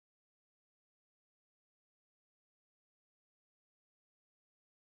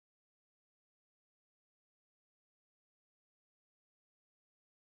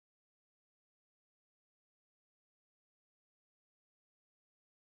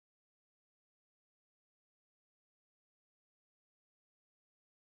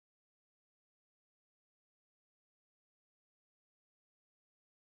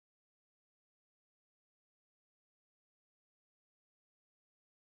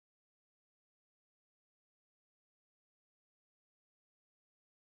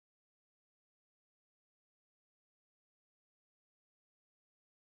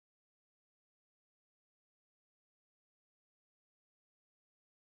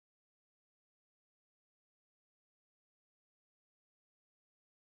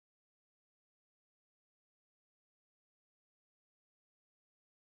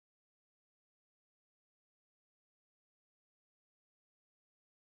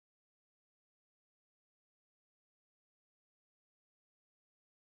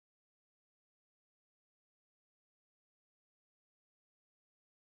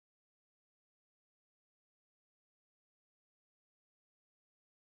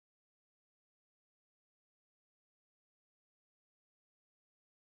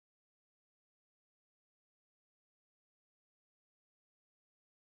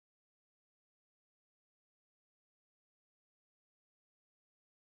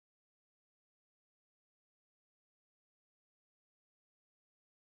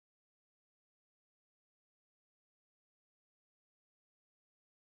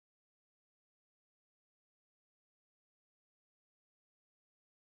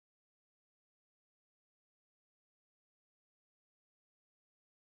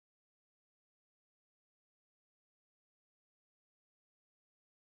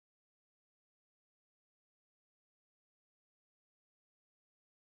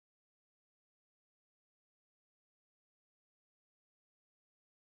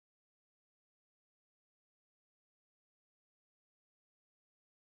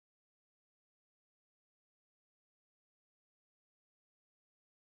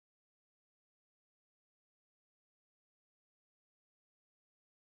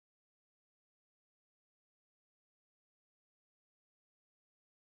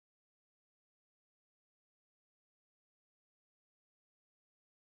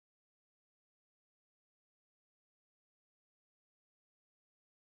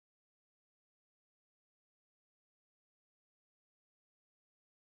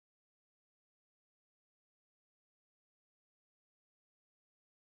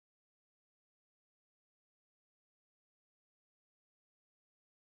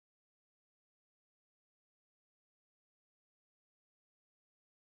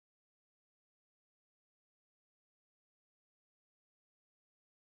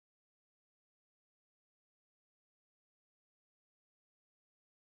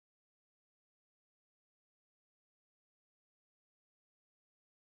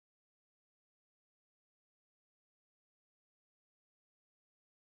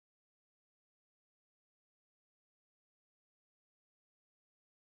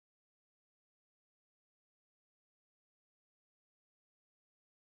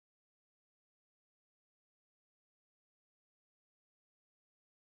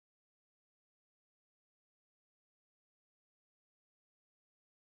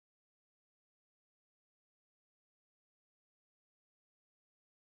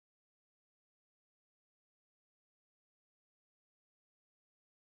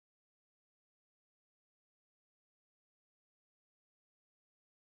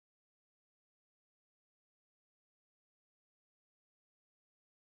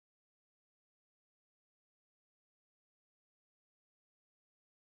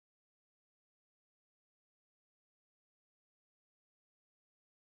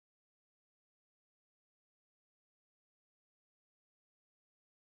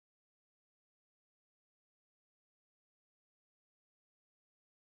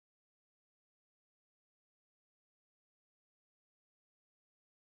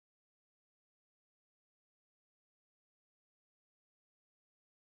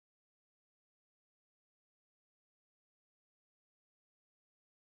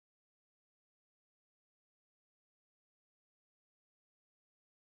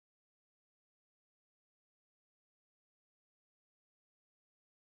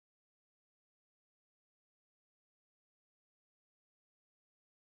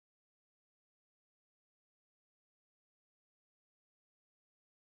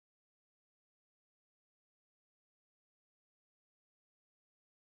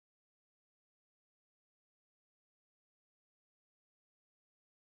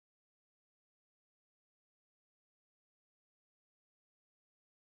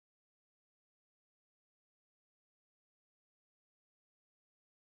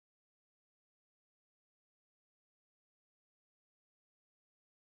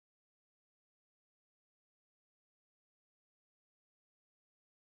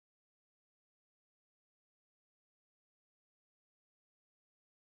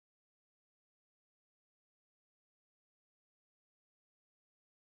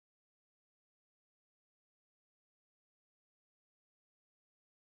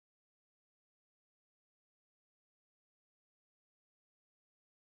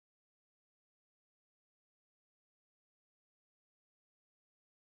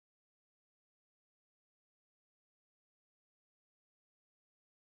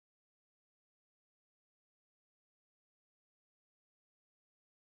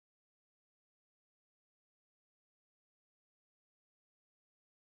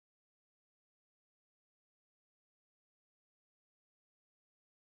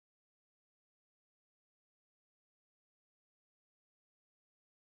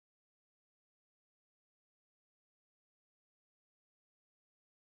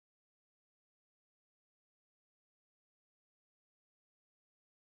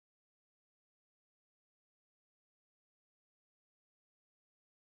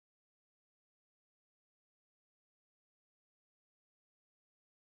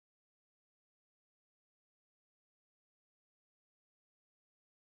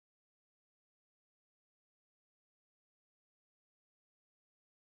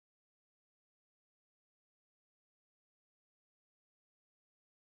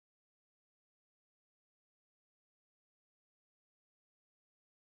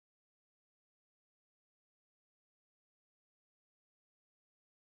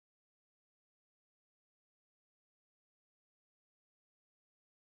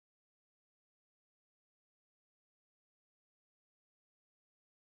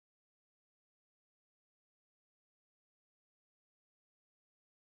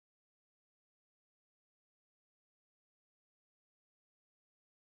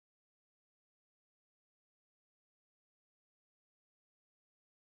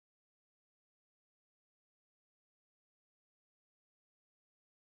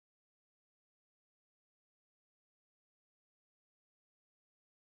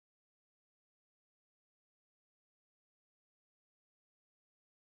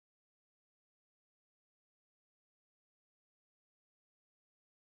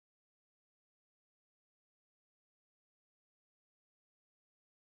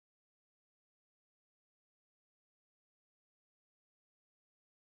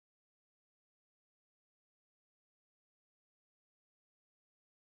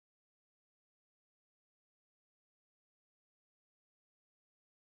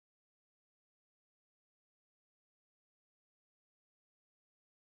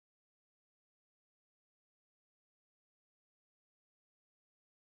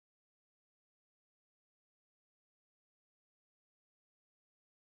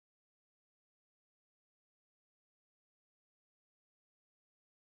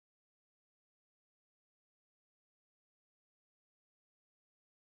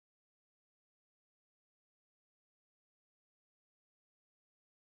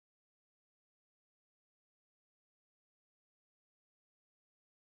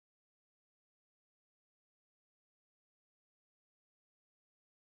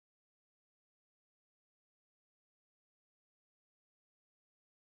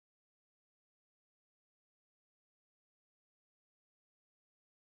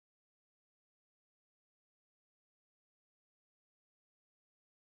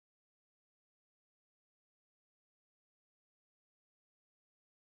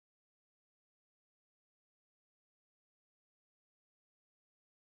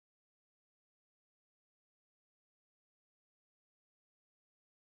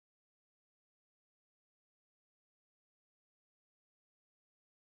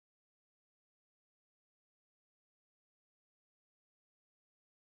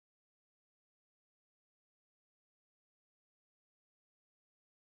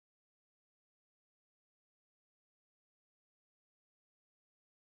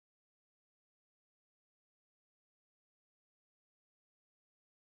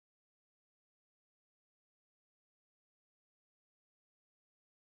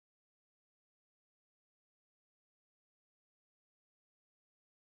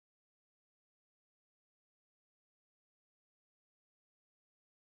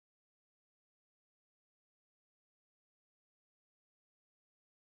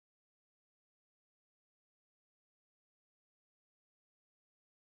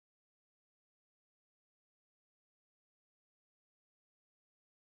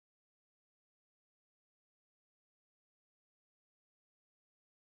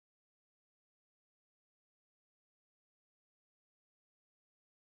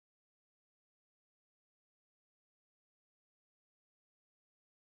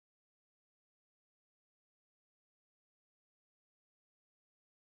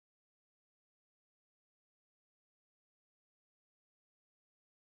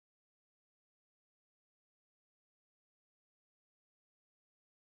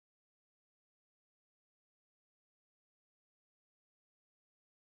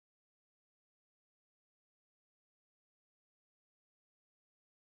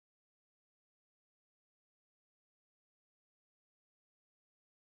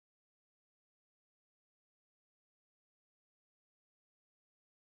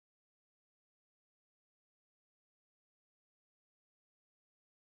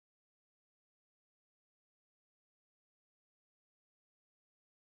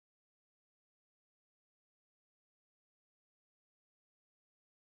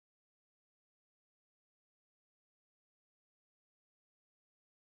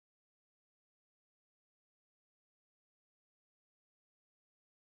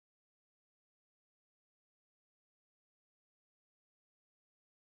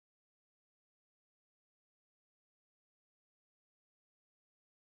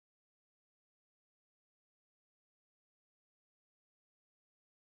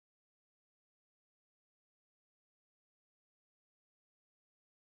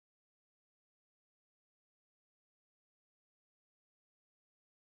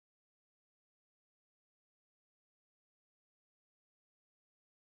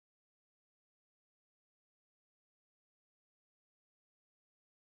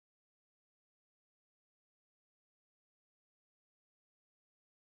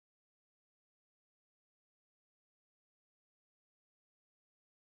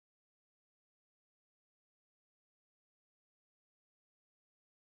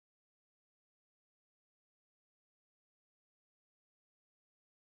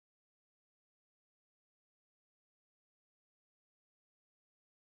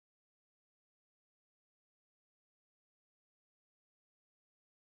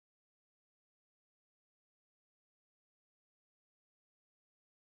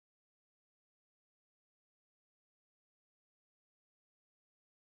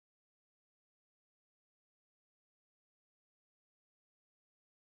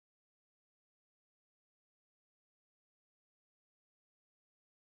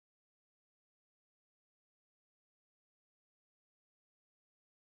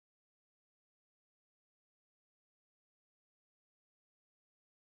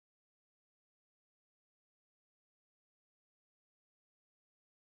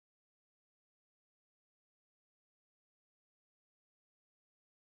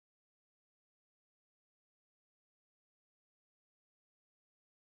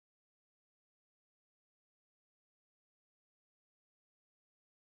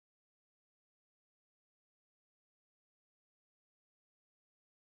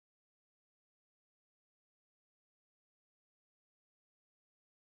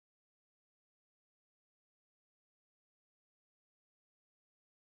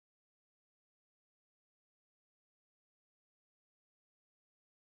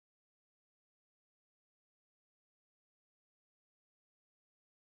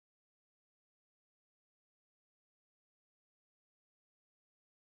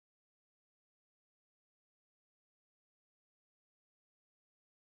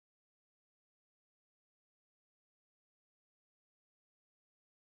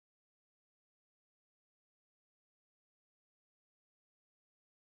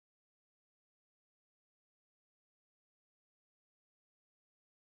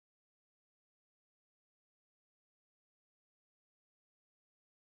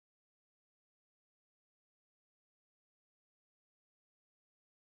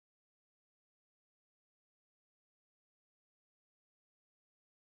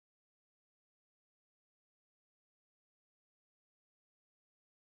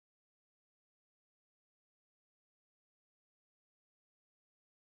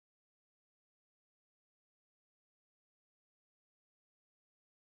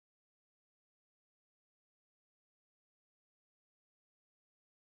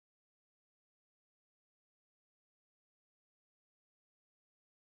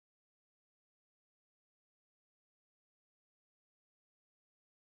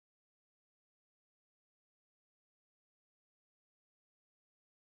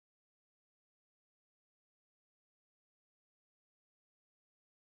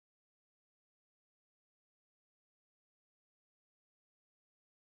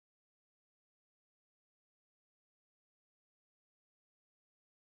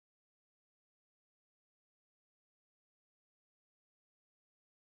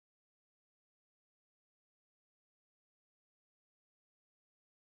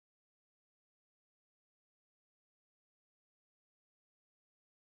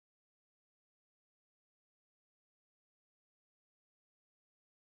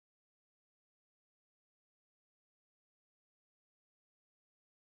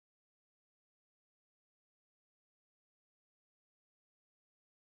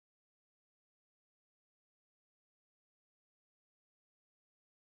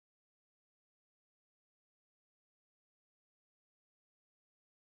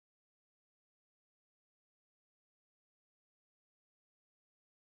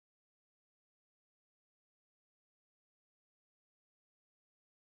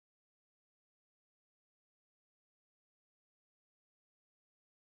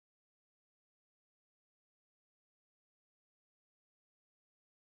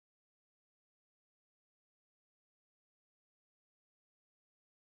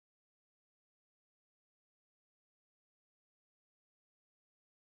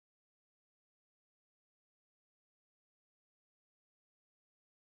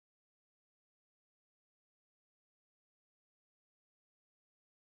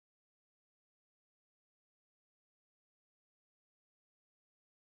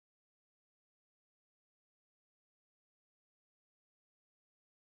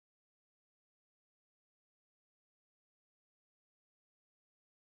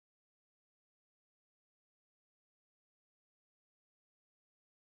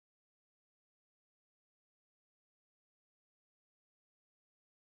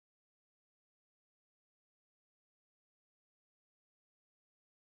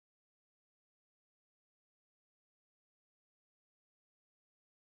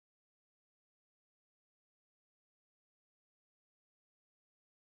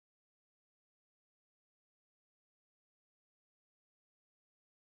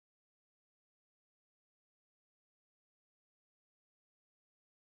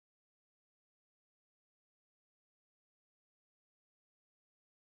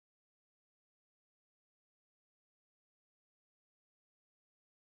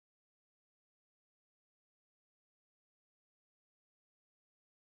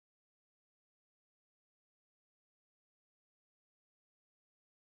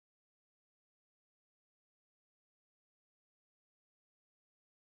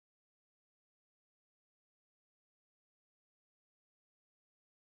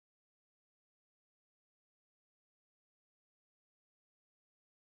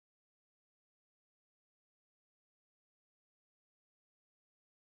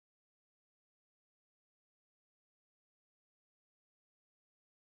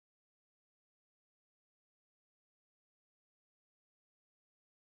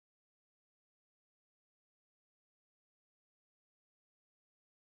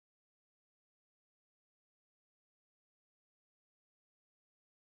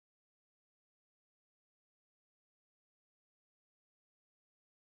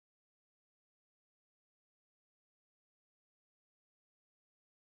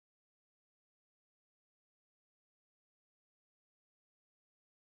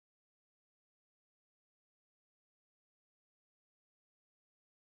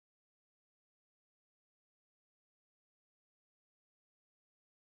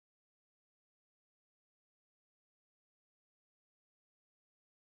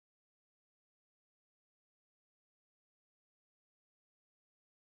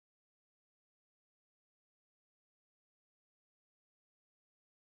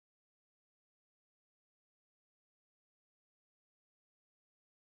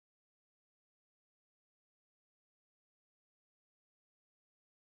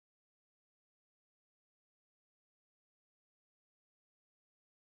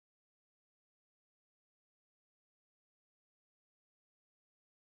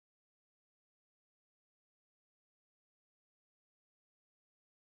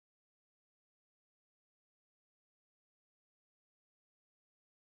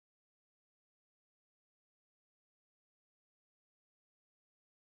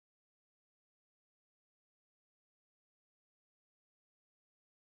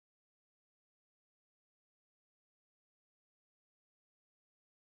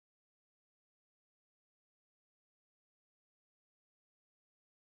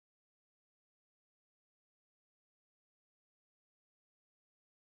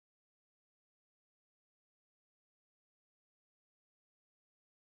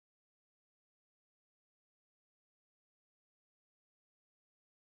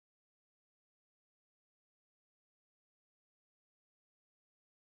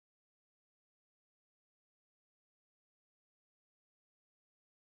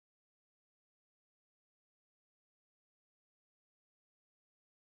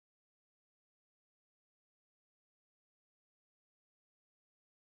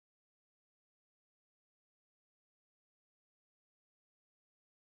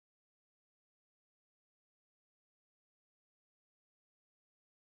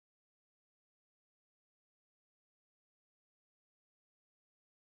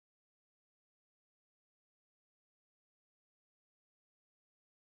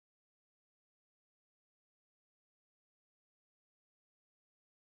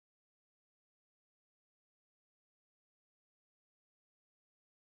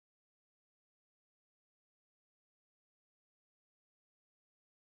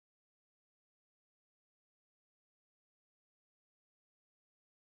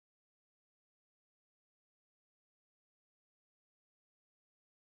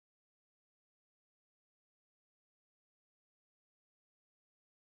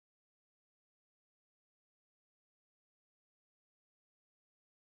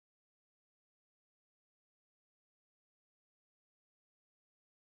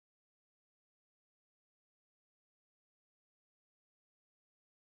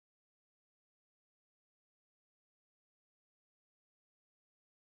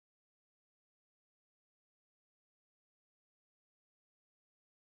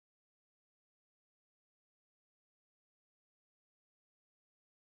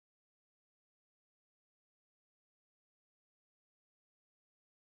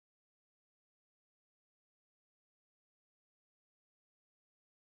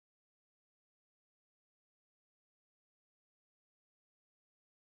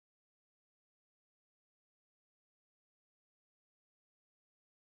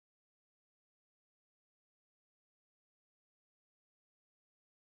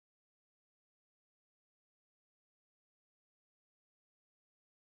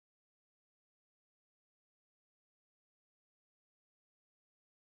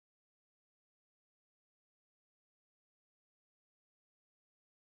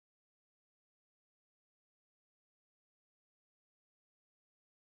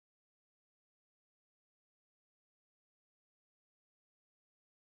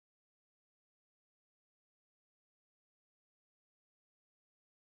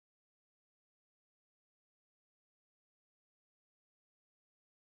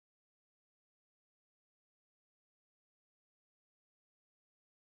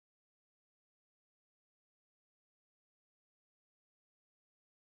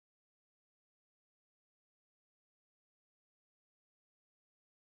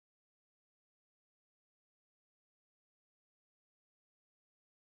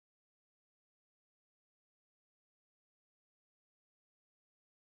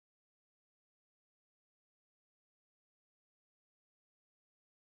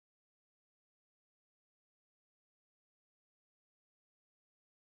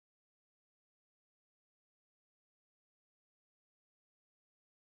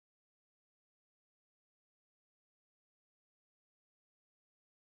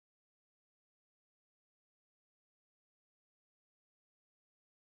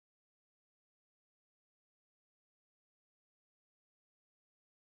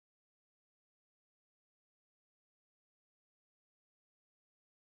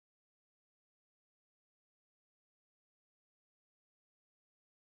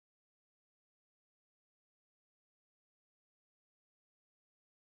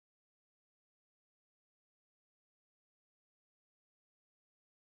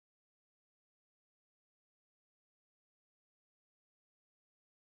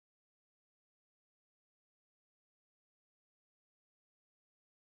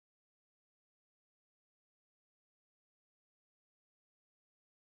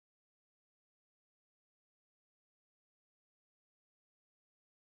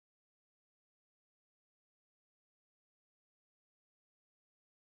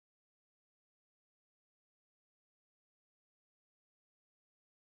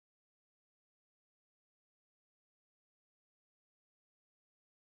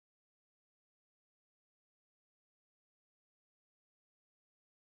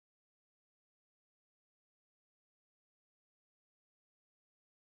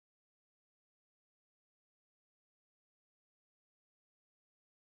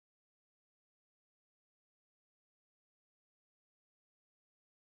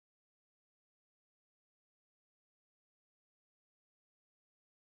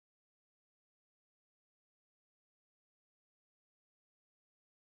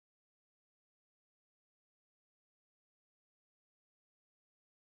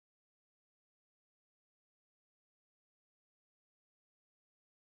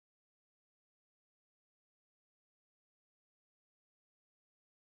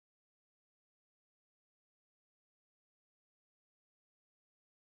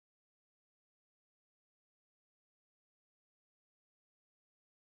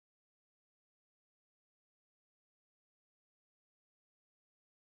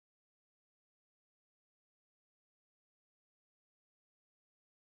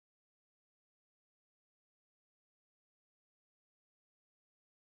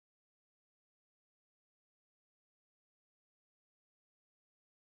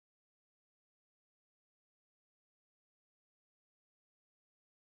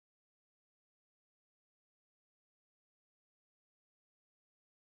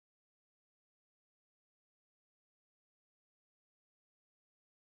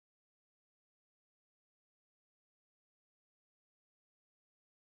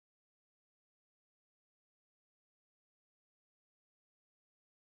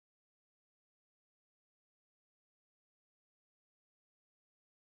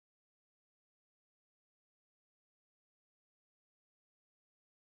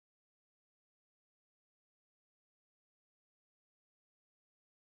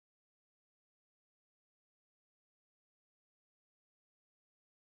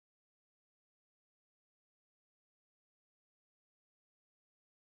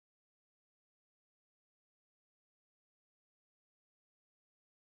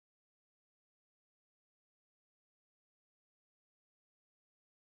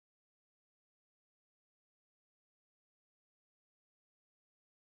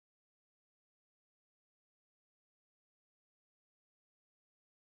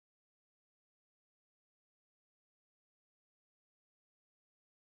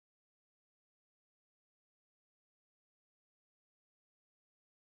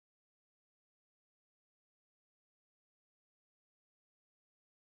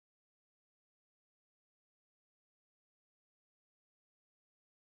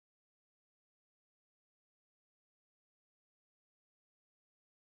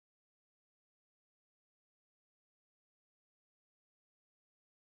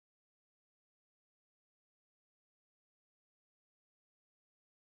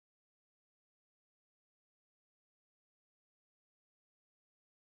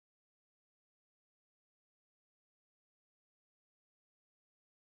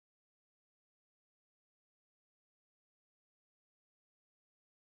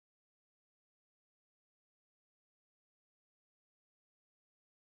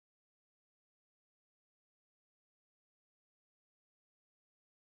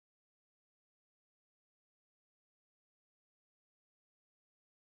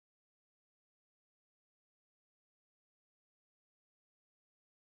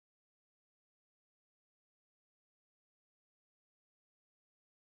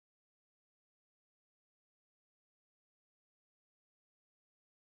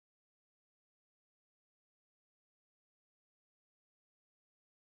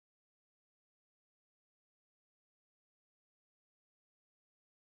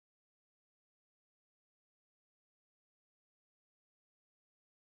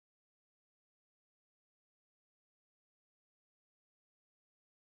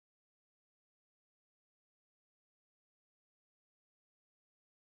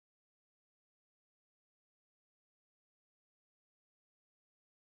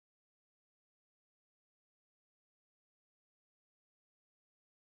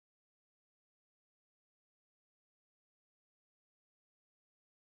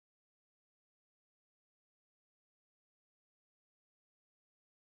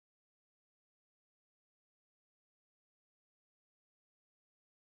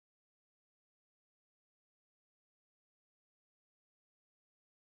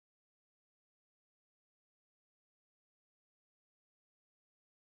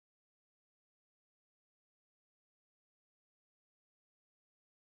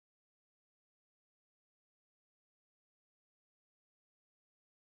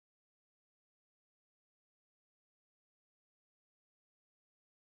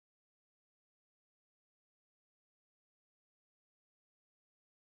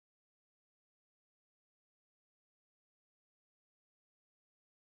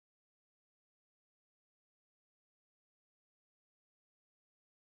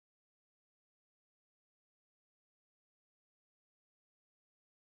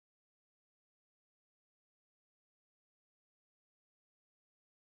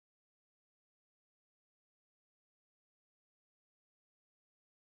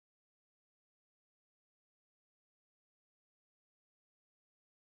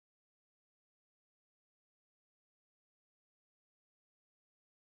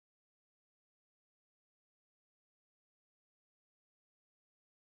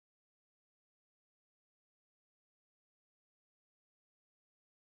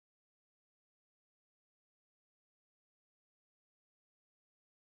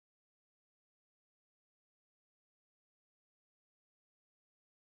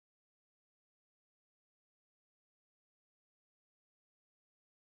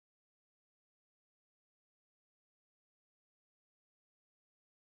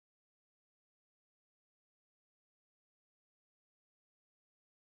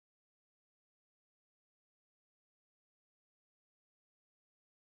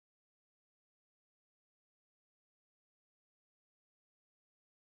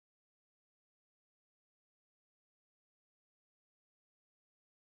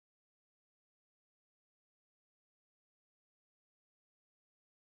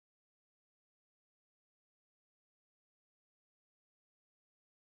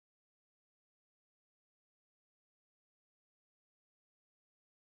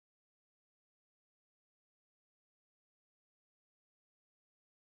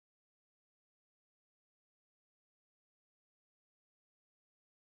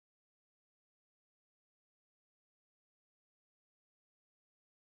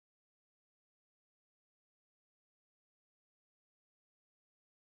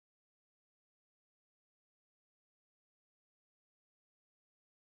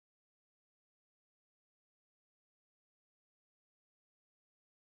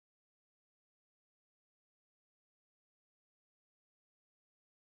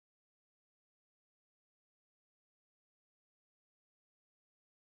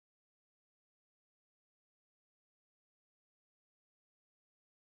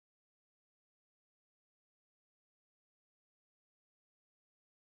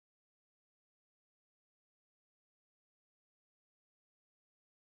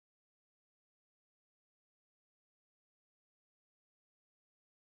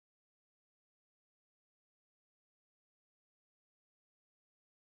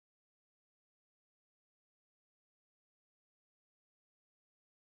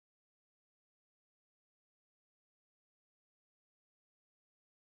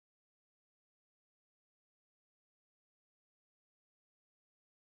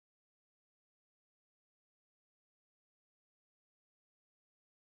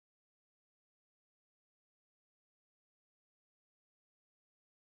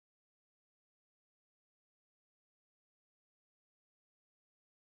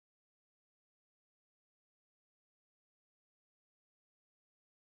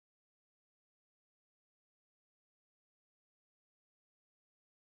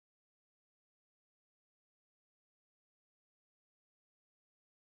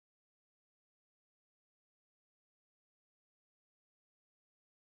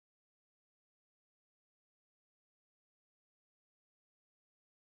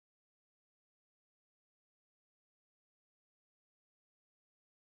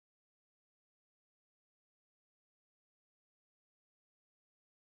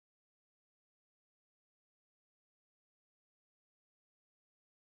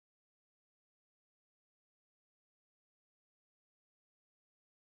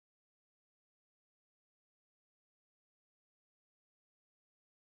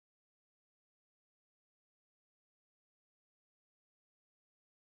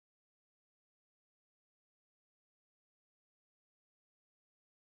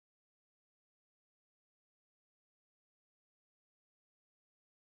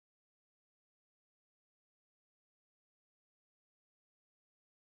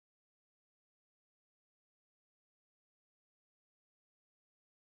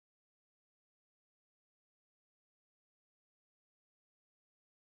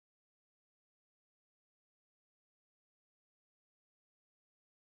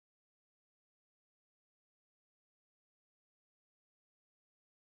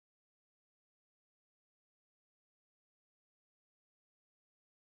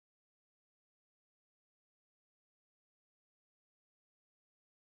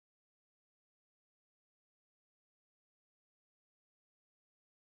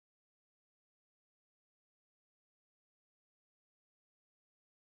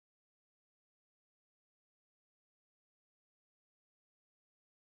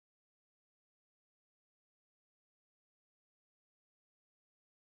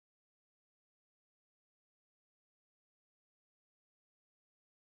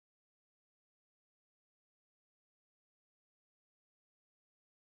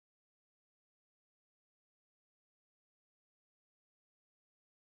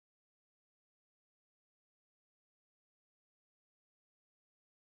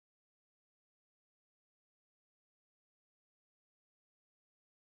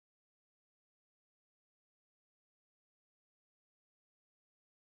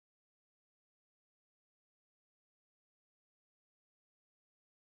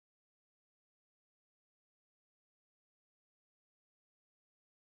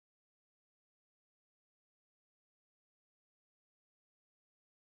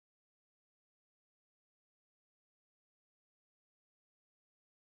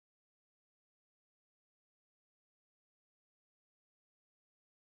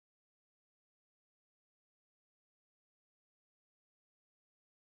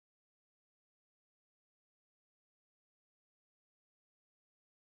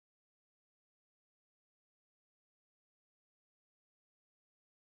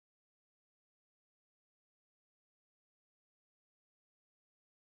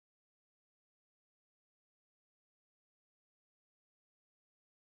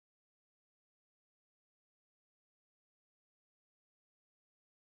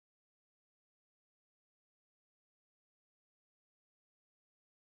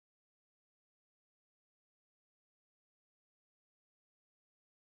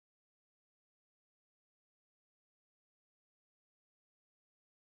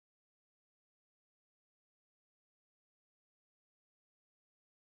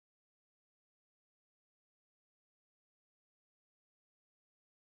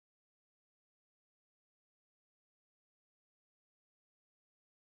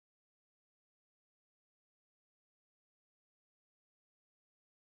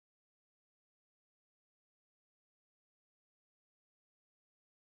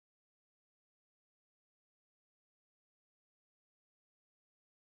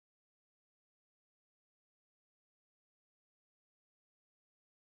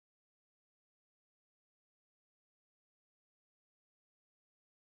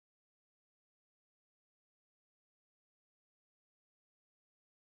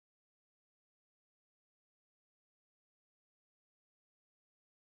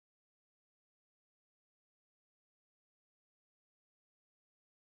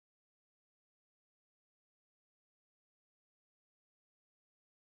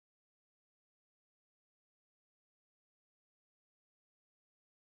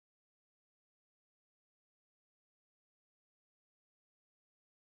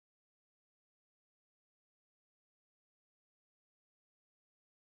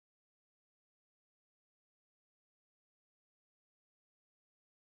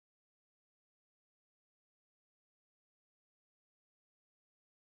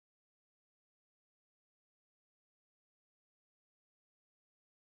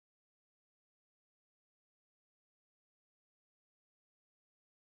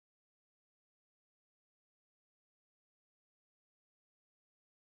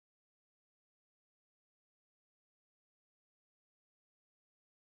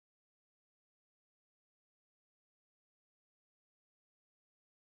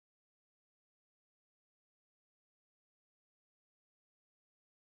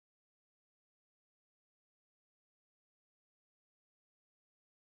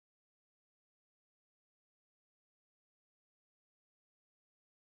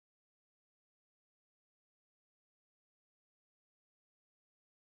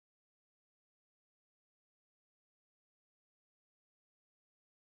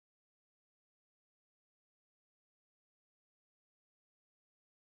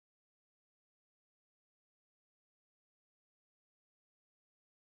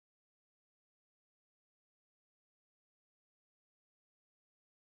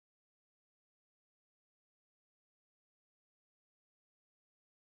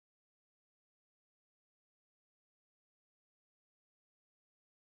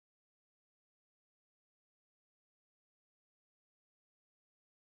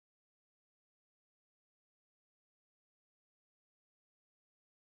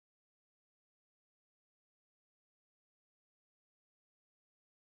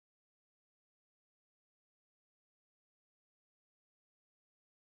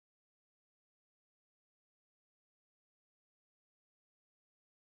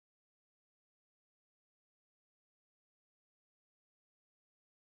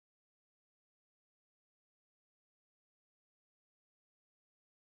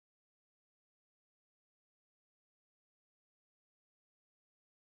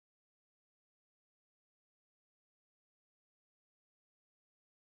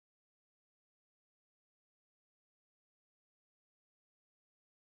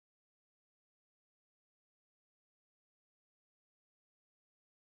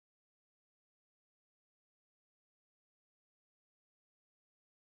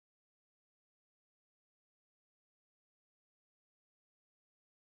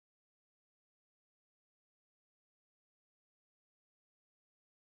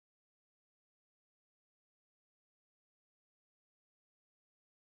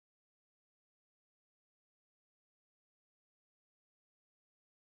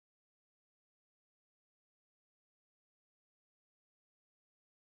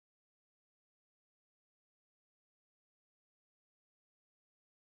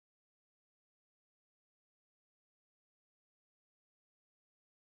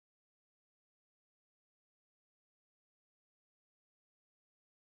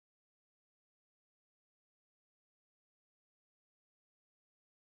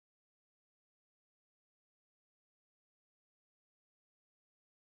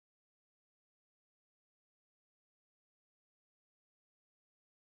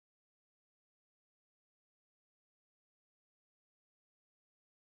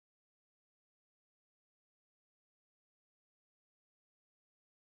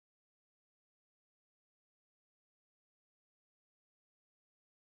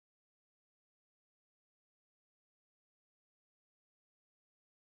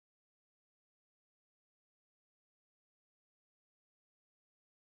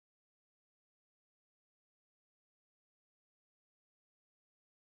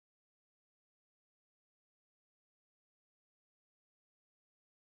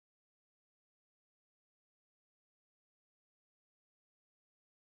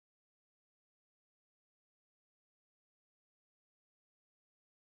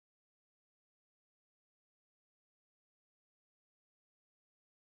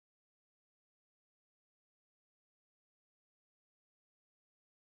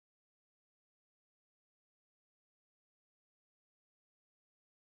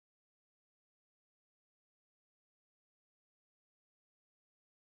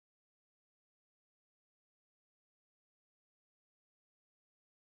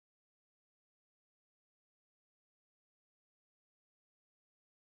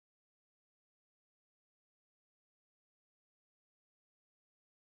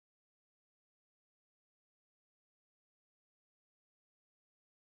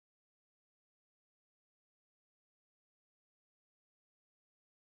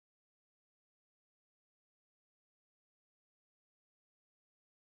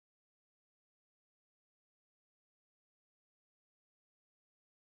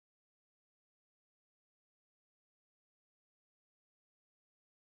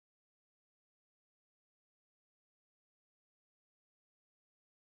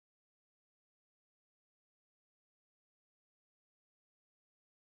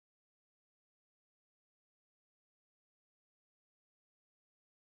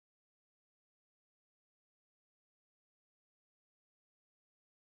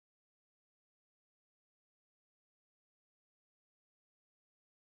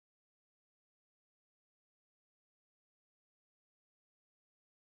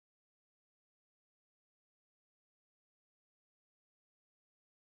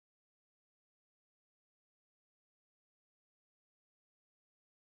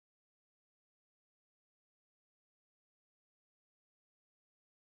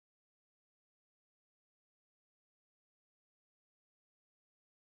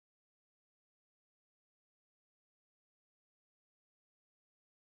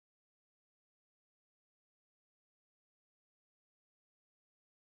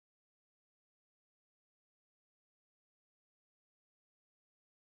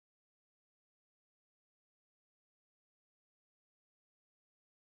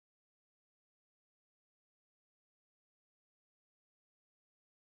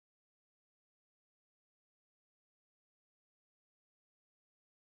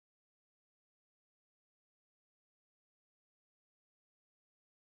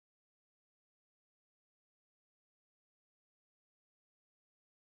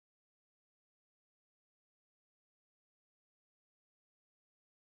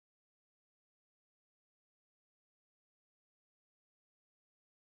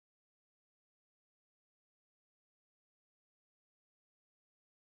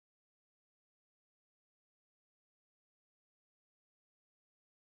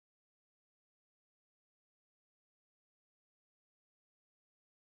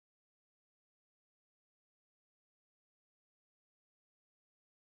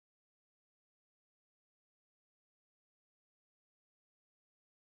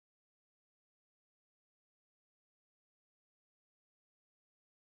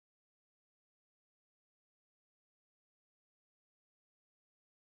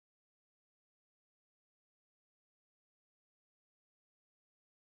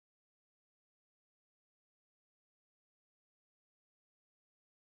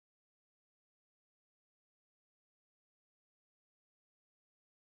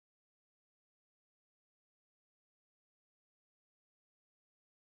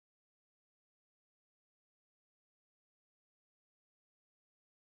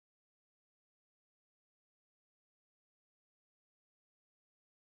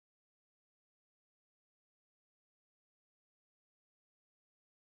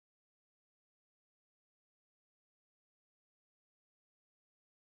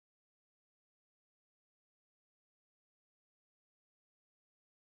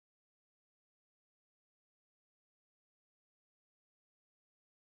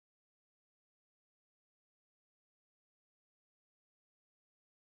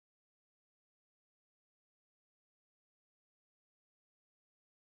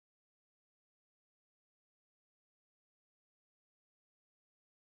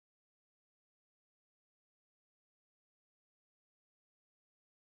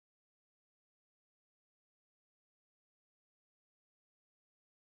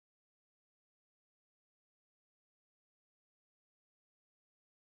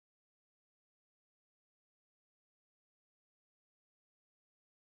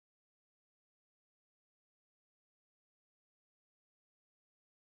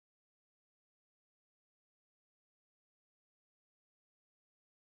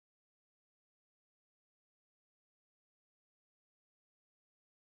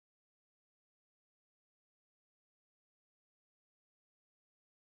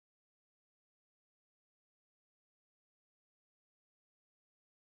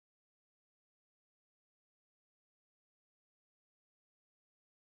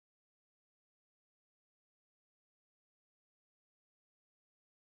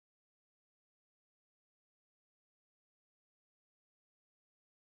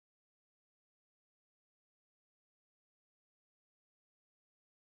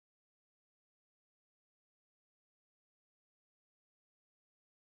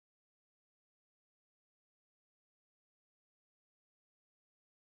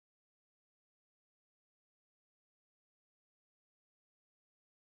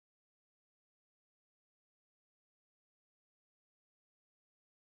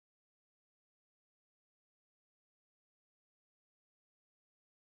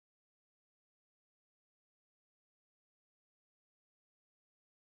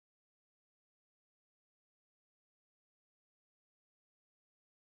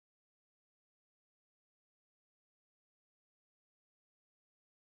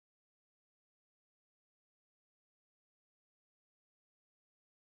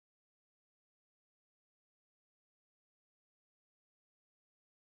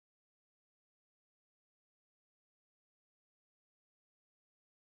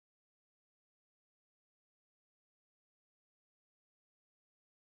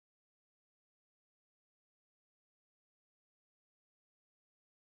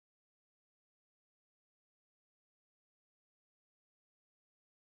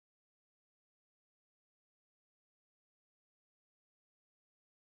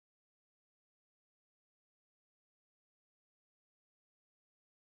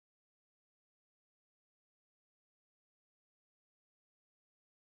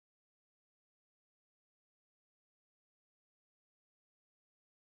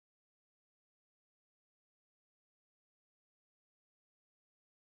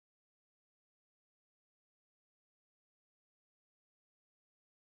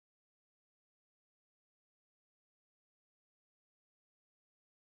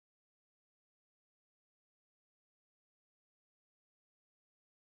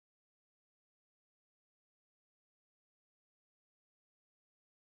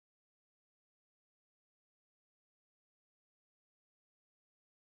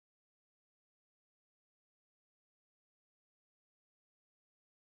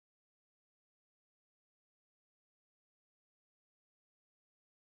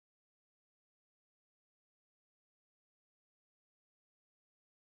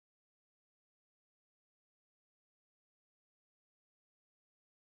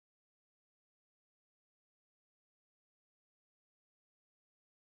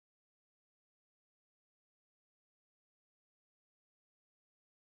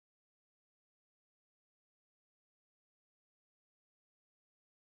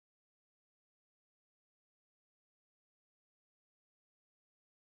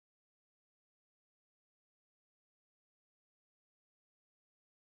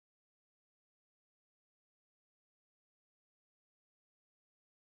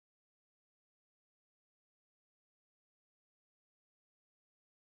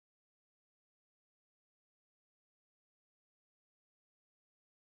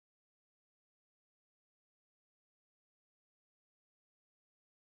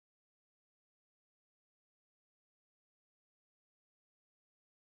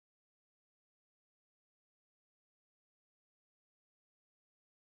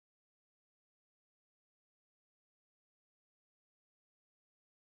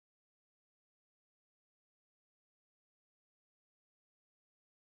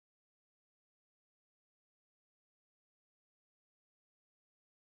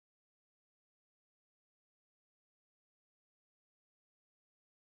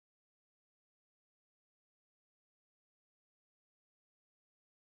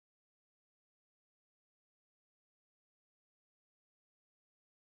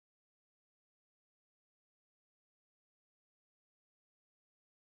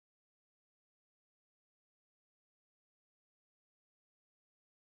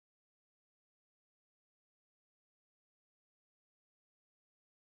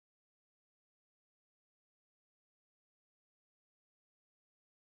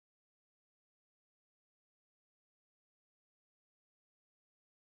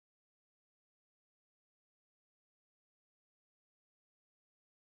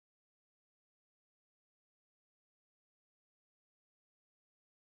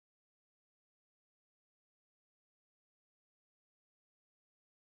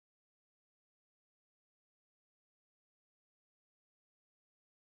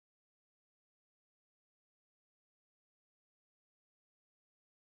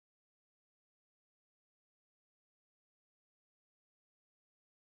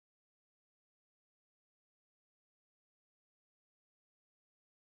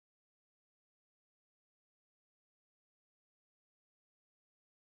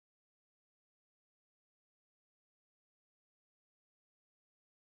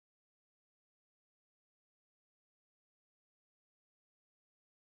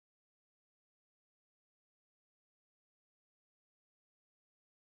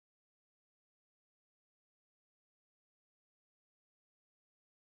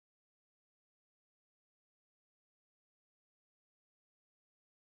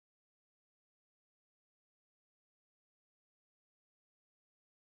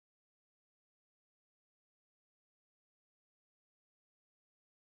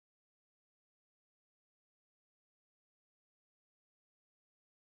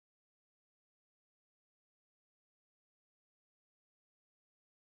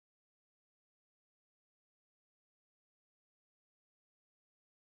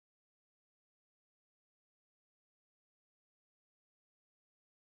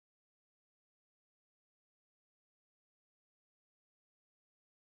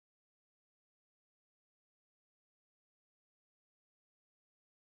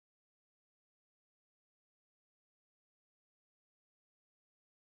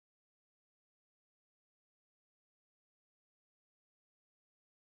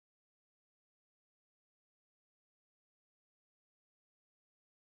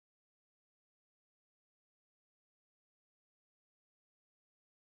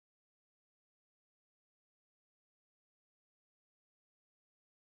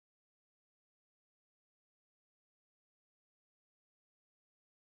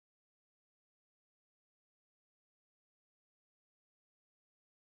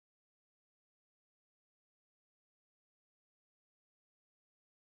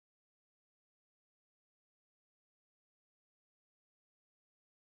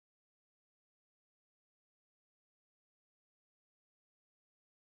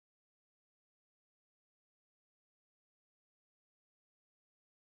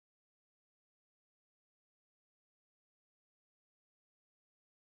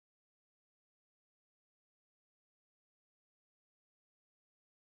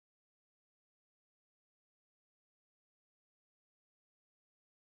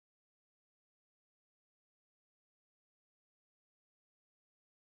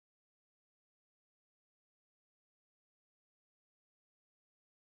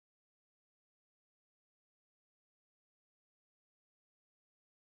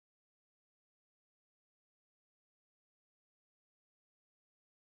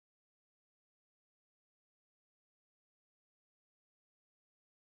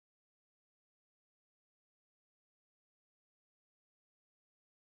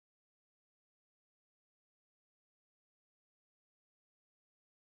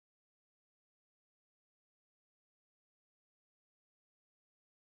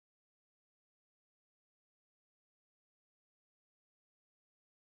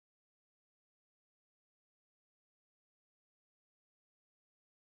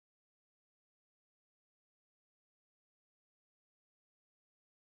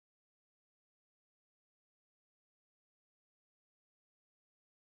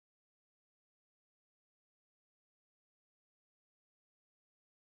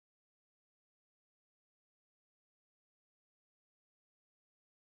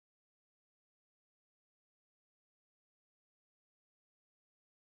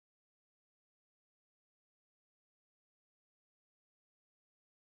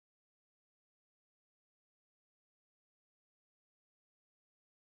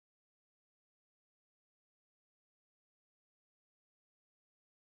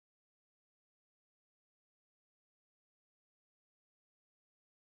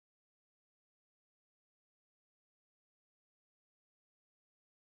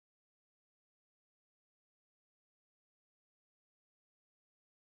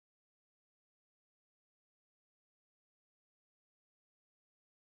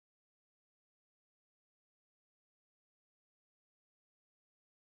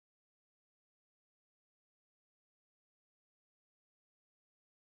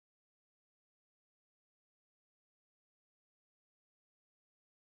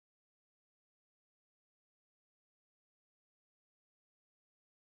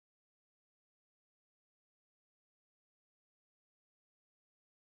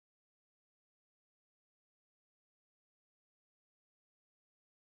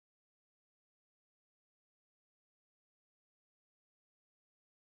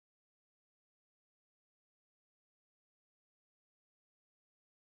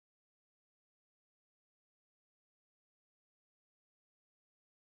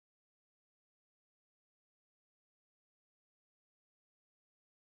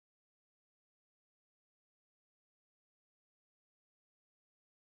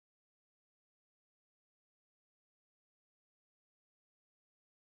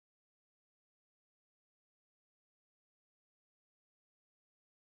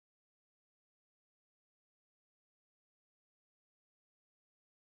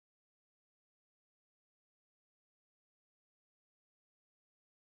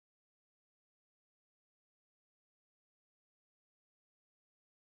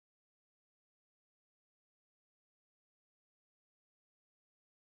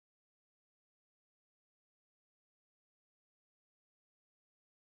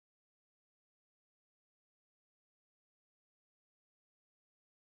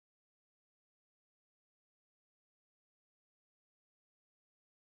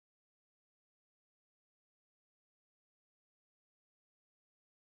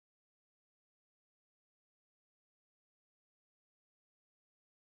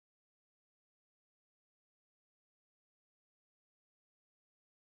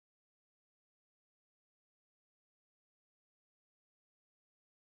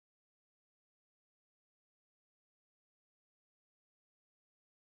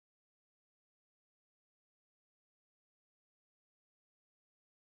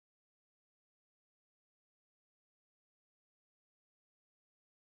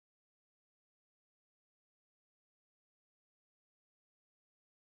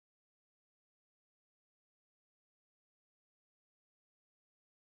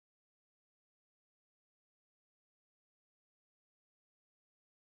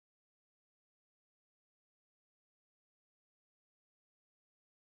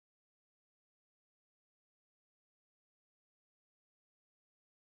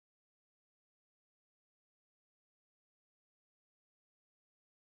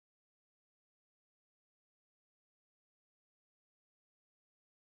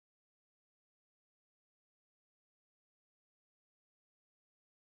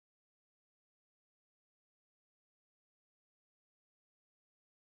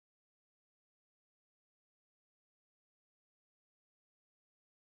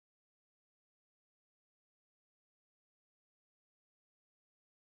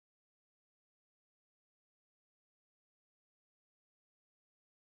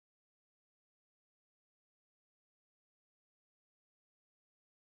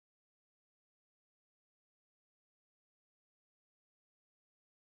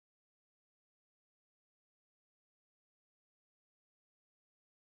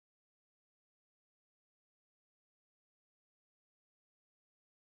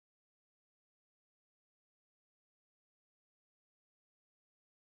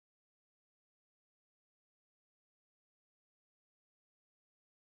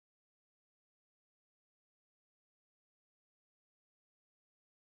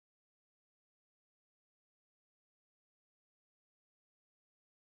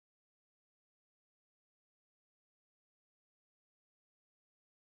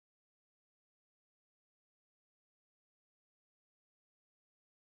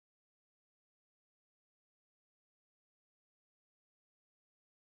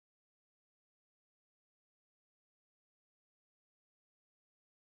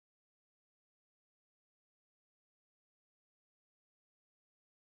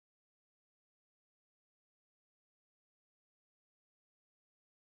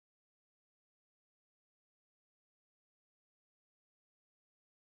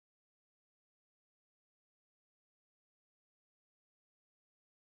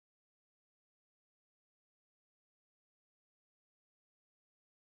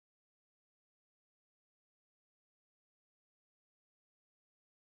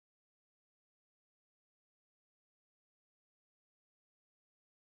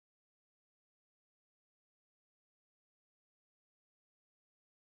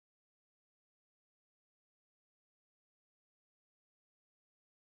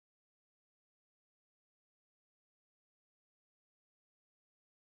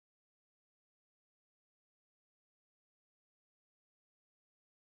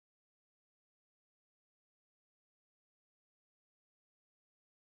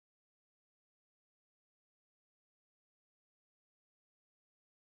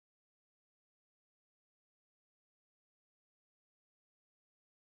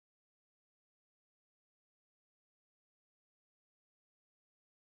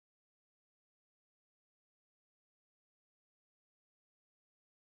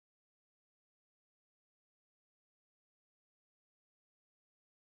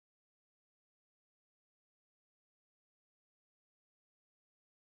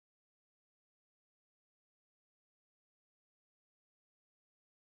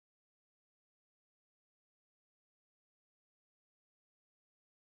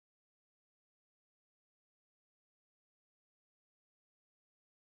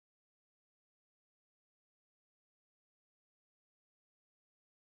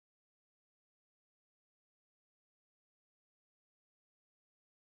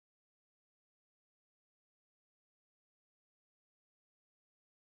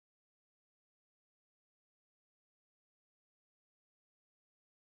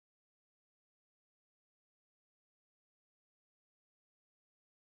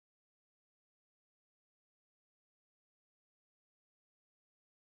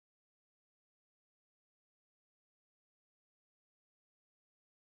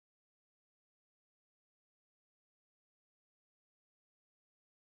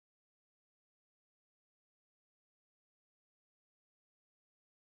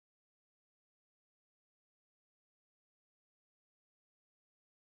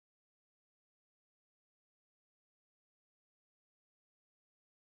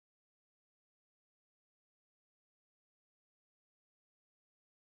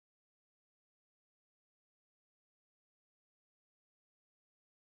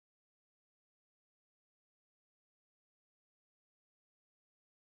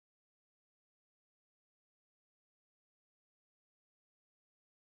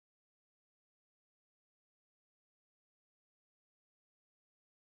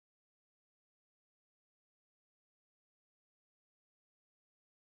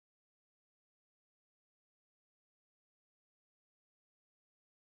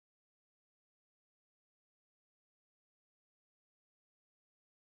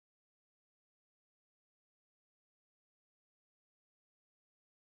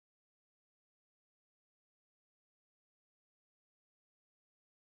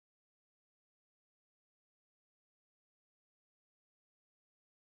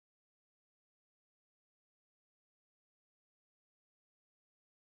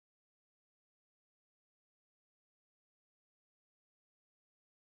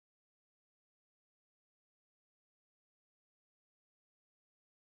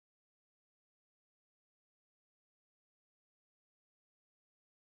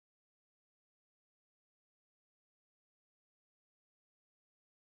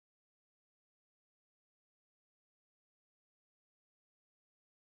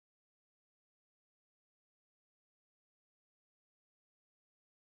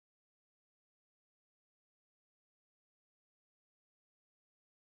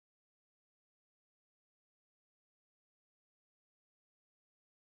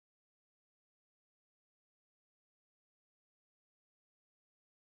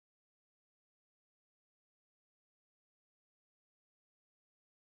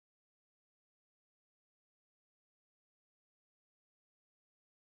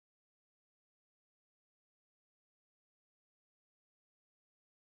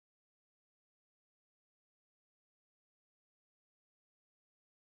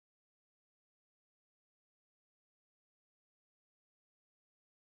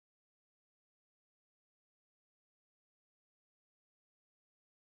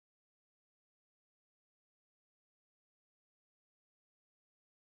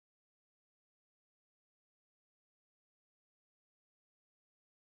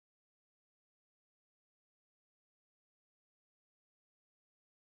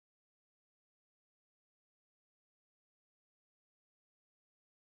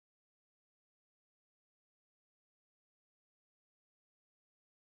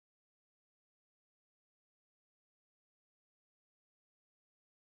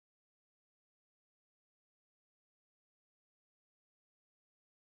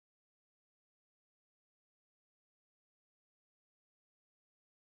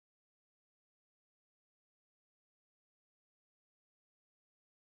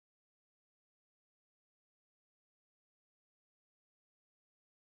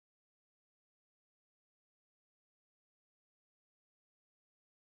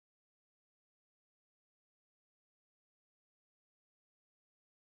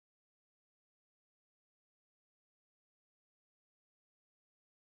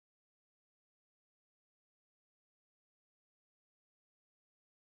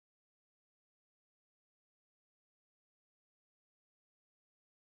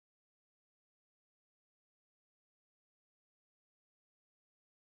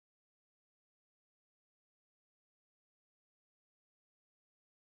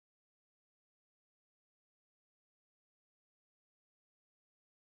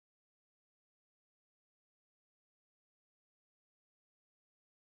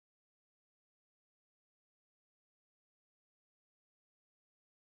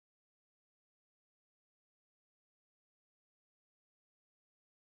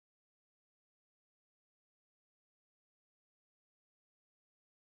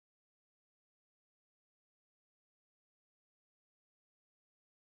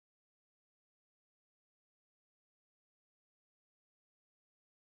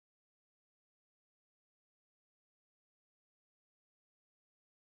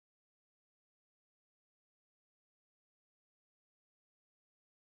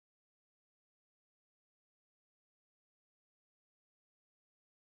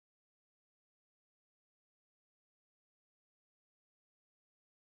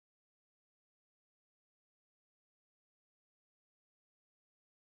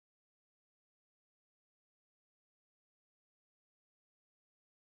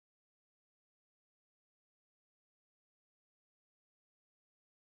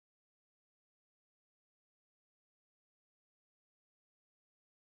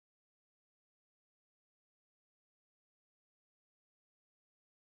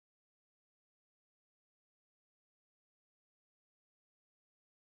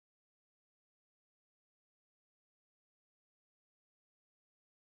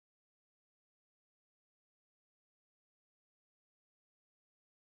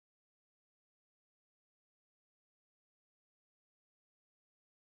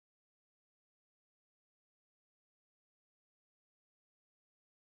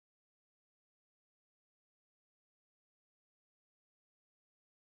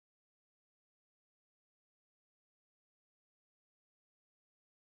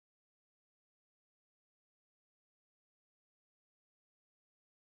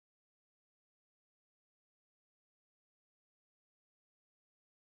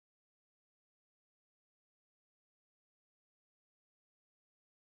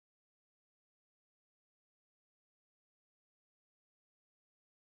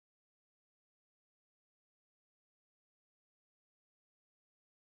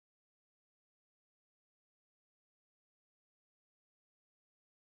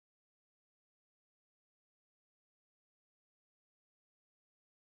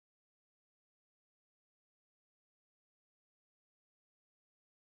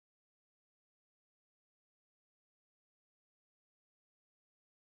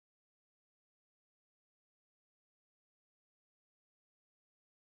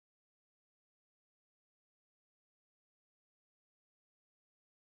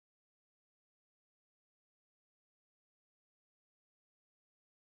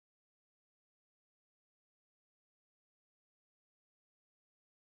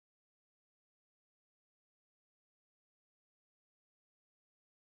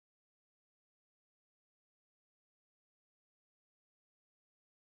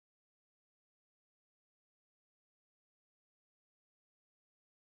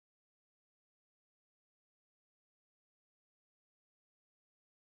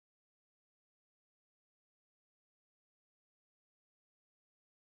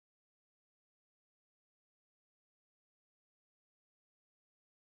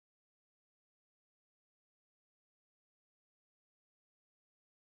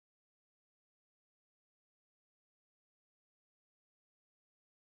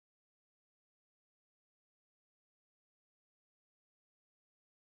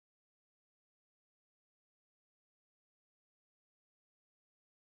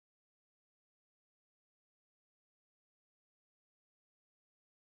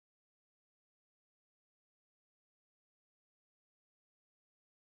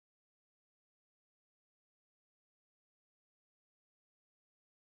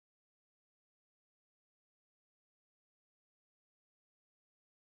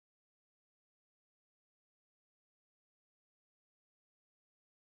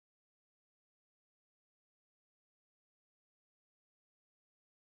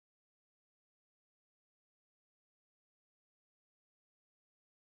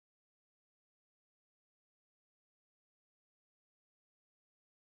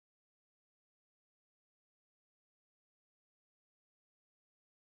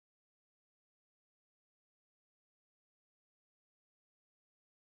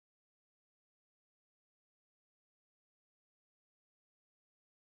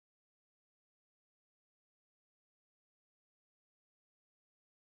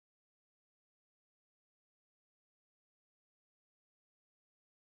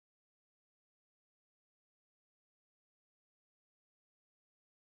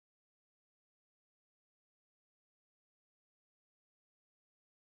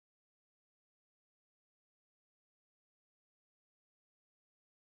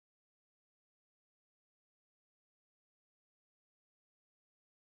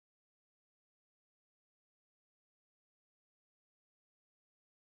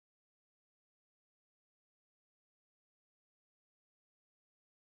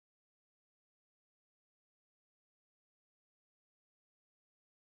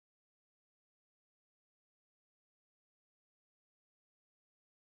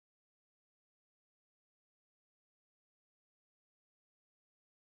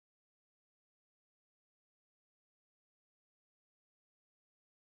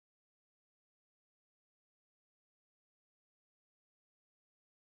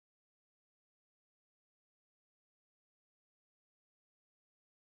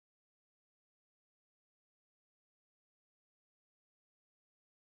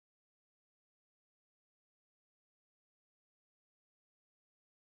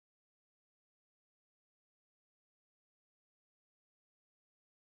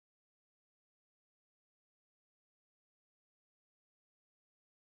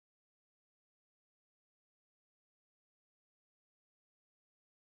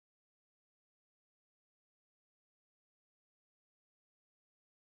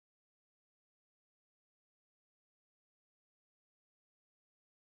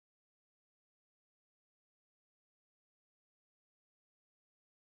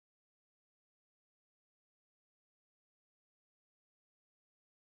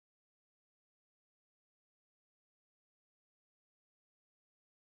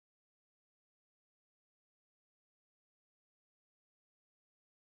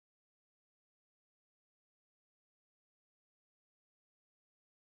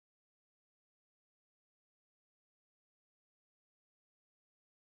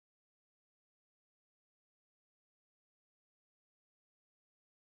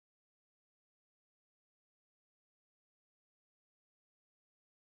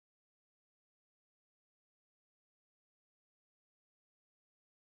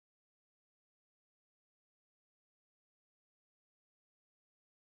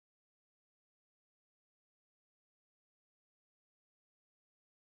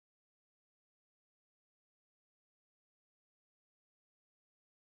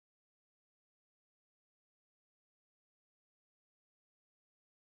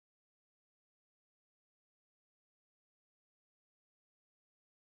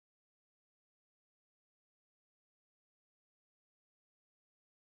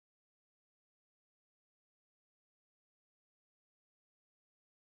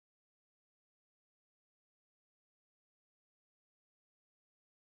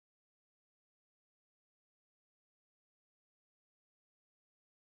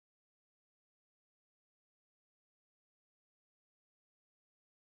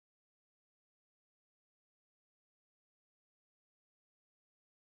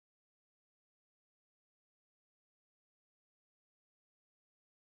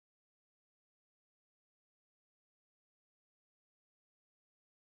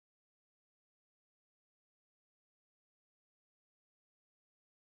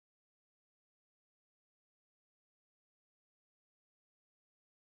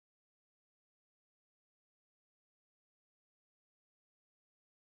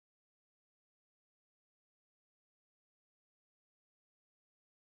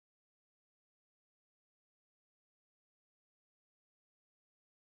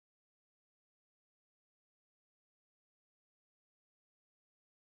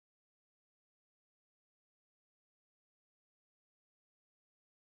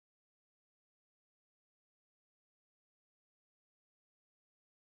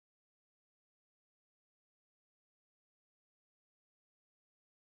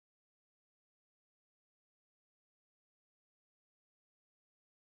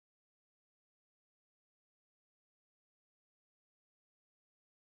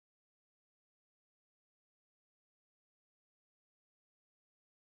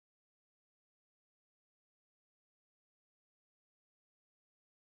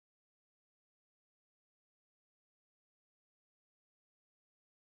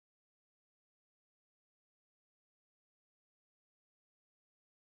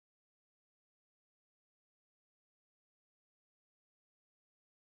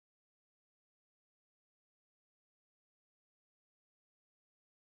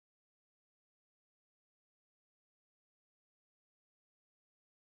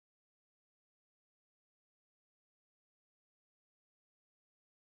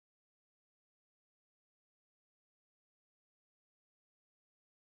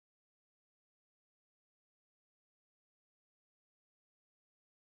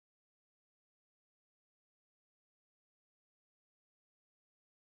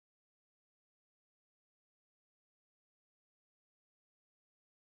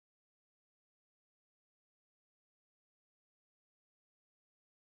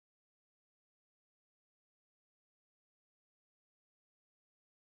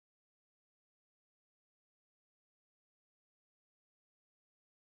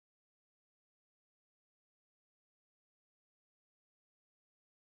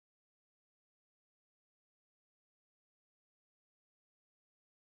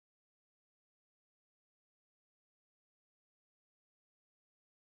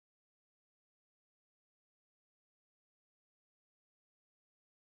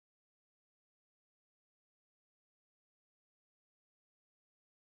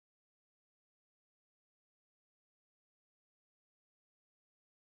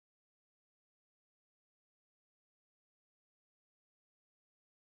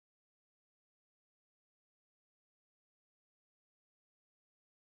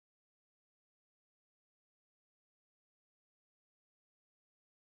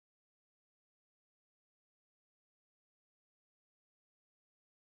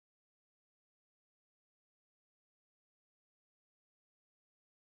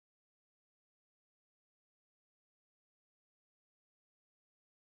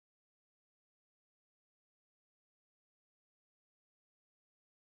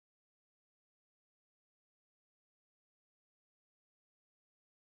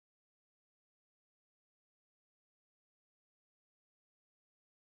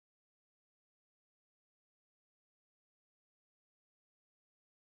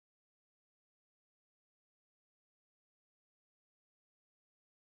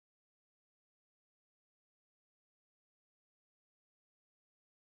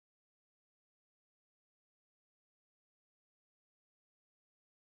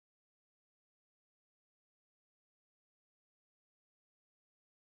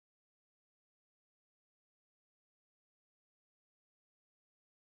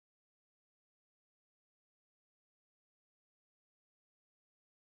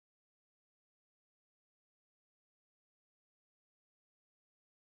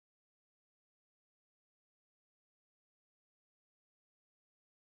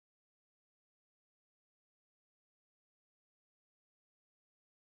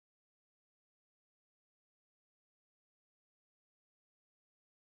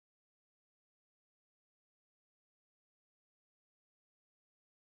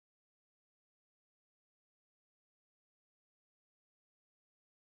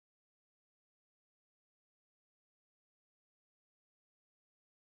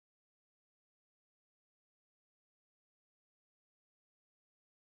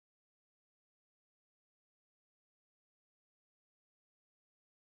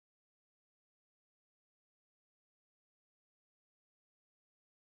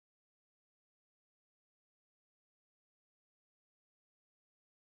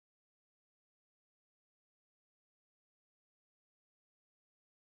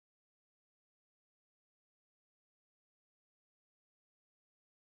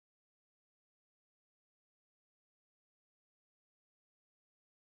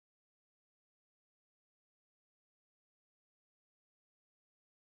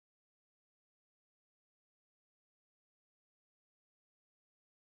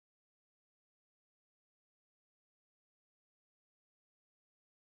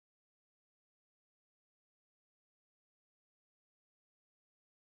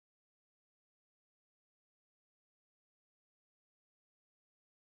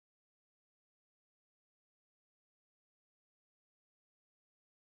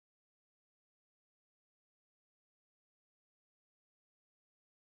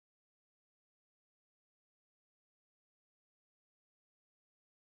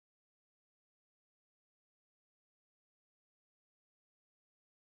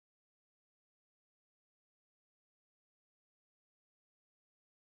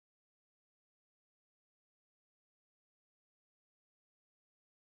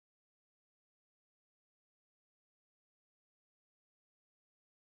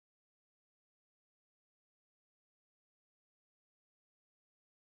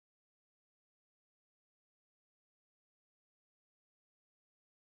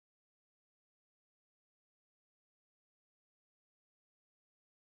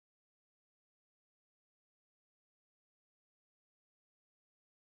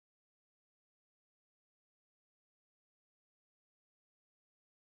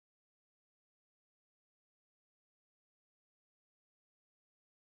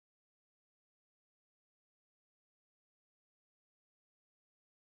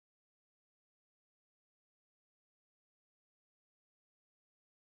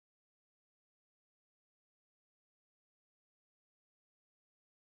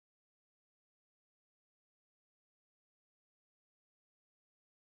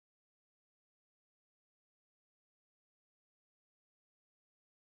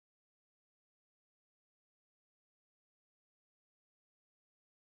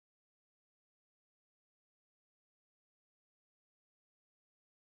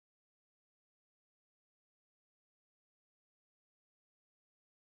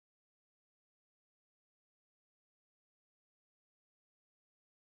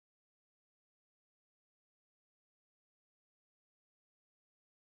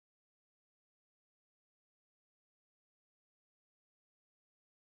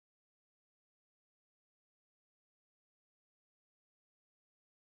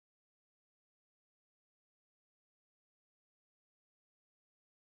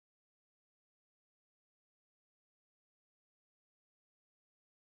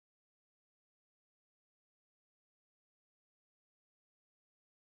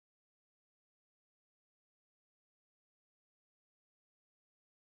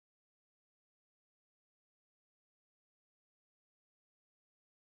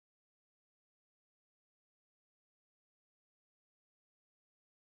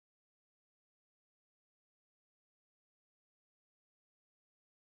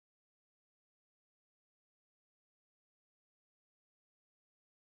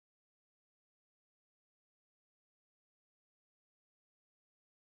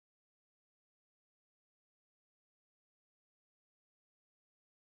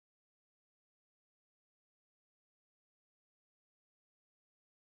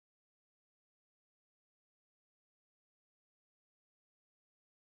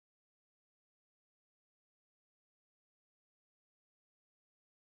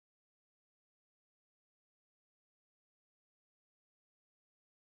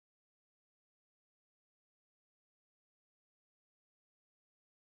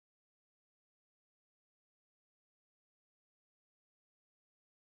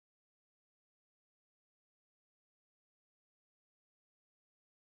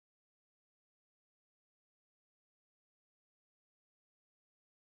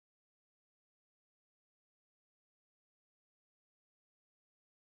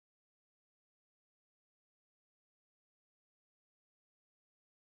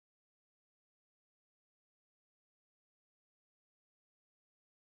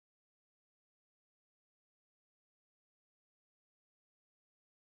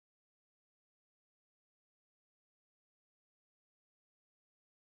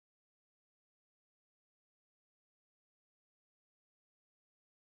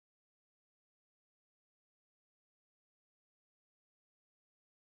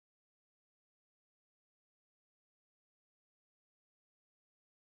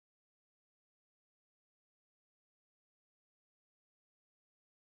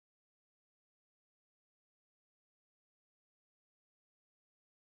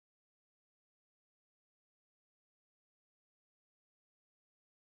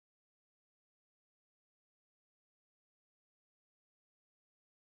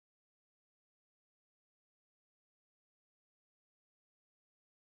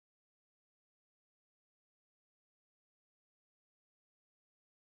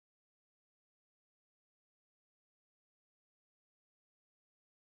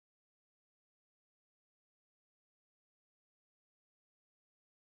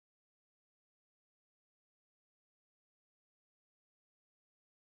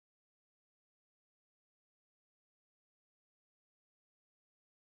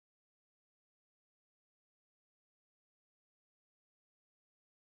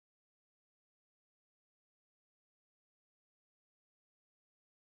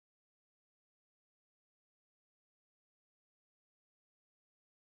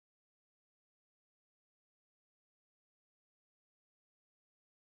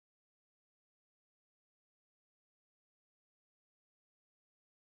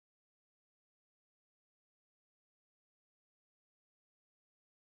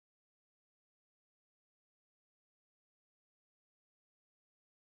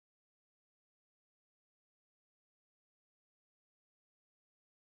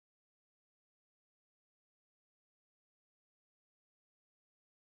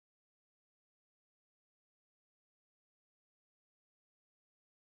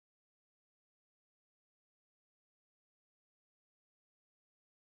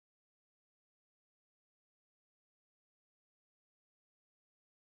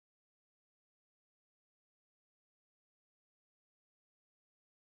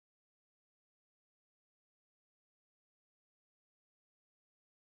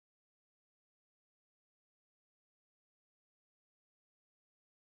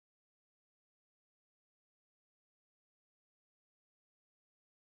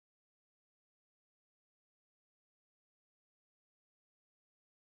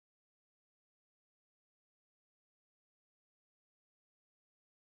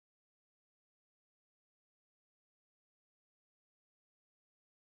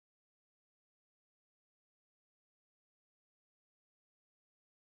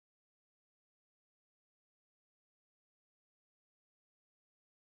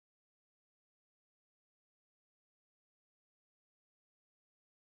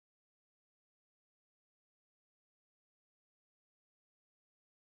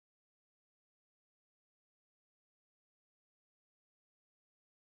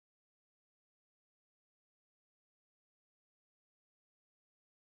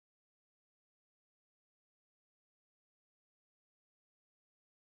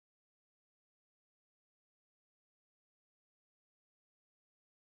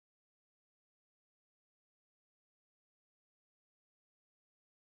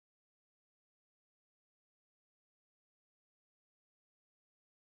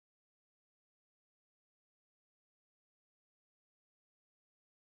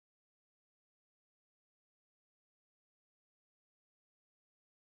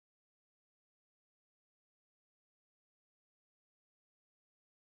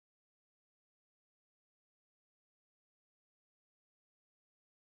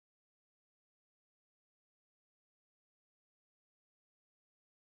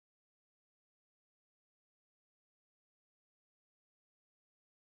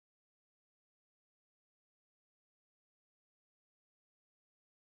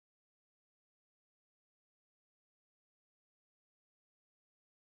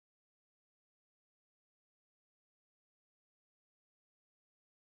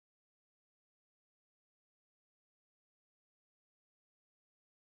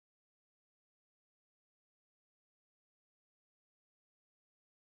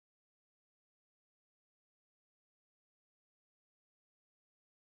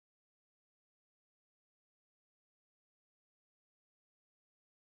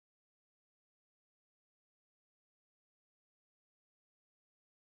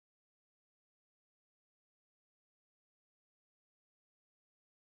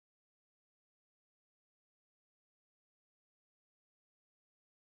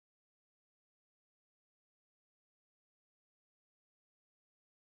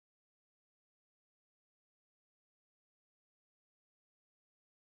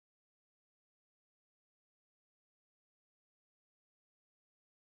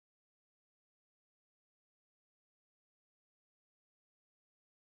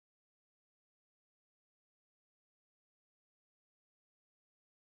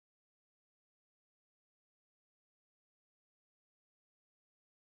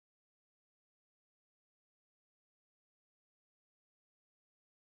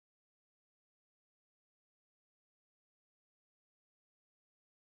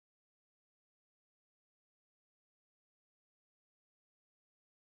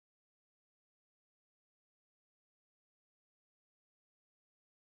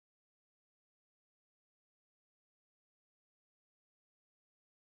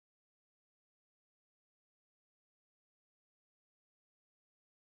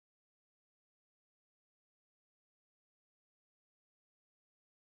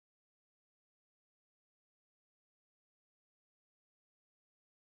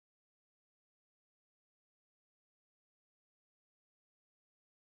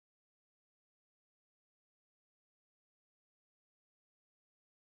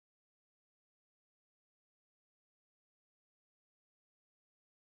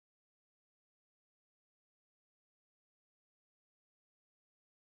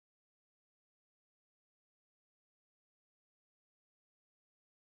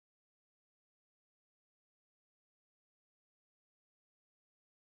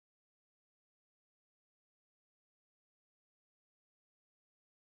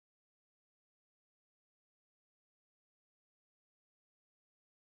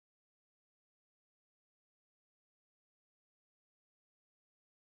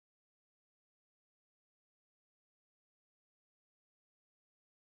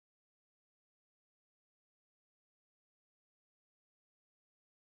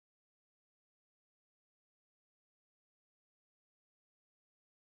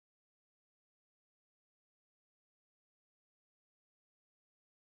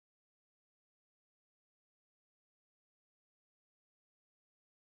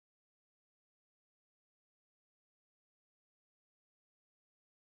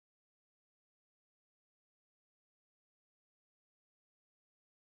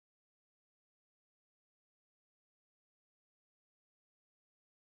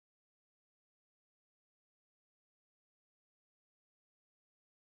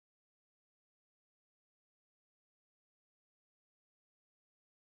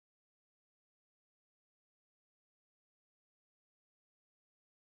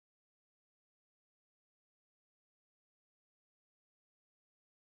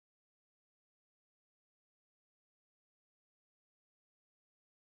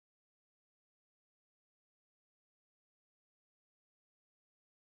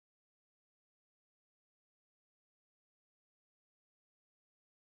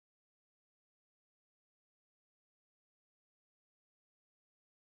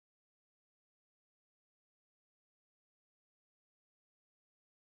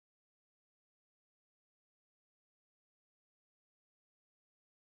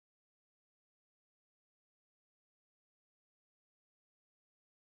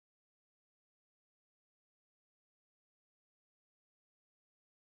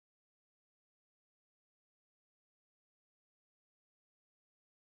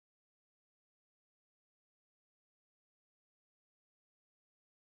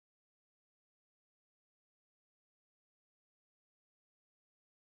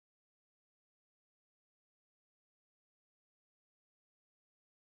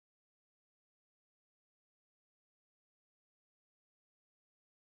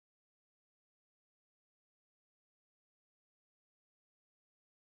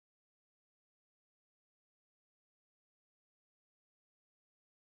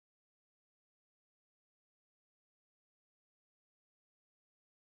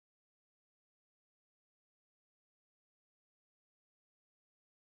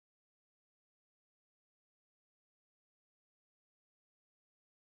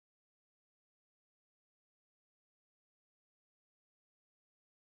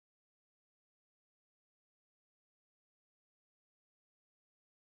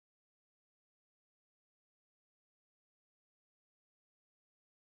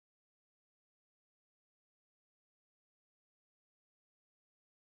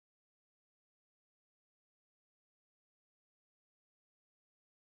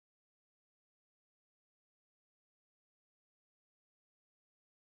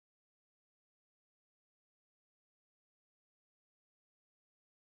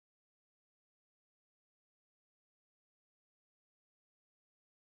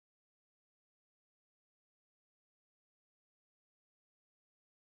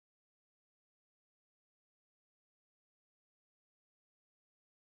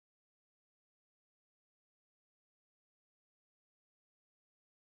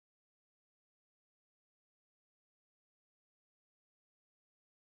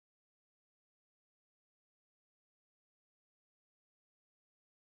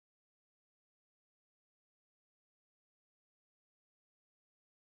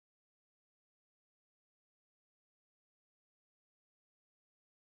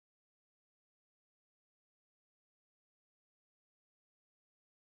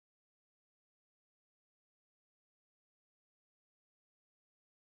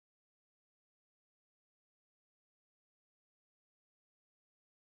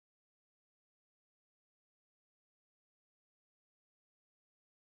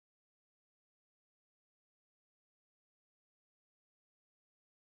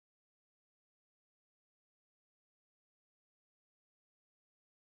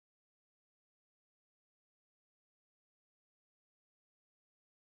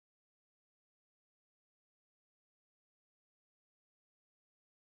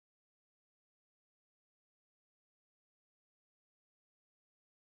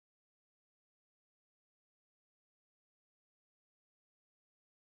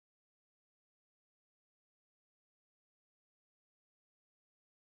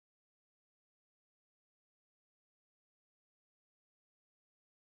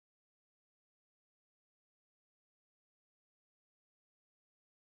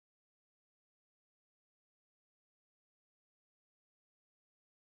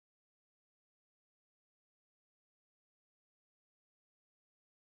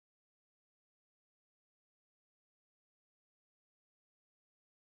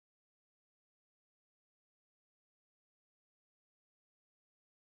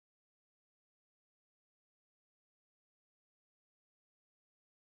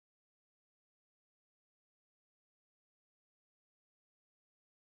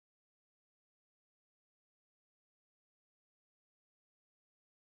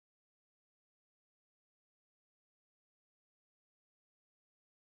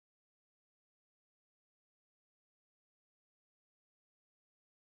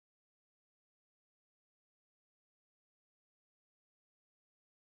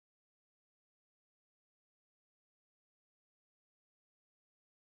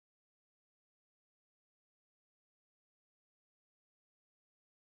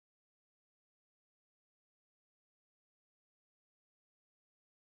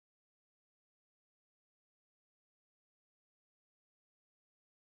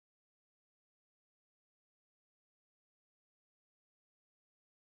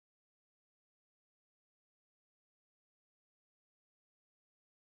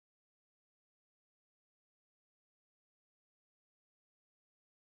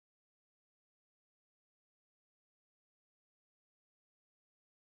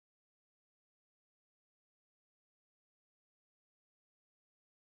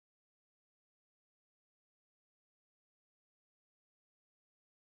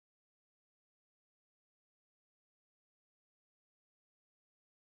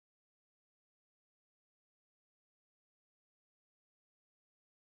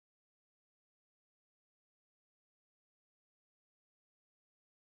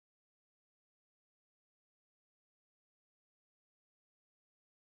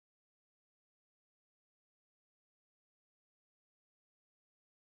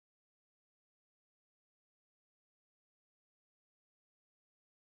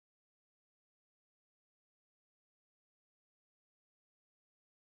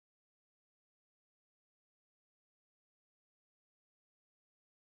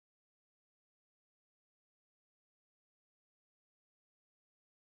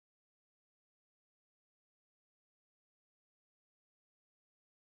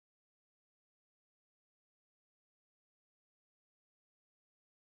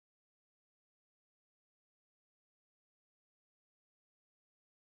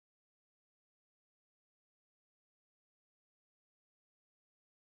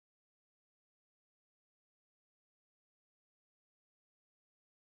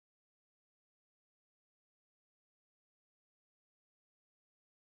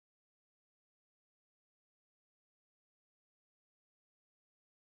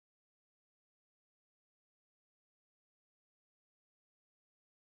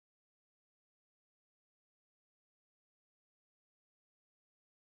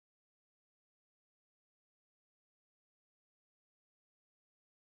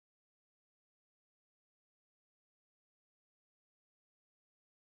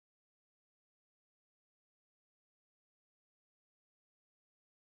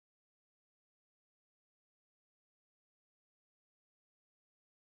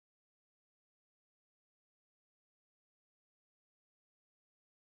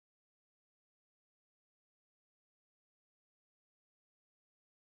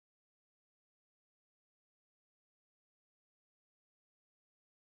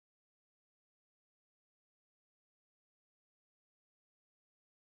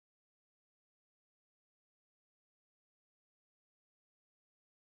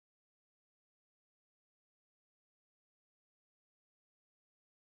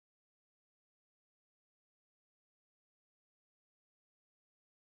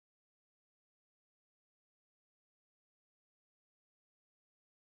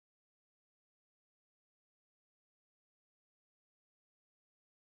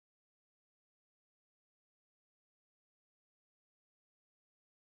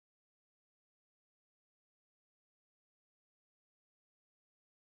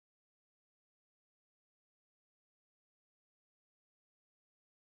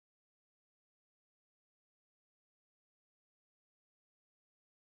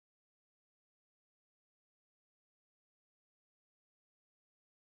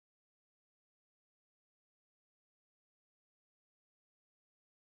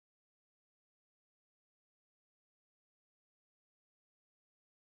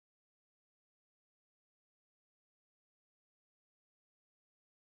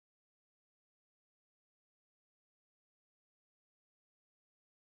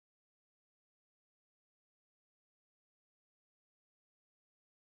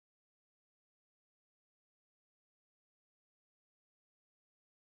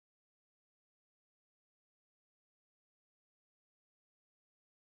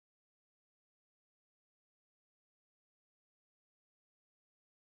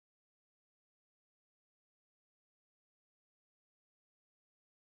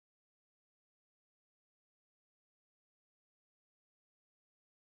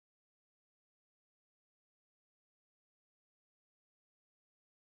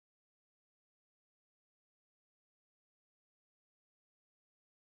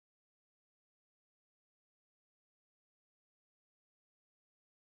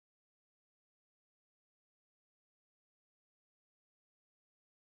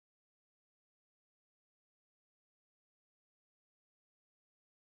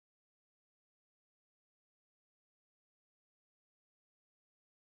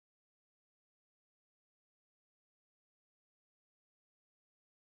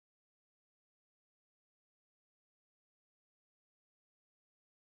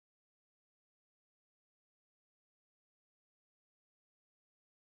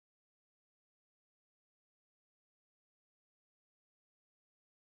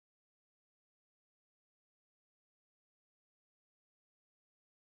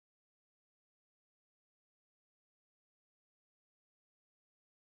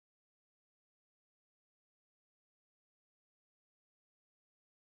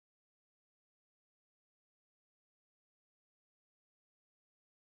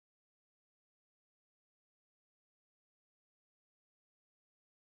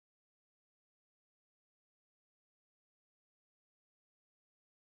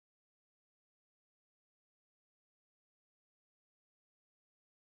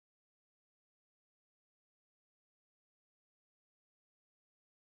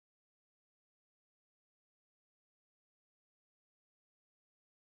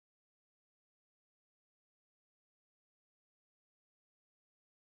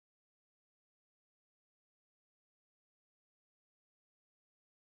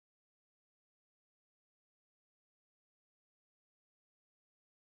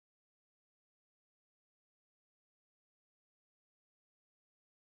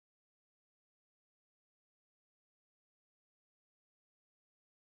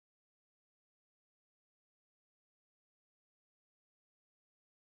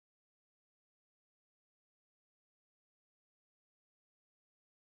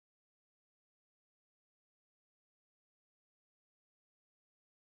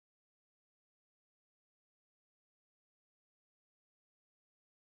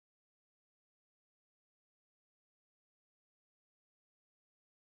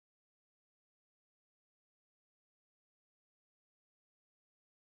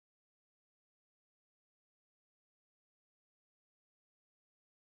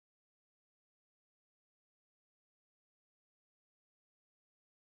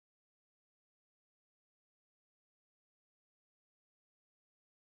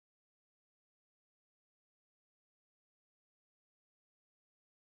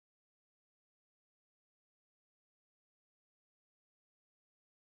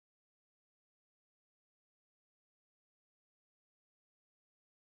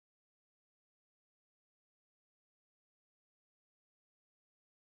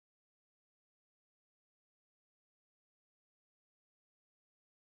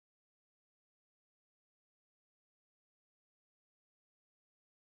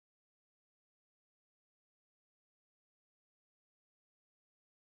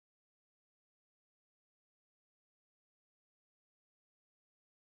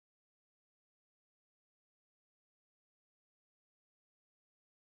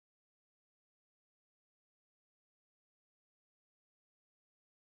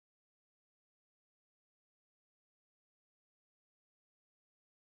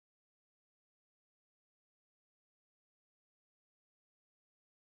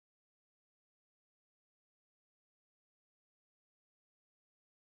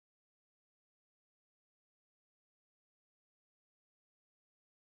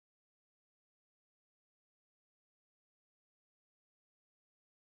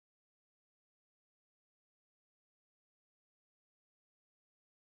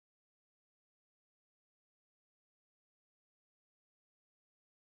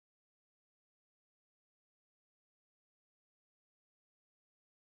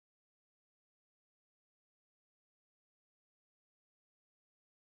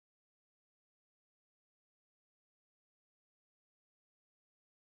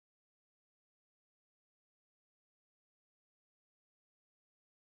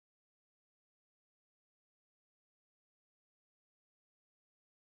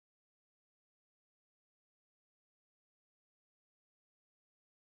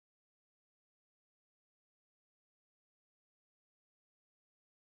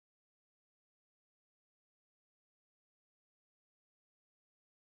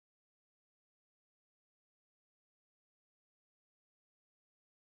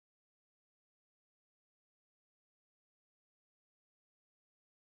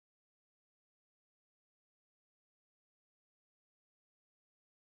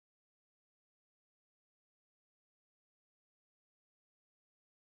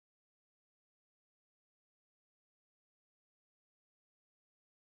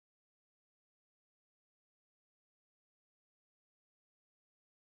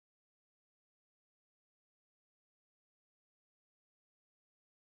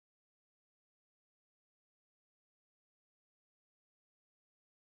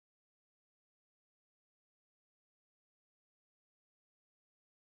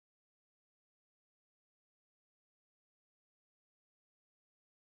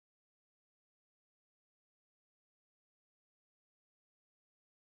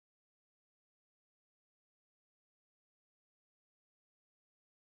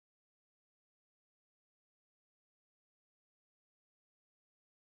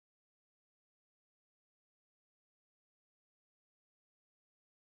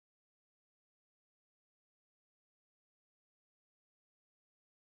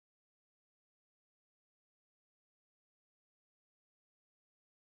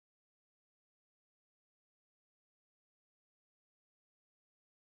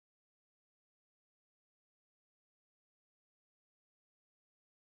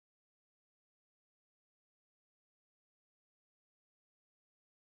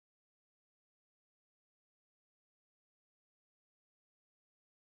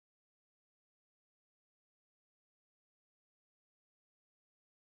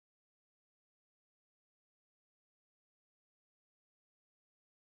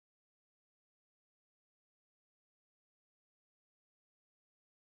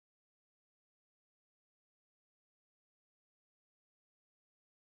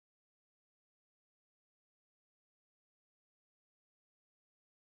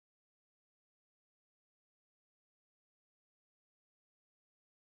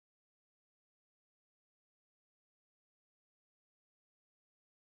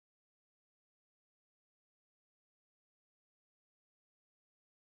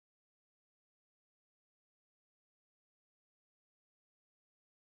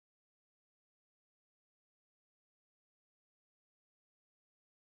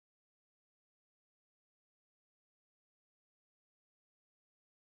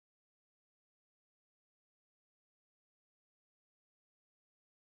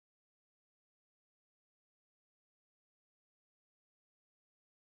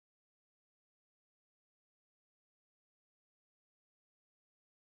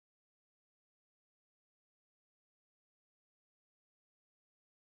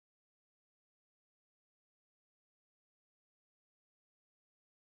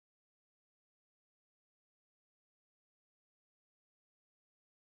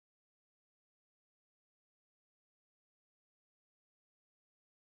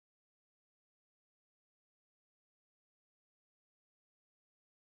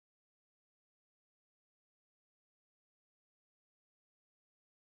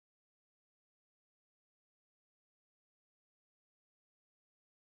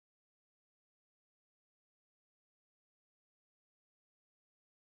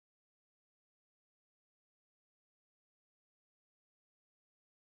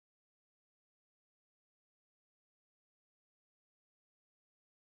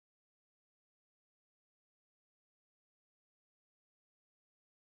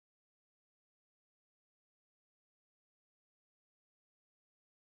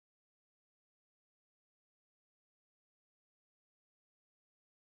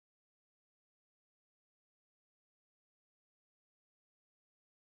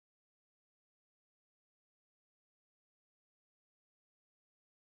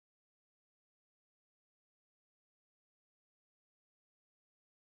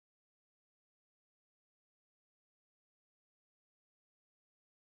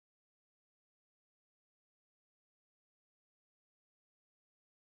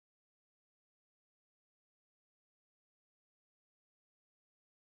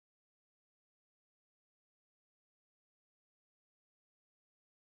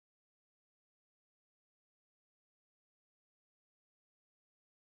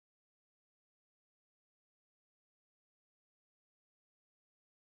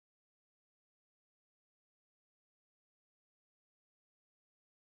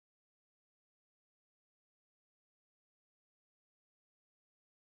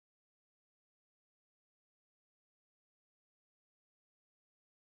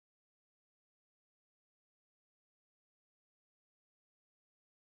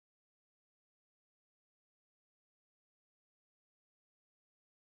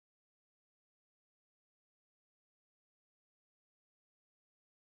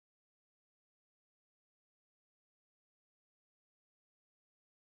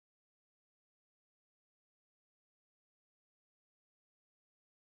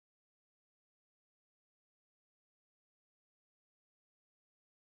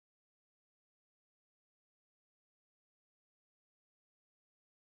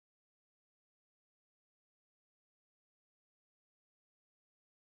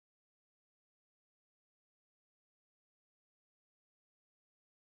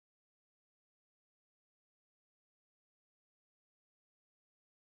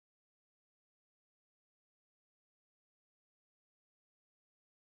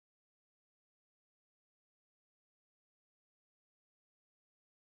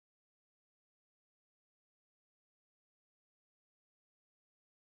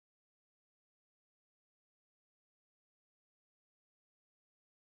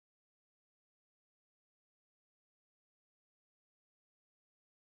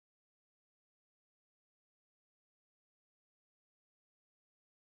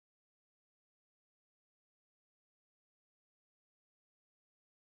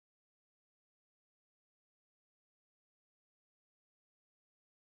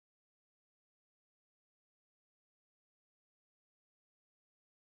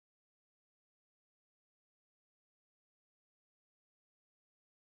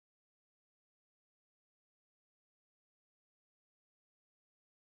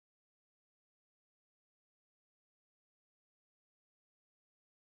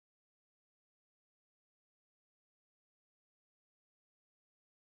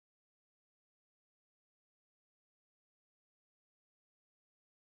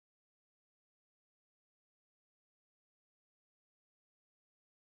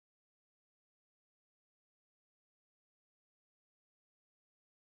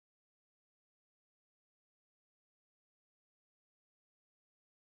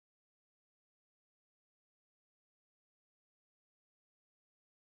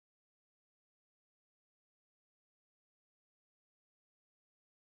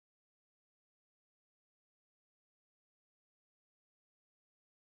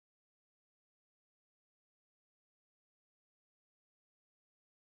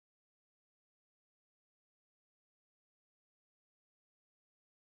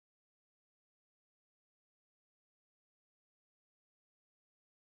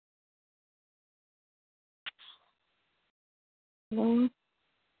 No.